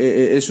 pues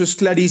eso es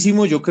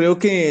clarísimo. Yo creo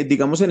que,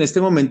 digamos, en este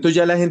momento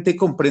ya la gente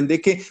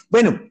comprende que,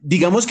 bueno,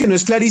 digamos que no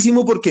es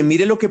clarísimo porque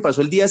mire lo que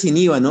pasó el día sin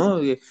IVA, ¿no?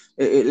 Ay,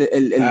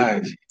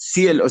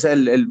 Sí, o sea,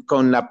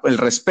 con el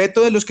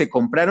respeto de los que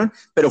compraron,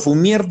 pero fue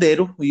un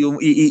mierdero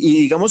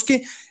y digamos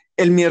que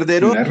el y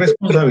mierdero. una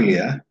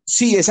responsabilidad.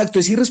 Sí, exacto,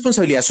 es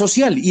irresponsabilidad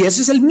social y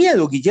ese es el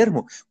miedo,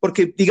 Guillermo,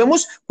 porque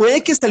digamos,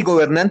 puede que hasta el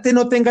gobernante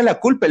no tenga la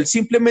culpa, él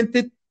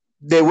simplemente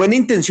de buena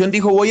intención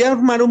dijo, voy a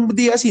armar un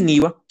día sin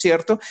IVA,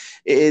 ¿cierto?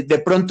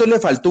 De pronto le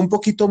faltó un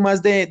poquito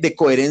más de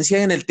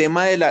coherencia en el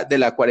tema de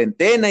la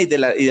cuarentena y de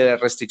la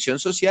restricción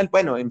social.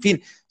 Bueno, en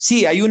fin,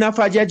 sí, hay una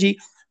falla allí,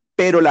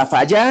 pero la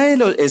falla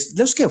es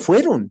los que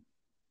fueron.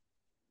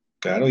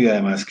 Claro, y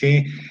además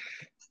que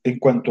en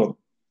cuanto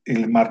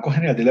al marco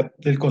general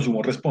del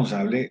consumo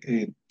responsable,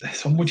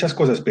 son muchas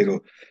cosas,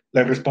 pero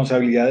la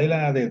responsabilidad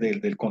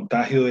del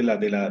contagio,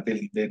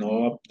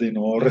 de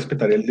no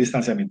respetar el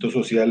distanciamiento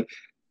social,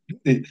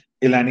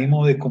 el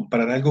ánimo de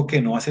comprar algo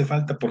que no hace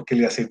falta, porque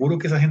le aseguro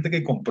que esa gente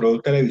que compró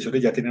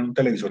televisores ya tenían un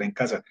televisor en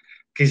casa.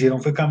 Que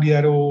hicieron fue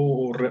cambiar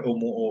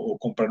o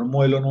comprar un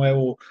modelo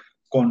nuevo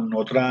con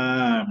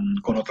otra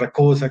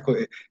cosa,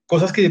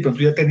 cosas que de pronto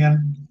ya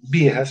tenían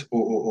viejas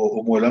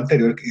o modelo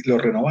anterior y lo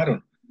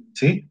renovaron,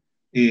 ¿sí?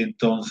 Y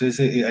entonces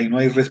ahí no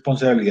hay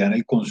responsabilidad en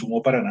el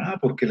consumo para nada,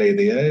 porque la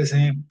idea es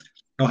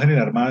no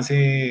generar más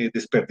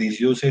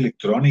desperdicios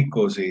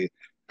electrónicos,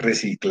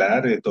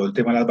 reciclar todo el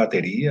tema de las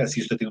baterías.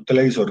 Si usted tiene un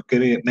televisor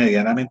que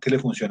medianamente le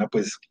funciona,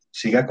 pues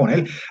siga con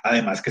él.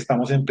 Además que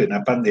estamos en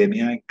plena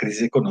pandemia, en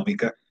crisis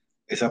económica,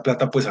 esa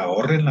plata pues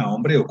ahorrenla,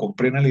 hombre, o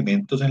compren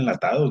alimentos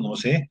enlatados, no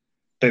sé,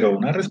 pero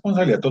una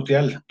responsabilidad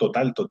total,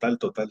 total, total,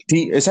 total.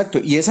 Sí, exacto.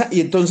 Y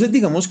entonces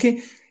digamos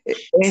que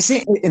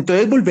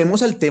entonces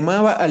volvemos al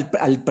tema,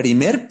 al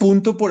primer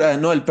punto,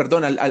 no,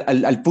 perdón,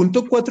 al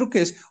punto 4,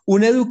 que es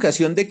una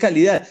educación de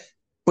calidad.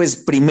 Pues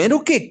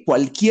primero que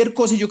cualquier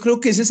cosa, yo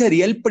creo que ese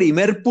sería el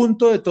primer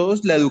punto de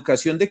todos, la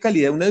educación de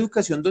calidad, una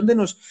educación donde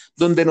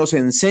nos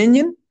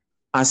enseñen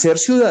a ser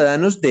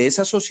ciudadanos de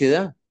esa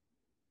sociedad.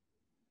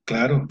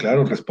 Claro,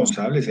 claro,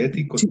 responsables,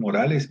 éticos, Sí,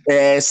 morales,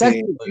 eh,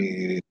 exacto.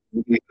 eh,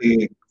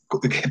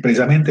 que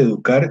precisamente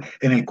educar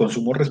en el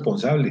consumo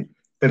responsable.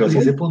 Pero si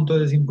ese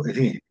punto sí,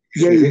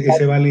 Y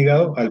ese va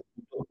ligado al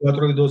punto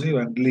 4 y 12 y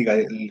van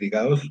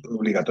ligados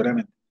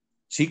obligatoriamente.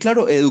 Sí,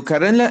 claro,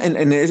 educar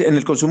en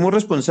el consumo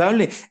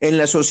responsable, en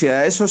las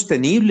sociedades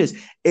sostenibles,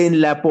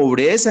 en la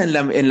pobreza,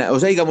 o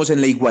sea, digamos, en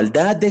la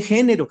igualdad de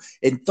género,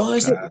 en todo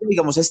ese, Claro,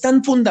 digamos, es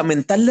tan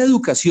fundamental la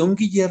educación,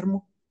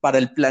 Guillermo, para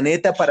el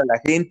planeta, para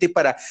la gente,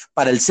 para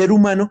el ser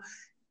humano.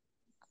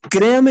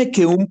 Créame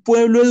que un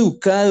pueblo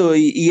educado,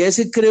 y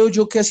ese creo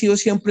yo que ha sido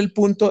siempre el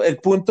punto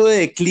de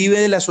declive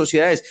de las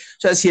sociedades.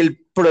 O sea, si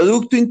el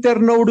Producto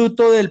Interno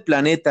Bruto del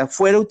planeta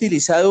fuera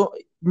utilizado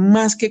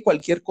más que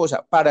cualquier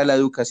cosa para la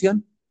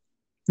educación,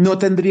 no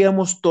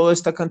tendríamos toda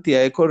esta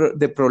cantidad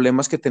de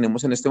problemas que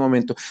tenemos en este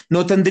momento.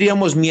 No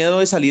tendríamos miedo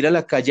de salir a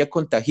la calle a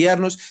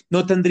contagiarnos,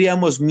 no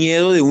tendríamos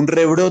miedo de un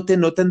rebrote,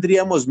 no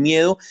tendríamos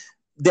miedo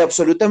de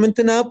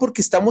absolutamente nada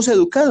porque estamos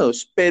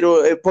educados, pero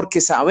porque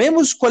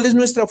sabemos cuál es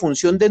nuestra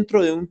función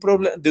dentro de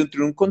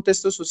un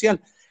contexto social.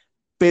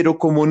 Pero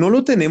como no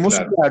lo tenemos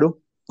claro.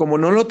 claro, como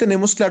no lo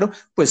tenemos claro,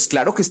 pues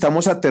claro que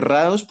estamos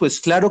aterrados, pues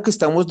claro que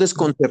estamos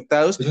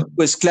desconcertados, Eso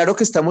pues claro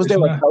que estamos es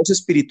una, devastados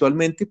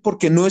espiritualmente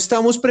porque no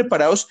estamos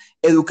preparados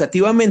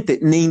educativamente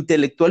ni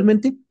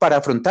intelectualmente para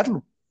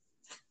afrontarlo.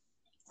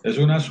 es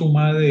una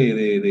suma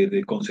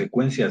de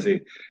consecuencias,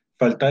 de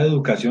falta de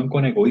educación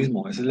con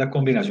egoísmo. Esa es la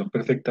combinación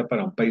perfecta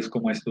para un país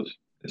como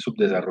estos,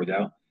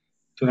 subdesarrollado.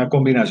 Es una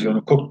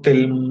combinación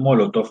cóctel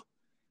Molotov.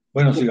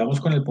 Bueno, sigamos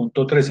con el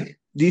punto 13.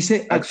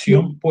 Dice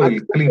Acción por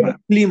el acción por el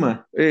clima.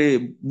 clima.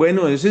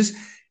 Bueno, ese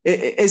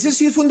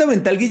sí es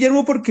fundamental,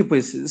 Guillermo, porque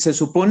pues se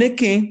supone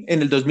que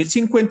en el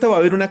 2050 va a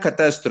haber una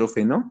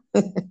catástrofe, ¿no?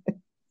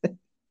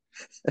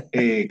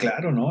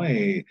 Claro, ¿no?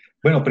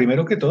 Bueno,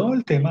 primero que todo,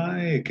 el tema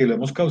que lo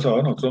hemos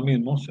causado nosotros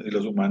mismos,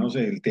 los humanos,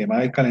 el tema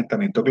del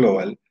calentamiento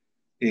global.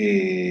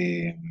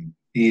 eh,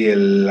 y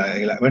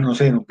bueno, no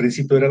sé, en un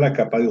principio era la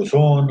capa de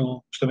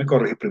ozono, usted me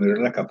corrige, primero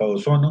era la capa de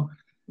ozono,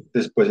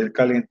 después el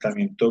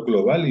calentamiento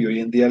global y hoy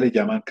en día le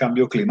llaman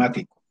cambio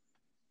climático.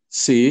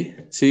 Sí,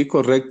 sí,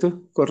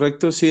 correcto,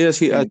 correcto, sí, En-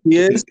 así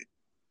es.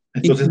 Y,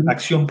 Entonces,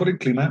 acción por el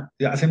clima,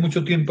 ya hace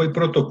mucho tiempo hay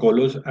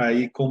protocolos,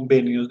 hay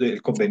convenios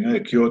el convenio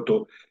de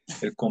Kioto,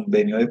 el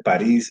convenio de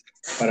París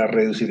para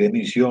reducir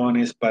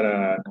emisiones,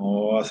 para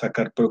no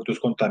sacar productos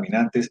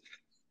contaminantes,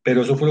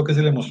 pero eso fue lo que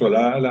se le mostró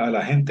a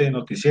la gente de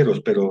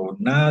noticieros, pero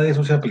nada de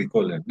eso se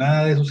aplicó,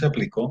 nada de eso se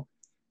aplicó.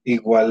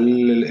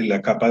 Igual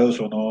la capa de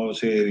ozono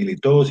se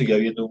debilitó, sigue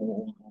habiendo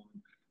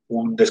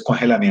un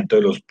descongelamiento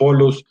de los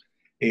polos,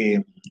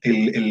 el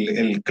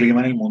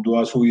clima en el mundo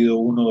ha subido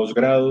 1 o 2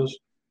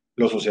 grados,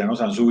 los océanos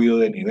han subido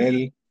de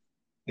nivel.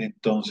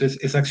 Entonces,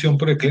 esa acción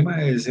por el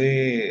clima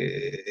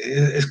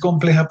es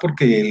compleja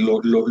porque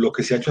lo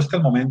que se ha hecho hasta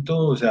el momento,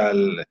 o sea,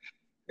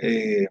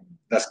 eh,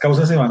 las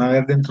causas se van a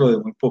ver dentro de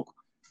muy poco.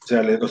 O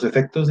sea, los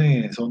efectos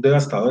son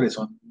devastadores,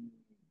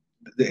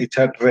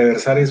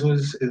 reversar eso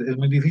es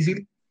muy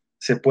difícil.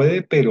 Se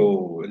puede,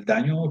 pero el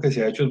daño que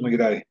se ha hecho es muy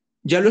grave.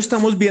 ya lo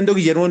estamos viendo,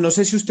 Guillermo. No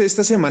sé si usted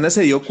esta semana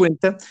se dio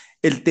cuenta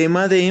el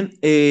tema de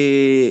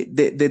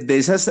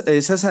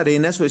esas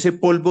arenas o ese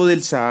polvo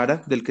del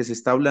Sahara del que se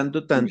está hablando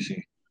Uy, tanto. sí,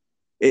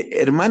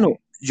 Hermano,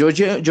 sí.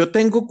 yo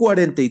tengo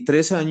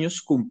 43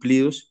 años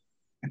cumplidos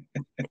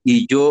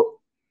y yo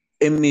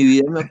en mi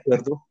vida me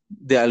acuerdo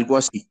de algo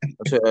así.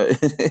 O sea,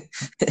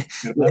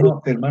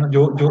 Hermano,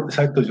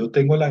 exacto, yo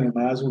tengo la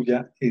misma edad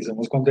suya y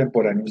somos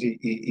contemporáneos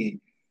y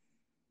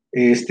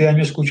este año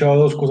he escuchado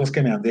 2 cosas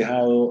que me han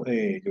dejado,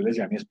 yo les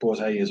llamé a mi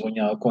esposa y he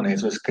soñado con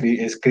eso,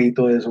 he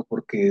escrito de eso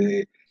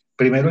porque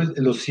primero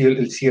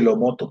el cielo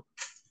moto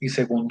y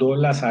segundo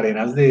las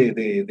arenas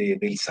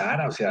del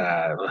Sahara, o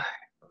sea,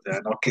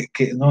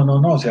 no,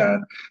 no, o sea,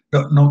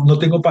 no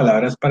tengo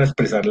palabras para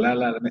expresar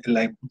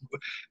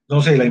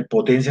no sé, la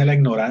impotencia, la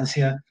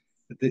ignorancia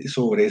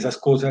sobre esas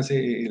cosas,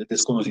 el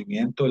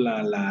desconocimiento,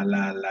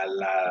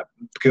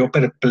 quedo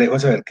perplejo a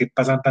saber qué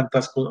pasan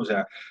tantas cosas, o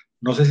sea,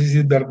 no sé si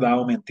es verdad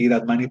o mentira,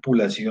 es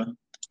manipulación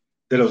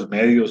de los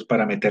medios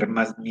para meter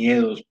más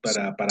miedos, sí,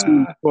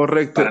 para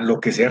correcto.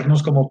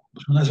 enloquecernos como,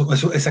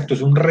 exacto,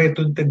 es un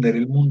reto entender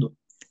el mundo.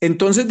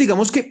 Entonces,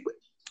 digamos que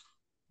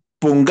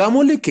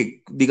pongámosle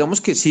que, digamos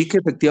que sí, que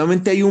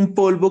efectivamente hay un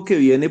polvo que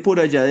viene por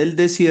allá del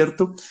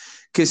desierto,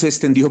 que se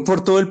extendió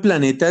por todo el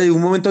planeta de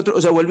un momento a otro.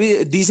 O sea,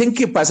 dicen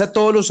que pasa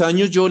todos los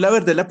años. Yo, la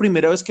verdad, es la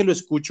primera vez que lo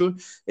escucho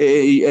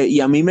y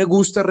a mí me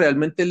gusta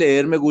realmente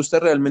leer, me gusta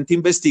realmente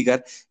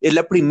investigar. Es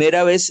la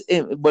primera vez,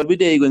 vuelvo y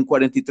le digo, en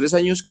 43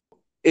 años,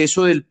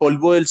 eso del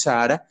polvo del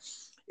Sahara.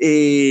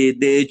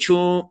 De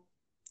hecho,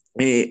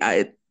 eh,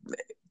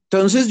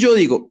 entonces yo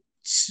digo,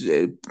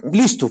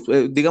 listo,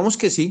 digamos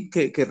que sí,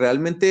 que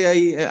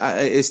realmente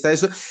está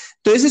eso.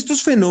 Entonces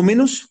estos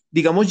fenómenos,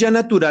 digamos ya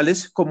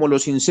naturales, como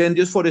los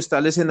incendios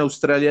forestales en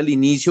Australia al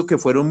inicio, que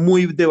fueron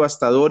muy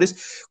devastadores,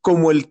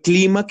 como el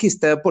clima que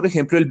está, por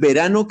ejemplo, el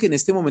verano que en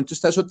este momento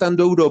está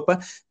azotando Europa,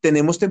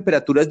 tenemos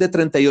temperaturas de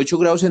 38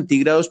 grados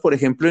centígrados, por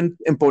ejemplo,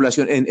 en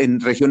población, en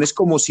regiones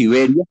como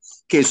Siberia,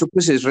 que eso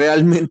pues es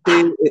realmente,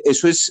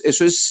 eso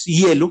es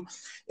hielo.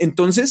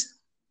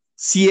 Entonces,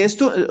 si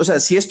esto, o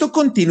sea, si esto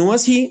continúa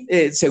así,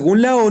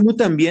 según la ONU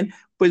también,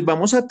 pues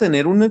vamos a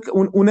tener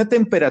una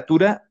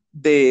temperatura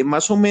de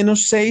más o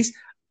menos 6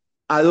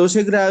 a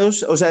 12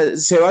 grados, o sea,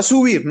 se va a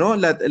subir, ¿no?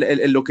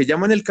 Lo que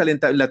llaman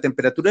la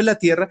temperatura de la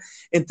Tierra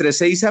entre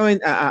 6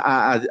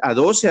 a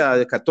 12,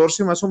 a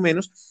 14 más o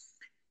menos.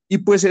 Y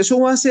pues eso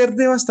va a ser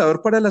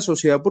devastador para la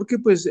sociedad porque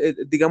pues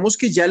digamos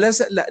que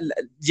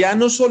ya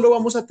no solo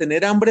vamos a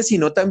tener hambre,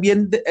 sino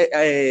también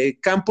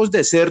campos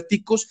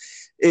desérticos.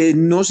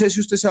 No sé si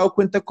usted se ha dado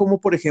cuenta cómo,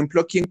 por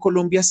ejemplo, aquí en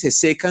Colombia se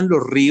secan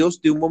los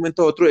ríos de un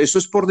momento a otro. Eso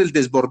es por el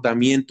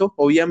desbordamiento,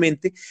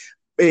 obviamente,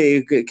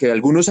 que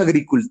algunos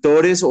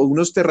agricultores o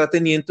unos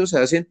terratenientes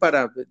hacen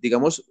para,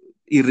 digamos,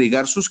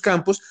 irrigar sus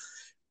campos.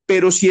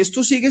 Pero si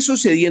esto sigue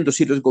sucediendo,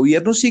 si los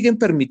gobiernos siguen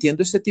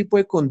permitiendo este tipo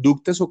de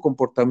conductas o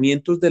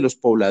comportamientos de los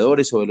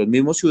pobladores o de los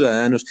mismos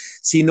ciudadanos,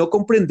 si no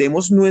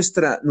comprendemos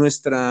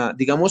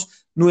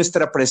digamos,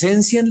 nuestra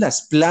presencia en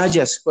las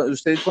playas, cuando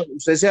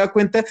usted se da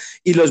cuenta,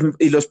 y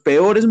los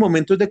peores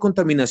momentos de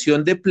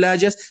contaminación de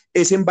playas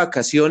es en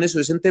vacaciones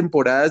o es en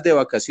temporadas de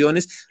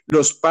vacaciones,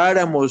 los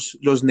páramos,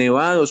 los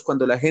nevados,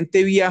 cuando la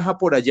gente viaja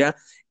por allá,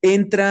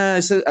 entra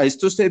a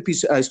estos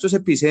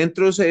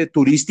epicentros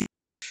turísticos,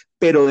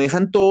 pero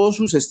dejan todos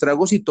sus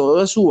estragos y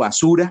toda su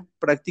basura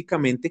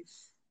prácticamente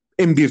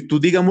en virtud,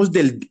 digamos,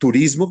 del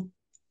turismo.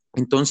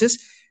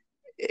 Entonces,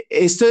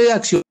 esto de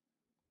acción,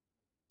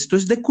 esto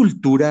es de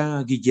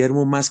cultura,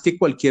 Guillermo, más que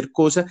cualquier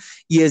cosa,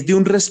 y es de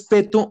un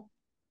respeto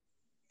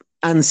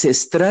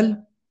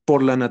ancestral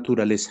por la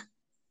naturaleza.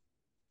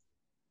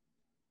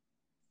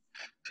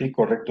 Sí,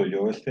 correcto.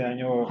 Yo este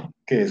año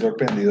quedé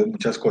sorprendido en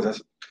muchas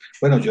cosas.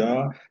 Bueno,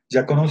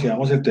 ya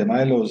conocíamos el tema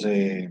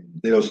de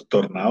los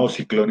tornados,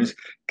 ciclones,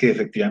 que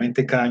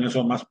efectivamente cada año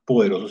son más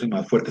poderosos y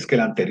más fuertes que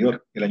el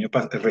anterior. El año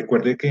pasado,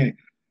 recuerde que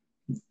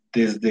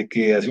desde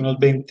que hace unos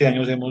 20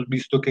 años hemos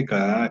visto que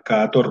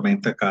cada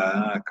tormenta,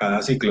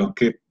 cada ciclón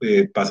que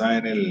pasa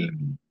en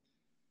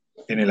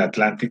el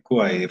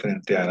Atlántico, ahí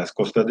frente a las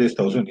costas de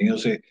Estados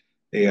Unidos,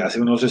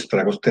 hace unos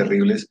estragos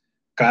terribles.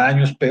 Cada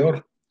año es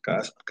peor,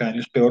 cada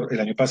año es peor. El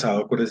año pasado,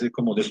 acuérdese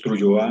cómo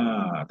destruyó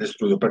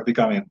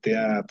prácticamente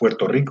a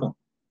Puerto Rico.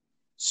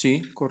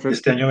 Sí, Este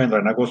correcto. año vendrá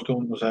en agosto,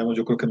 no sabemos,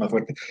 yo creo que más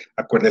fuerte.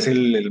 Acuérdese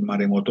el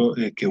maremoto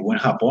que hubo en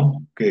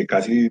Japón, que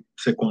casi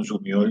se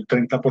consumió el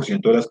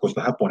 30% de las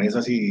costas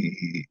japonesas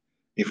y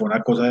fue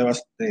una cosa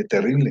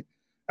terrible.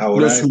 Los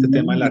Ahora este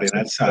tema de la tsunamis.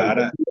 arena del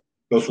Sahara,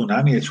 los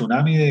tsunamis, el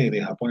tsunami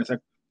de Japón,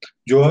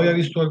 yo había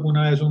visto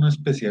alguna vez un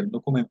especial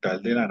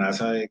documental de la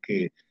NASA de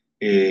que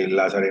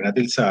las arenas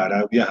del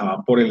Sahara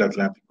viajaban por el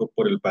Atlántico,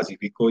 por el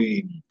Pacífico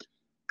y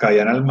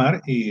caían al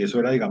mar y eso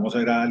era, digamos,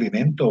 era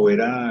alimento o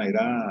era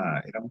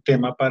un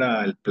tema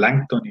para el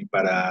plancton y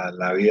para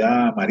la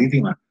vida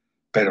marítima,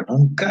 pero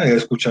nunca he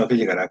escuchado que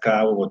llegara acá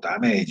a Bogotá, a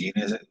Medellín,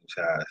 o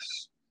sea,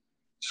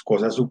 es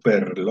cosas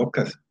súper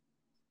locas.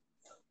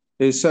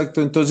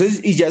 Exacto, entonces,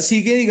 y ya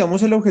sigue,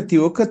 digamos, el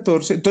objetivo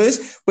 14.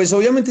 Entonces, pues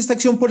obviamente esta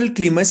acción por el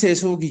clima es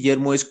eso,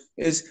 Guillermo,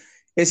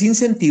 es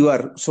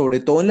incentivar, sobre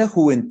todo en la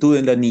juventud,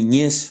 en la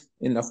niñez,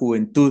 en la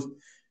juventud,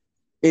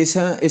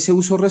 ese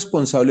uso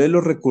responsable de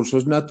los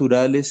recursos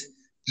naturales,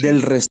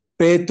 del Sí,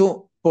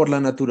 respeto por la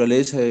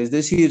naturaleza. Es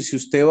decir, si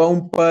usted va a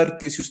un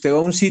parque, si usted va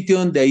a un sitio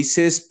donde hay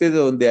césped,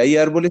 donde hay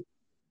árboles,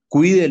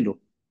 cuídelo.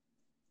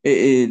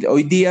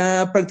 Hoy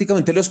día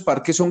prácticamente los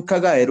parques son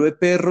cagadero de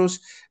perros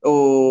sí.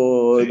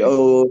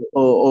 o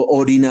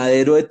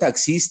orinadero de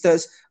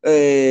taxistas.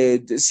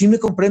 Sí me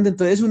comprende.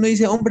 Entonces uno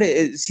dice,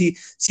 hombre, si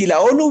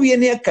la ONU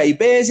viene acá y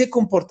ve ese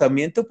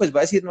comportamiento, pues va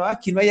a decir, no,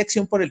 aquí no hay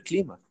acción por el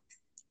clima.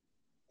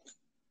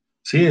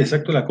 Sí,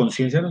 exacto, la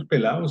conciencia de los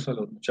pelados, a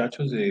los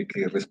muchachos de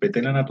que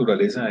respeten la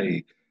naturaleza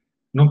y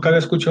nunca había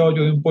escuchado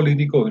yo de un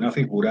político, de una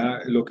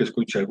figura, lo que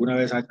escuché alguna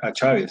vez a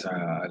Chávez,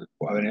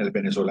 al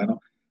venezolano,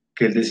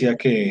 que él decía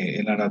que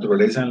en la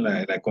naturaleza, en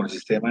el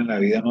ecosistema, en la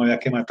vida no había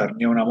que matar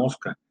ni a una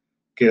mosca,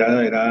 que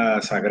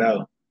era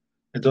sagrado.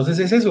 Entonces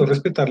es eso,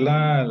 respetar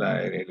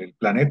el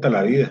planeta,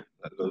 la vida,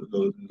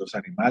 los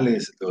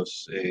animales,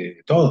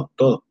 todo,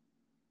 todo.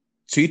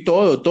 Sí,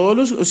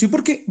 sí,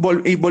 porque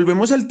y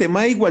volvemos al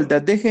tema de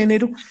igualdad de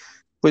género,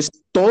 pues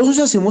todos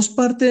hacemos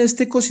parte de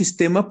este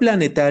ecosistema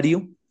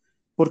planetario,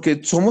 porque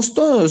somos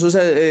todos, o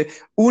sea,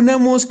 una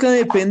mosca o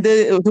sea,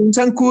 un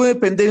zancudo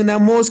depende de una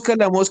mosca,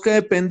 la mosca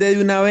depende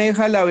de una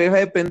abeja, la abeja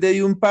depende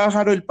de un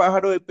pájaro, el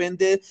pájaro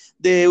depende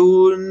de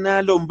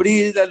una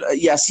lombriz,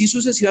 y así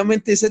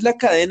sucesivamente, esa es la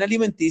cadena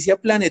alimenticia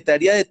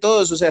planetaria de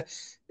todos, o sea,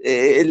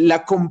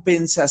 la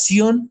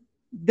compensación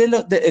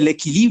del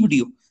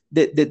equilibrio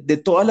de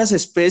todas las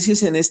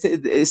especies en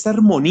esta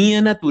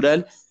armonía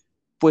natural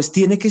pues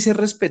tiene que ser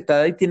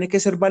respetada y tiene que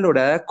ser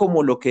valorada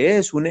como lo que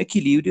es, un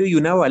equilibrio y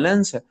una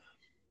balanza.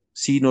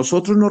 Si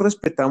nosotros no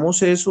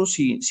respetamos eso,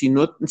 si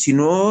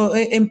no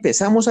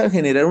empezamos a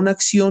generar una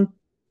acción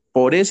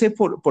por ese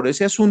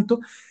asunto,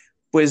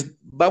 pues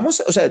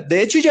vamos, o sea,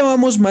 de hecho ya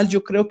vamos mal,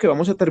 yo creo que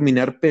vamos a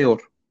terminar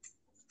peor.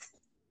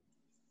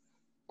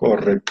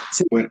 Correcto.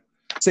 Se- Bueno,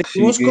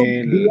 Seguimos con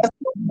sigue vida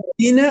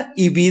marina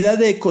y vida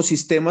de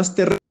ecosistemas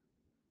terrestres.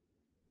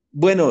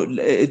 Bueno,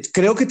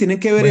 creo que tiene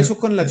que ver bueno, eso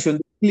con la acción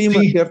del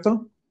clima, sí,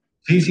 ¿cierto?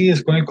 sí, sí,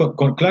 es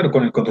claro,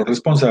 con el control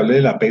responsable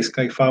de la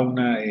pesca y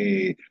fauna.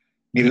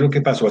 Mire lo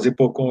que pasó hace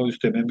poco,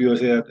 usted me envió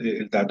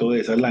el dato de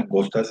esas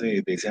langostas,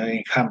 de ese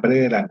enjambre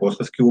de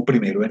langostas que hubo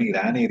primero en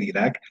Irán, en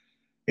Irak,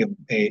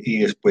 y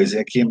después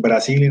aquí en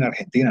Brasil y en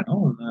Argentina,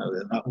 ¿no?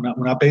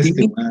 Una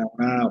peste, Sí,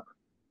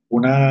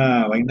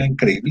 una vaina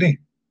increíble.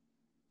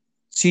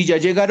 sí, ya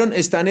llegaron,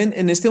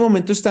 en este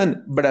momento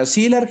están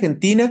Brasil,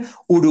 Argentina,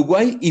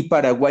 Uruguay y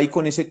Paraguay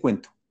con ese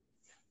cuento.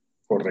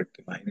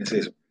 Correcto, imagínese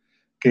eso,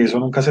 que eso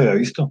nunca se había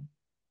visto.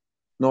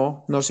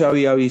 No, no se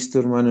había visto,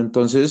 hermano.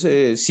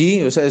 Entonces,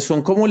 sí, o sea,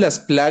 son como las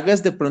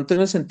plagas de pronto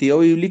en el sentido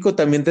bíblico.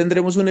 También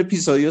tendremos un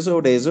episodio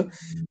sobre eso,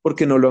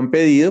 porque nos lo han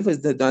pedido, pues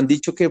han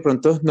dicho que de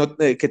pronto no,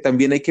 que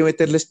también hay que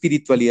meterle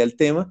espiritualidad al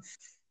tema.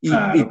 Y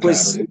Claro,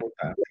 claro, es pues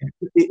importante.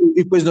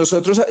 pues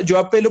nosotros, yo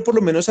apelo por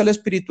lo menos a la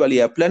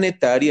espiritualidad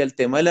planetaria, al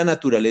tema de la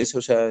naturaleza,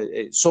 o sea,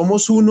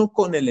 somos uno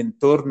con el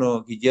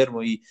entorno,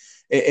 Guillermo, y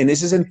en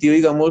ese sentido,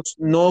 digamos,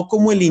 no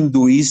como el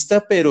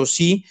hinduista, pero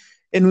sí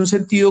en un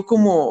sentido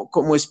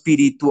como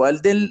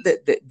espiritual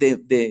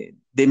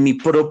de mi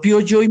propio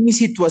yo y mi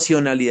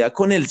situacionalidad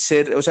con el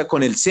ser, o sea,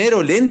 con el ser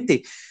o el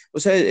ente. O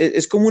sea,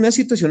 es como una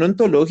situación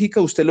ontológica,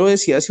 usted lo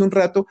decía hace un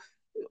rato,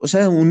 o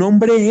sea, un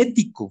hombre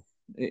ético,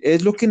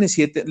 es lo que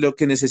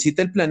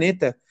necesita el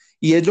planeta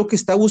y es lo que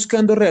está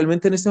buscando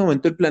realmente en este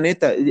momento el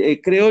planeta.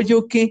 Creo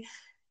yo que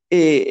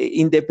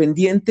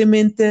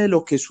independientemente de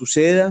lo que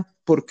suceda,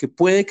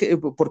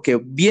 porque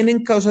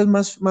vienen causas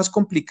más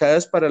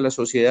complicadas para la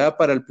sociedad,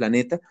 para el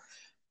planeta,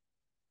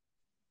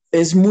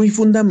 es muy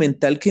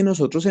fundamental que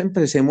nosotros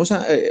empecemos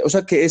o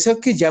sea, que eso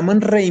que llaman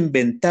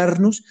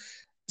reinventarnos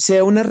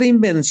sea una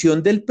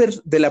reinvención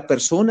de la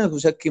persona, o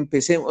sea, que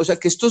empecemos, o sea,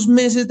 que estos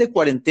meses de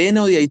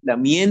cuarentena o de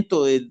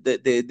aislamiento,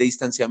 de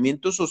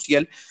distanciamiento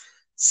social,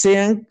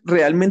 sean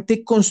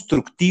realmente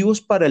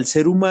constructivos para el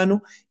ser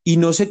humano y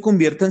no se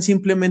conviertan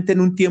simplemente en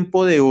un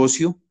tiempo de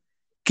ocio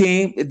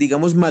que,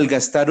 digamos,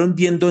 malgastaron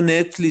viendo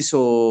Netflix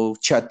o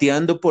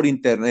chateando por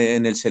internet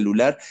en el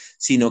celular,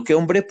 sino que,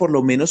 hombre, por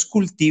lo menos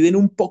cultiven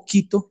un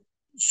poquito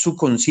su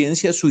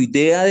conciencia, su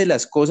idea de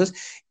las cosas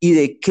y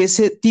de qué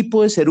ese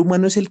tipo de ser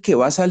humano es el que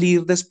va a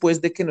salir después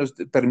de que nos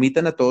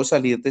permitan a todos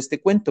salir de este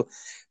cuento.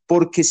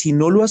 Porque si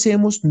no lo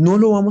hacemos, no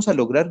lo vamos a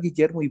lograr,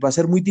 Guillermo, y va a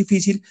ser muy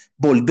difícil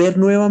volver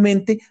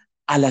nuevamente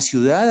a la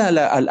ciudad,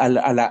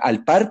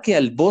 al parque,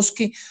 al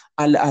bosque,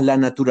 a la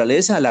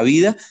naturaleza, a la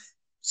vida,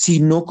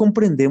 si no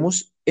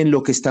comprendemos en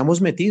lo que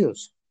estamos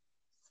metidos.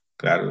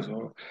 Claro,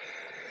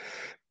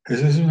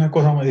 eso es una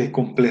cosa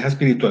compleja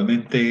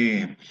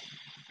espiritualmente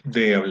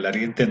de hablar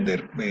y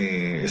entender.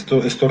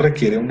 Esto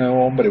requiere un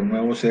nuevo hombre, un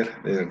nuevo ser,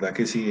 de verdad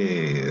que sí,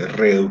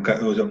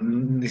 o sea,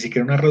 ni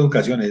siquiera una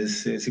reeducación,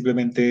 es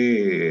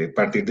simplemente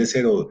partir de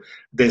cero,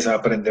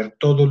 desaprender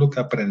todo lo que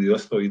ha aprendido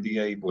hasta hoy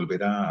día y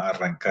volver a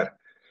arrancar.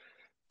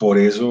 Por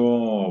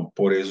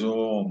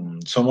eso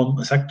somos,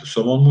 exacto,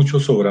 somos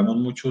muchos, sobramos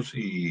muchos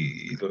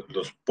y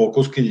los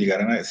pocos que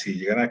si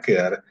llegan a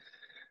quedar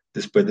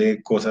después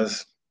de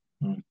cosas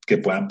que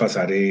puedan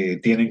pasar,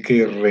 tienen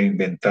que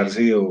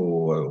reinventarse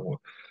o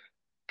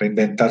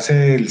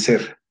reinventarse el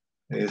ser.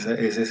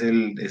 Ese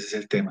es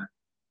el tema.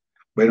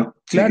 Bueno,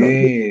 Claro.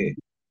 sigue,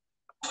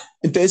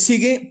 Entonces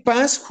sigue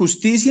paz,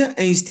 justicia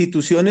e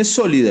instituciones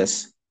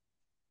sólidas.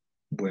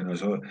 bueno,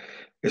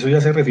 eso ya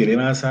se refiere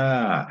más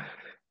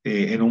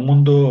en un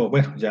mundo,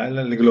 bueno, ya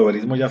el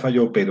globalismo ya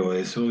falló, pero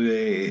eso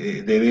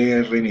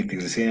debe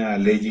remitirse a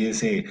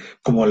leyes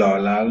como lo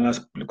hablaban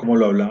las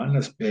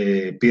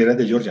piedras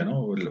de Georgia,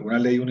 ¿no?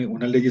 Unas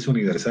leyes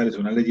universales,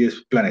 unas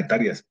leyes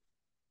planetarias.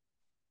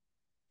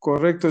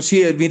 Correcto,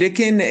 sí, mire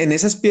que en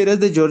esas piedras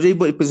de Georgia, y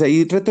pues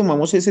ahí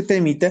retomamos ese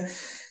temita.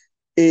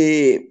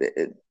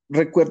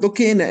 Recuerdo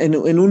que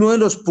en uno de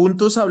los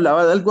puntos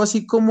hablaba de algo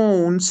así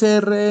como un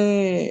ser,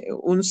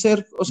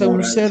 o sea,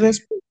 Moral,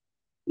 sí.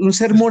 un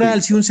ser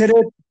moral, sí, Espiritual. un ser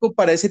ético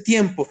para ese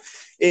tiempo.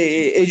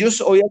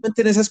 Ellos,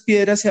 obviamente, en esas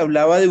piedras se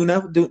hablaba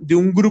de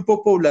un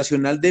grupo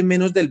poblacional de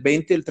menos del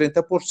 20, del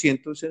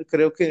 30%. O sea,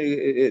 creo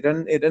que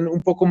eran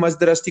un poco más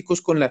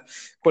drásticos con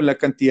la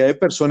cantidad de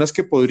personas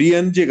que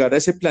podrían llegar a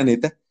ese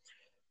planeta.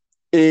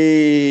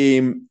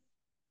 Eh,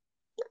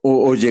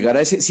 o llegar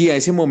a ese, sí, a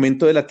ese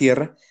momento de la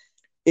Tierra.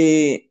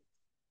 Eh,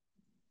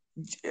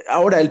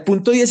 Ahora, el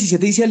punto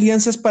 17 dice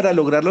alianzas para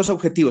lograr los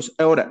objetivos.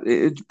 Ahora,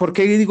 ¿por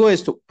qué digo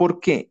esto?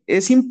 Porque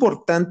es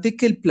importante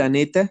que el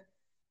planeta,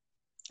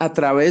 a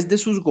través de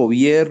sus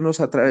gobiernos,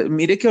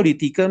 mire que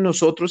ahorita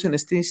nosotros en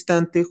este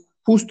instante,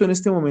 justo en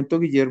este momento,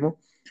 Guillermo,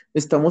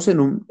 estamos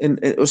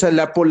o sea,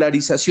 la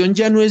polarización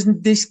ya no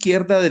es de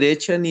izquierda a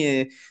derecha, ni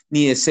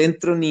de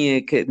centro,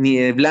 ni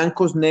de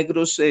blancos,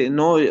 negros,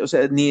 no, o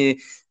sea, ni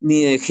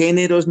de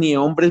géneros, ni de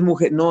hombres,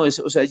 mujeres, no, o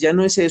sea, ya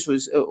no es eso,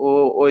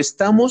 o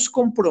estamos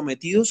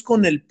comprometidos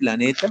con el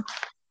planeta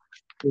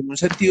en un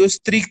sentido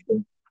estricto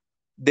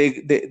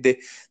de, de, de,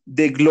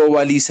 de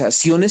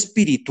globalización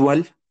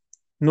espiritual,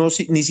 no,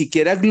 ni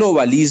siquiera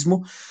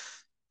globalismo,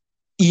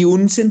 y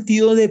un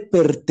sentido de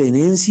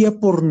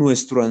pertenencia por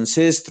nuestro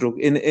ancestro.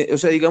 O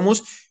sea,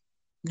 digamos,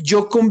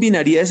 yo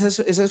combinaría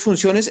esas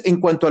funciones en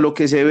cuanto a lo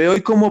que se ve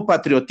hoy como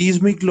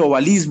patriotismo y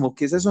globalismo,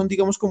 que esas son,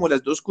 digamos, como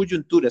las dos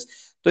coyunturas.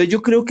 Entonces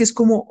yo creo que es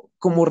como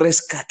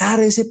rescatar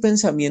ese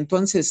pensamiento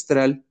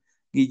ancestral,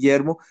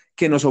 Guillermo,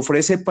 que nos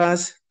ofrece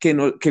paz,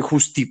 que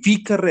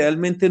justifica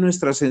realmente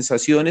nuestras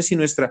sensaciones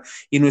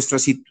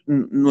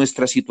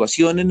nuestra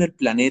situación en el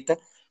planeta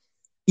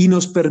y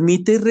nos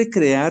permite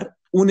recrear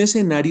un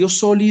escenario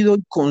sólido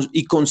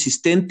y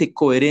consistente,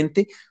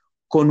 coherente,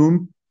 con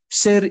un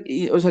ser,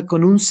 o sea,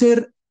 con un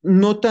ser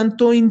no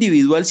tanto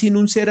individual, sino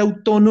un ser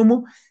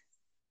autónomo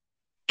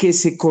que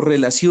se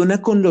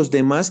correlaciona con los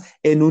demás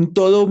en un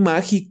todo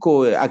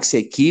mágico,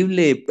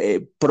 asequible,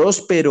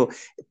 próspero,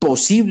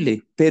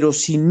 posible. Pero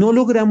si no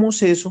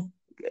logramos eso,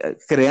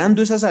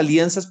 creando esas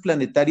alianzas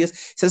planetarias,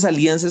 esas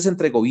alianzas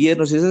entre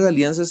gobiernos, esas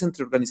alianzas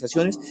entre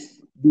organizaciones,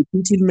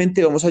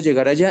 difícilmente vamos a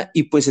llegar allá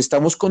y pues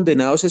estamos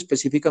condenados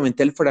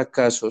específicamente al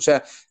fracaso. O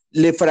sea,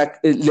 le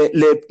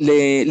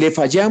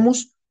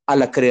fallamos a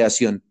la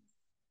creación.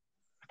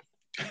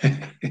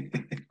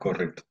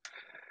 Correcto.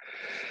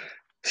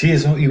 Sí,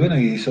 eso, y bueno,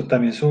 y eso,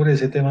 también sobre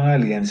ese tema de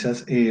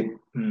alianzas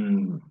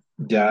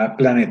ya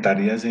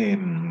planetarias,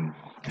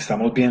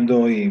 estamos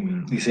viendo y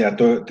se ha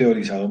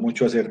teorizado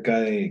mucho acerca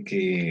de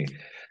que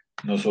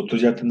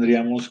nosotros ya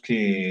tendríamos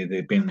que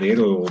depender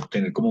o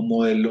tener como un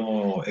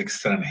modelo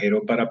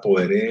extranjero para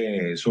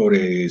poder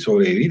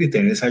sobrevivir y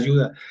tener esa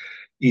ayuda.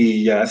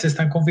 Y ya se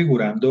están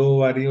configurando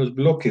varios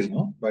bloques,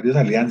 ¿no? Varias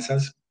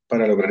alianzas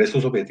para lograr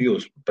estos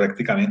objetivos.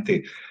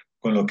 Prácticamente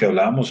con lo que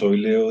hablábamos hoy,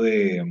 Leo,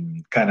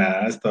 de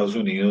Canadá, Estados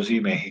Unidos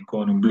y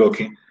México en un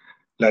bloque,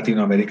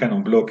 Latinoamérica en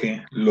un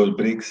bloque, los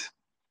BRICS,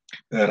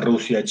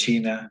 Rusia,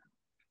 China,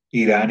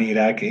 Irán,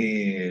 Irak,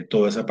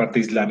 toda esa parte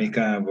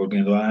islámica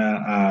volviendo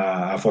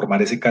a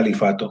formar ese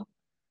califato.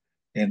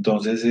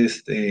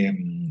 Entonces,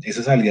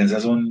 esas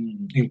alianzas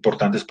son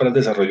importantes para el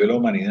desarrollo de la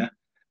humanidad,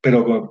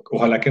 pero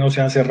ojalá que no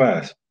sean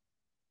cerradas.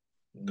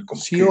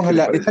 Sí, ¿Qué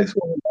le parece eso?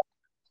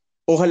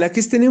 ojalá que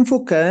estén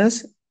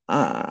enfocadas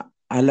a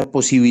la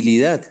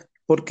posibilidad,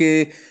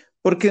 porque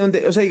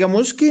donde, o sea,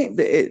 digamos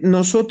que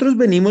nosotros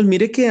venimos,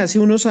 mire que hace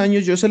unos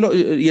años,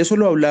 y eso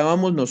lo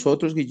hablábamos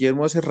nosotros,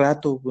 Guillermo, hace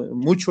rato,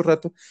 mucho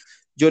rato,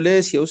 yo le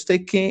decía a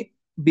usted que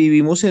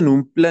vivimos en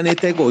un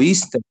planeta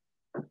egoísta.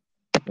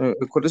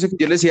 Acuérdese que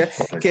yo le decía que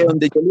Correcto.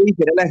 donde yo le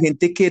dijera a la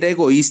gente que era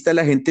egoísta,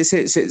 la gente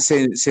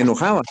se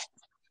enojaba.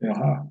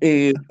 Ajá.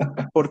 Eh,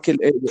 porque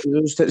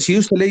si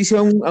usted le dice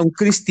a un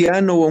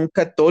cristiano o a un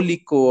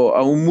católico,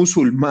 a un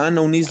musulmán,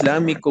 a un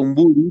islámico, a un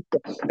budista,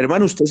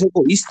 hermano, usted es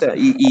egoísta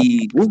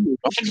uy,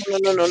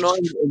 no,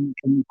 en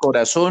mi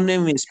corazón,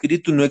 en mi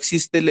espíritu no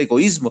existe el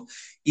egoísmo.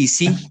 Y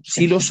sí,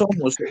 sí lo somos.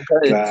 O sea,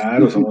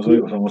 Claro,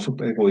 somos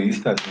súper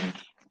egoístas. ¿No?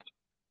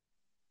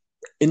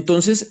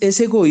 entonces,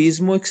 ese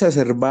egoísmo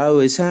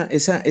exacerbado, esa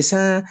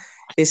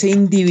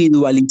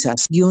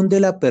individualización de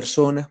la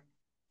persona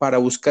para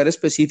buscar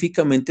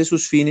específicamente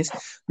sus fines,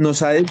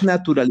 nos ha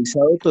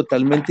desnaturalizado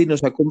totalmente y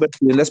nos ha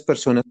convertido en las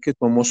personas que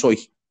somos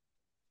hoy.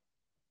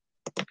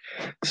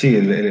 Sí,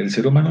 el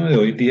ser humano de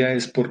hoy día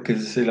es porque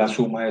es la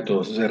suma de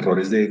todos esos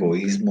errores de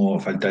egoísmo,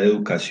 falta de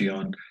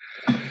educación.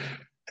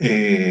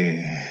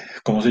 eh,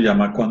 ¿Cómo se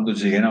llama cuando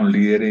lleguen a un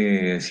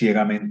líder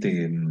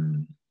ciegamente?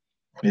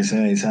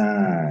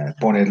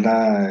 Poner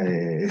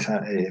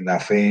la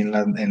fe en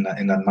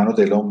las manos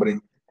del hombre,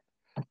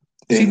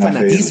 Sí, en la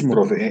fe de sus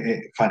fanatismo.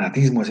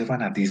 fanatismo, ese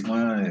fanatismo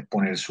de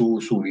poner su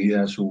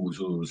vida, su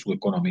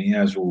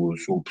economía, su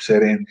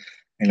ser en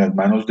las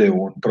manos de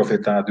un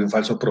profeta, de un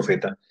falso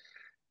profeta.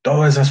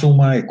 Toda esa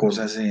suma de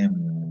cosas, el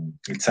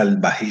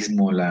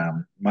salvajismo,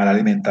 la mala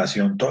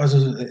alimentación, todo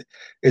eso,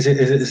 ese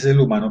es el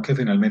humano que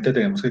finalmente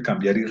tenemos que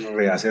cambiar y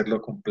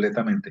rehacerlo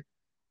completamente.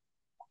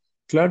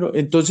 Claro,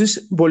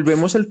 entonces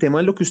volvemos al tema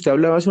de lo que usted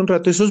hablaba hace un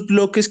rato, esos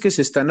bloques que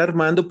se están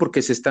armando,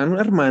 porque se están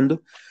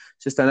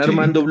Sí,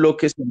 armando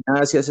bloques en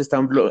Asia, se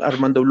están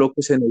armando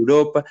bloques en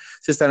Europa,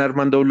 se están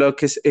armando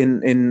bloques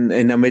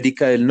en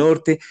América del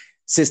Norte,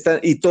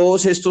 y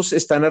todos estos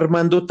están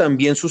armando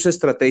también sus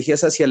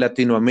estrategias hacia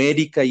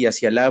Latinoamérica y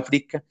hacia el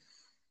África.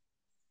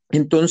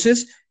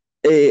 Entonces,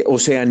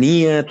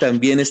 Oceanía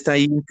también está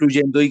ahí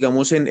incluyendo,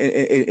 digamos,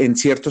 en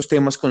ciertos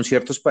temas con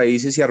ciertos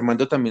países y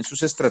armando también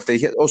sus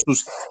estrategias o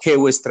sus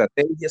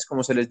geoestrategias,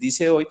 como se les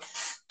dice hoy.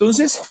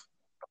 Entonces,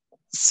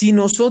 si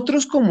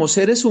nosotros como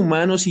seres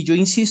humanos, y yo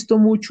insisto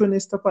mucho en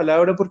esta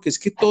palabra porque es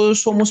que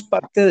todos somos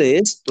parte de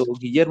esto,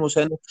 Guillermo, o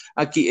sea,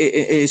 aquí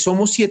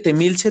somos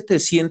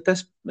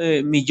 7.700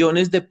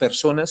 millones de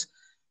personas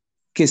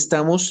que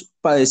estamos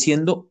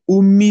padeciendo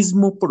un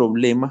mismo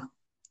problema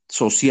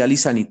social y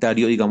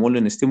sanitario, digámoslo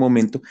en este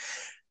momento,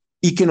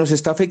 y que nos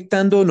está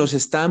afectando, nos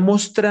está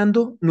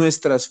mostrando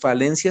nuestras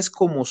falencias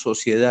como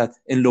sociedad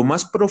en lo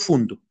más claro,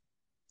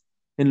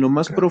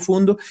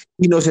 profundo,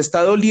 y nos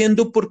está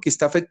doliendo porque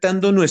está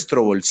afectando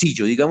nuestro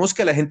bolsillo. Digamos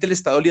que a la gente le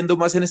está doliendo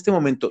más en este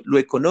momento lo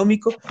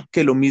económico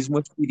que lo mismo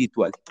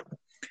espiritual.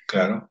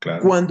 claro,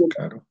 claro, Cuando,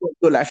 claro.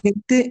 cuando la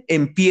gente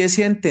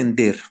empiece a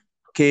entender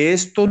que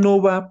esto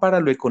no va para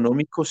lo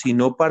económico,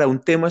 sino para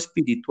un tema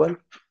espiritual,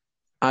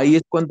 ahí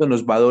es cuando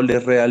nos va a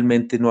doler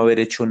realmente no haber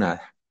hecho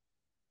nada.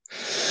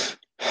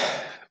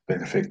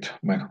 Perfecto.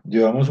 Bueno,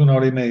 llevamos una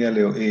hora y media,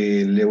 Leo.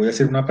 Le voy a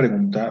hacer una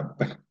pregunta,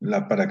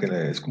 bueno, para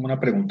que es como una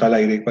pregunta al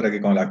aire para que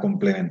cuando la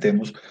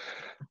complementemos,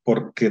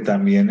 porque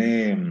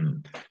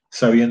también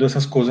sabiendo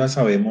esas cosas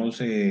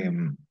sabemos,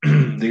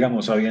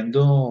 digamos,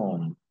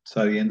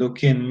 sabiendo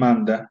quién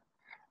manda,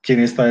 quién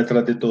está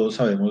detrás de todo,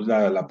 sabemos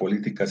la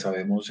política,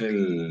 sabemos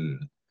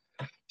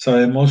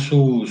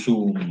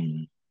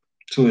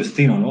su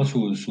destino, ¿no?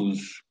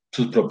 Sus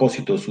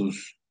propósitos,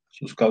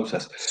 sus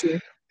causas. Sí,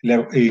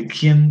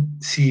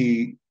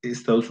 Si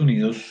Estados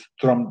Unidos,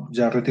 Trump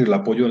ya retiró el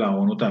apoyo de la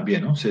ONU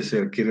también, ¿no?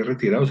 ¿Se quiere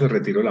retirar o se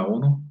retiró de la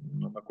ONU?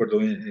 No me acuerdo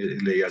bien,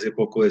 leí hace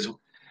poco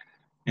eso.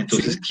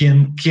 Entonces, sí.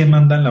 ¿quién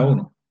manda en la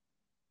ONU?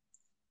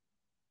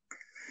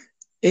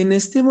 En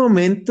este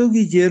momento,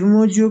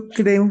 Guillermo, yo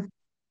creo,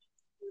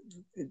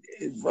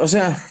 o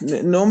sea,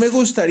 no me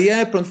gustaría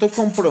de pronto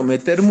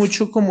comprometer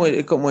mucho como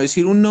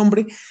decir un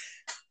nombre,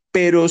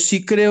 pero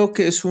sí creo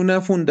que es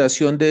una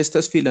fundación de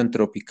estas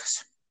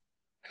filantrópicas.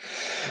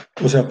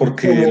 O sea,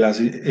 porque Como,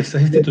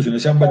 estas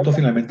instituciones se han vuelto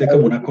finalmente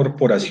como una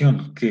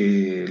corporación,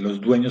 que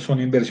los dueños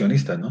son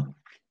inversionistas, ¿no?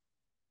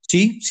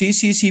 sí, sí,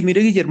 sí, sí.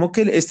 Mire, Guillermo,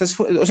 que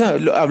o sea,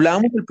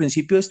 hablábamos al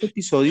principio de este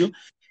episodio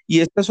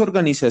y estas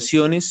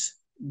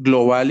organizaciones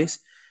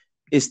globales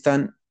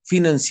están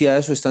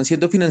financiadas o están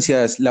siendo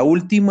financiadas la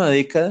última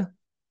década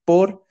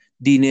por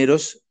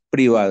dineros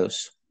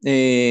privados.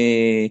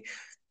 De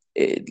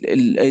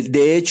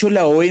hecho,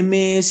 la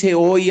OMS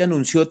hoy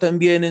anunció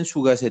también en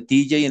su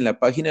gacetilla y en la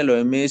página de la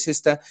OMS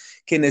está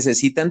que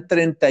necesitan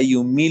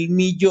 31.000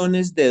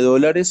 millones de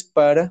dólares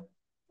para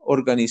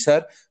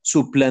organizar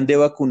su plan de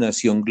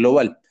vacunación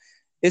global.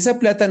 Esa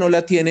plata no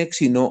la tiene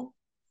sino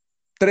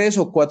tres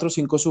o cuatro o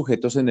cinco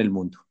sujetos en el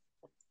mundo.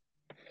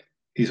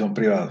 Y son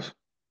privados.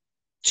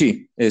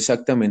 Sí,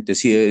 exactamente.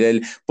 Sí,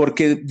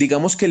 porque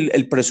digamos que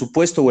el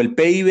presupuesto o el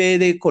PIB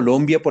de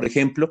Colombia, por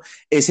ejemplo,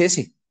 es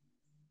ese.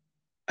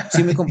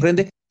 ¿Sí me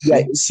comprende? Sí,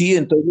 Sí,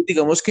 entonces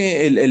digamos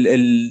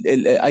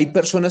que hay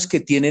personas que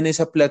tienen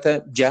esa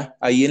plata ya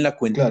ahí en la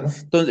cuenta. claro.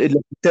 Entonces, lo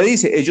que usted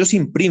dice, ellos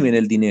imprimen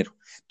el dinero.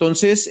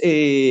 Entonces,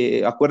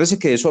 acuérdese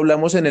que de eso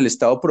hablamos en el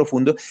estado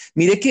profundo.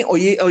 Mire que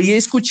hoy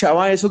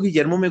escuchaba eso,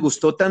 Guillermo, me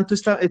gustó tanto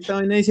esta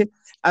vaina. Dice,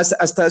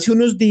 hasta hace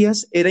unos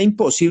días era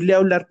imposible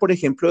hablar, por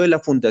ejemplo, de la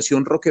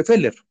Fundación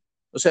Rockefeller.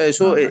 O sea,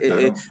 eso, Ah,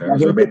 claro, la claro,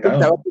 eso es gente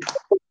pensaba vetado. que era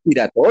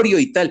conspiratorio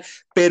y tal,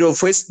 pero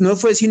no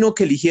fue sino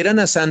que eligieran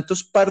a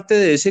Santos parte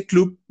de ese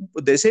club,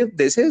 de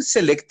ese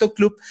selecto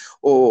club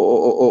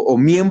o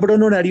miembro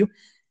honorario,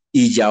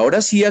 y ya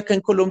ahora sí acá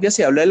en Colombia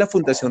se habla de la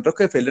Fundación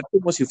Rockefeller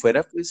como si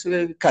fuera pues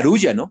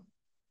carulla, ¿no?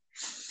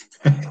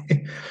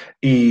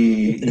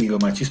 Y lo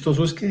más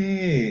chistoso es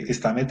que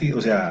está metido,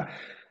 o sea,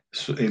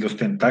 los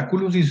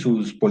tentáculos y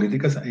sus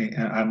políticas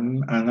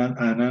han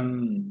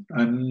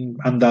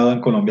andado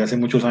en Colombia hace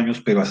muchos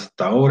años, pero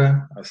hasta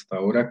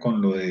ahora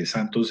con lo de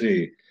Santos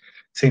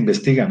se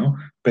investiga, ¿no?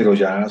 Pero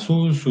ya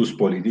sus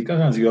políticas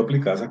han sido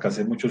aplicadas acá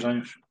hace muchos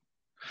años.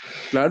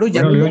 Claro,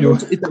 ya Bueno, nos Leo,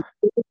 vamos.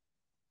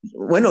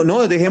 Bueno,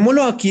 no,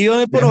 dejémoslo aquí por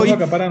dejémoslo hoy.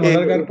 acá para no Eh,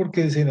 alargar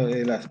porque si no,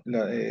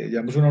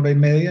 llevamos una hora y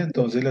media,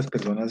 entonces las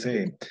personas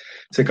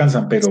se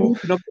cansan, sí, pero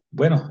no,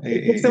 bueno,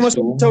 estos temas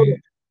son estuvo sabrosos.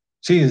 muy...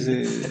 Sí,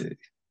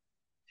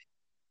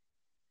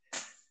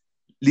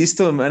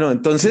 Listo, hermano.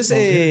 Entonces,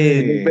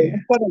 entonces, nos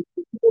vemos para el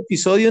próximo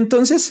episodio,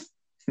 entonces.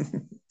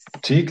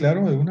 sí,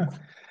 claro, de una.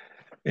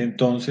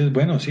 Entonces,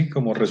 bueno, sí,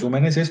 como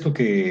resumen es esto,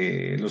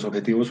 que los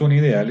objetivos son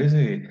ideales,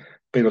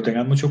 pero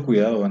tengan mucho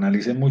cuidado,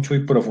 analicen mucho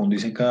y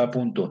profundicen cada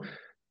punto,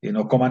 y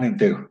no coman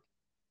entero.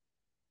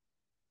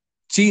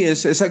 Sí,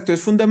 es exacto. Es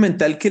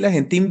fundamental que la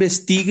gente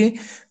investigue.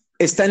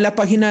 Está en la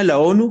página de la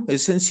ONU,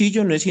 es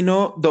sencillo, no es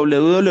sino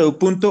www.un.org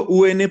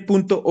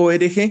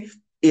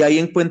y ahí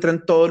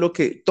encuentran todo lo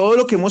que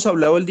hemos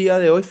hablado el día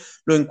de hoy,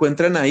 lo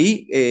encuentran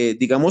ahí.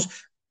 Digamos,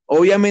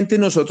 obviamente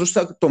nosotros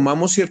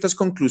tomamos ciertas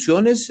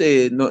conclusiones,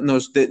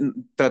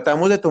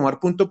 tratamos de tomar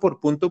punto por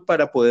punto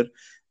para poder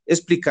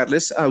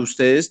explicarles a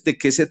ustedes de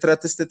qué se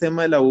trata este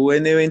tema de la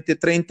UN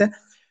 2030.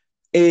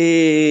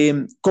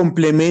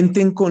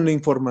 Complementen con la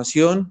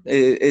información,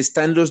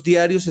 está en los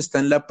diarios, está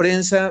en la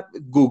prensa,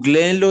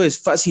 googleenlo, es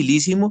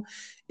facilísimo.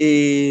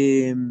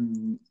 Eh,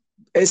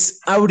 es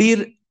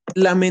abrir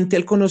la mente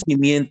al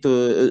conocimiento,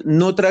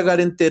 no tragar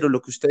entero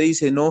lo que usted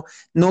dice, no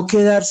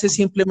quedarse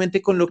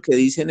simplemente con lo que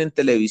dicen en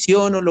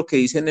televisión o lo que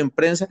dicen en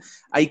prensa,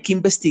 hay que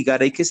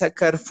investigar, hay que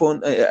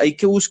hay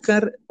que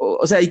buscar,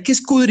 o sea, hay que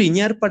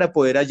escudriñar para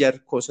poder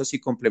hallar cosas y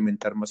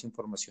complementar más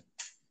información.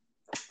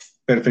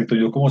 Perfecto,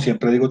 yo como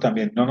siempre digo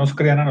también, no nos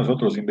crean a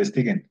nosotros,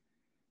 investiguen.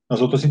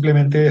 Nosotros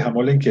simplemente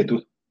dejamos la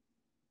inquietud.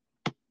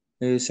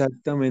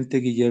 Exactamente,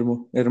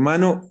 Guillermo.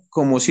 Hermano,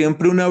 como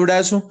siempre, un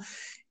abrazo.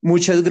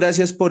 Muchas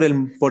gracias por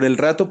el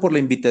rato, por la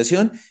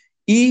invitación.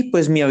 Y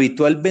pues mi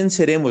habitual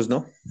venceremos,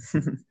 ¿no?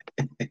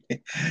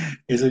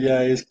 Eso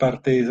ya es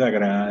parte de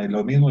sagrada,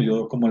 lo mismo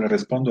yo como le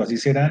respondo, así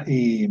será.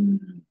 Y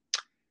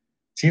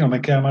sí, no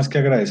me queda más que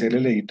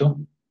agradecerle,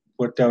 Leito,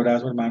 fuerte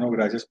abrazo, hermano.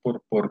 Gracias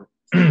por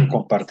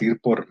compartir,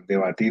 por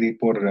debatir y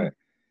por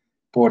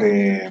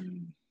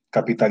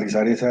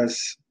capitalizar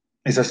esas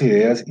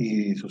ideas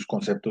y sus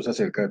conceptos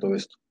acerca de todo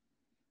esto.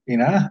 Y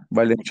nada,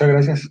 Vale. muchas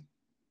gracias.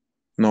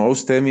 No,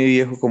 usted, mi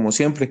viejo, como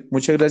siempre.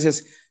 Muchas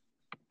gracias.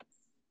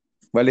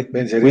 Vale. Juicio.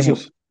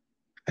 Venceremos.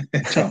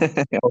 Chao.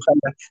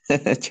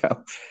 Ojalá.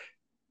 Chao.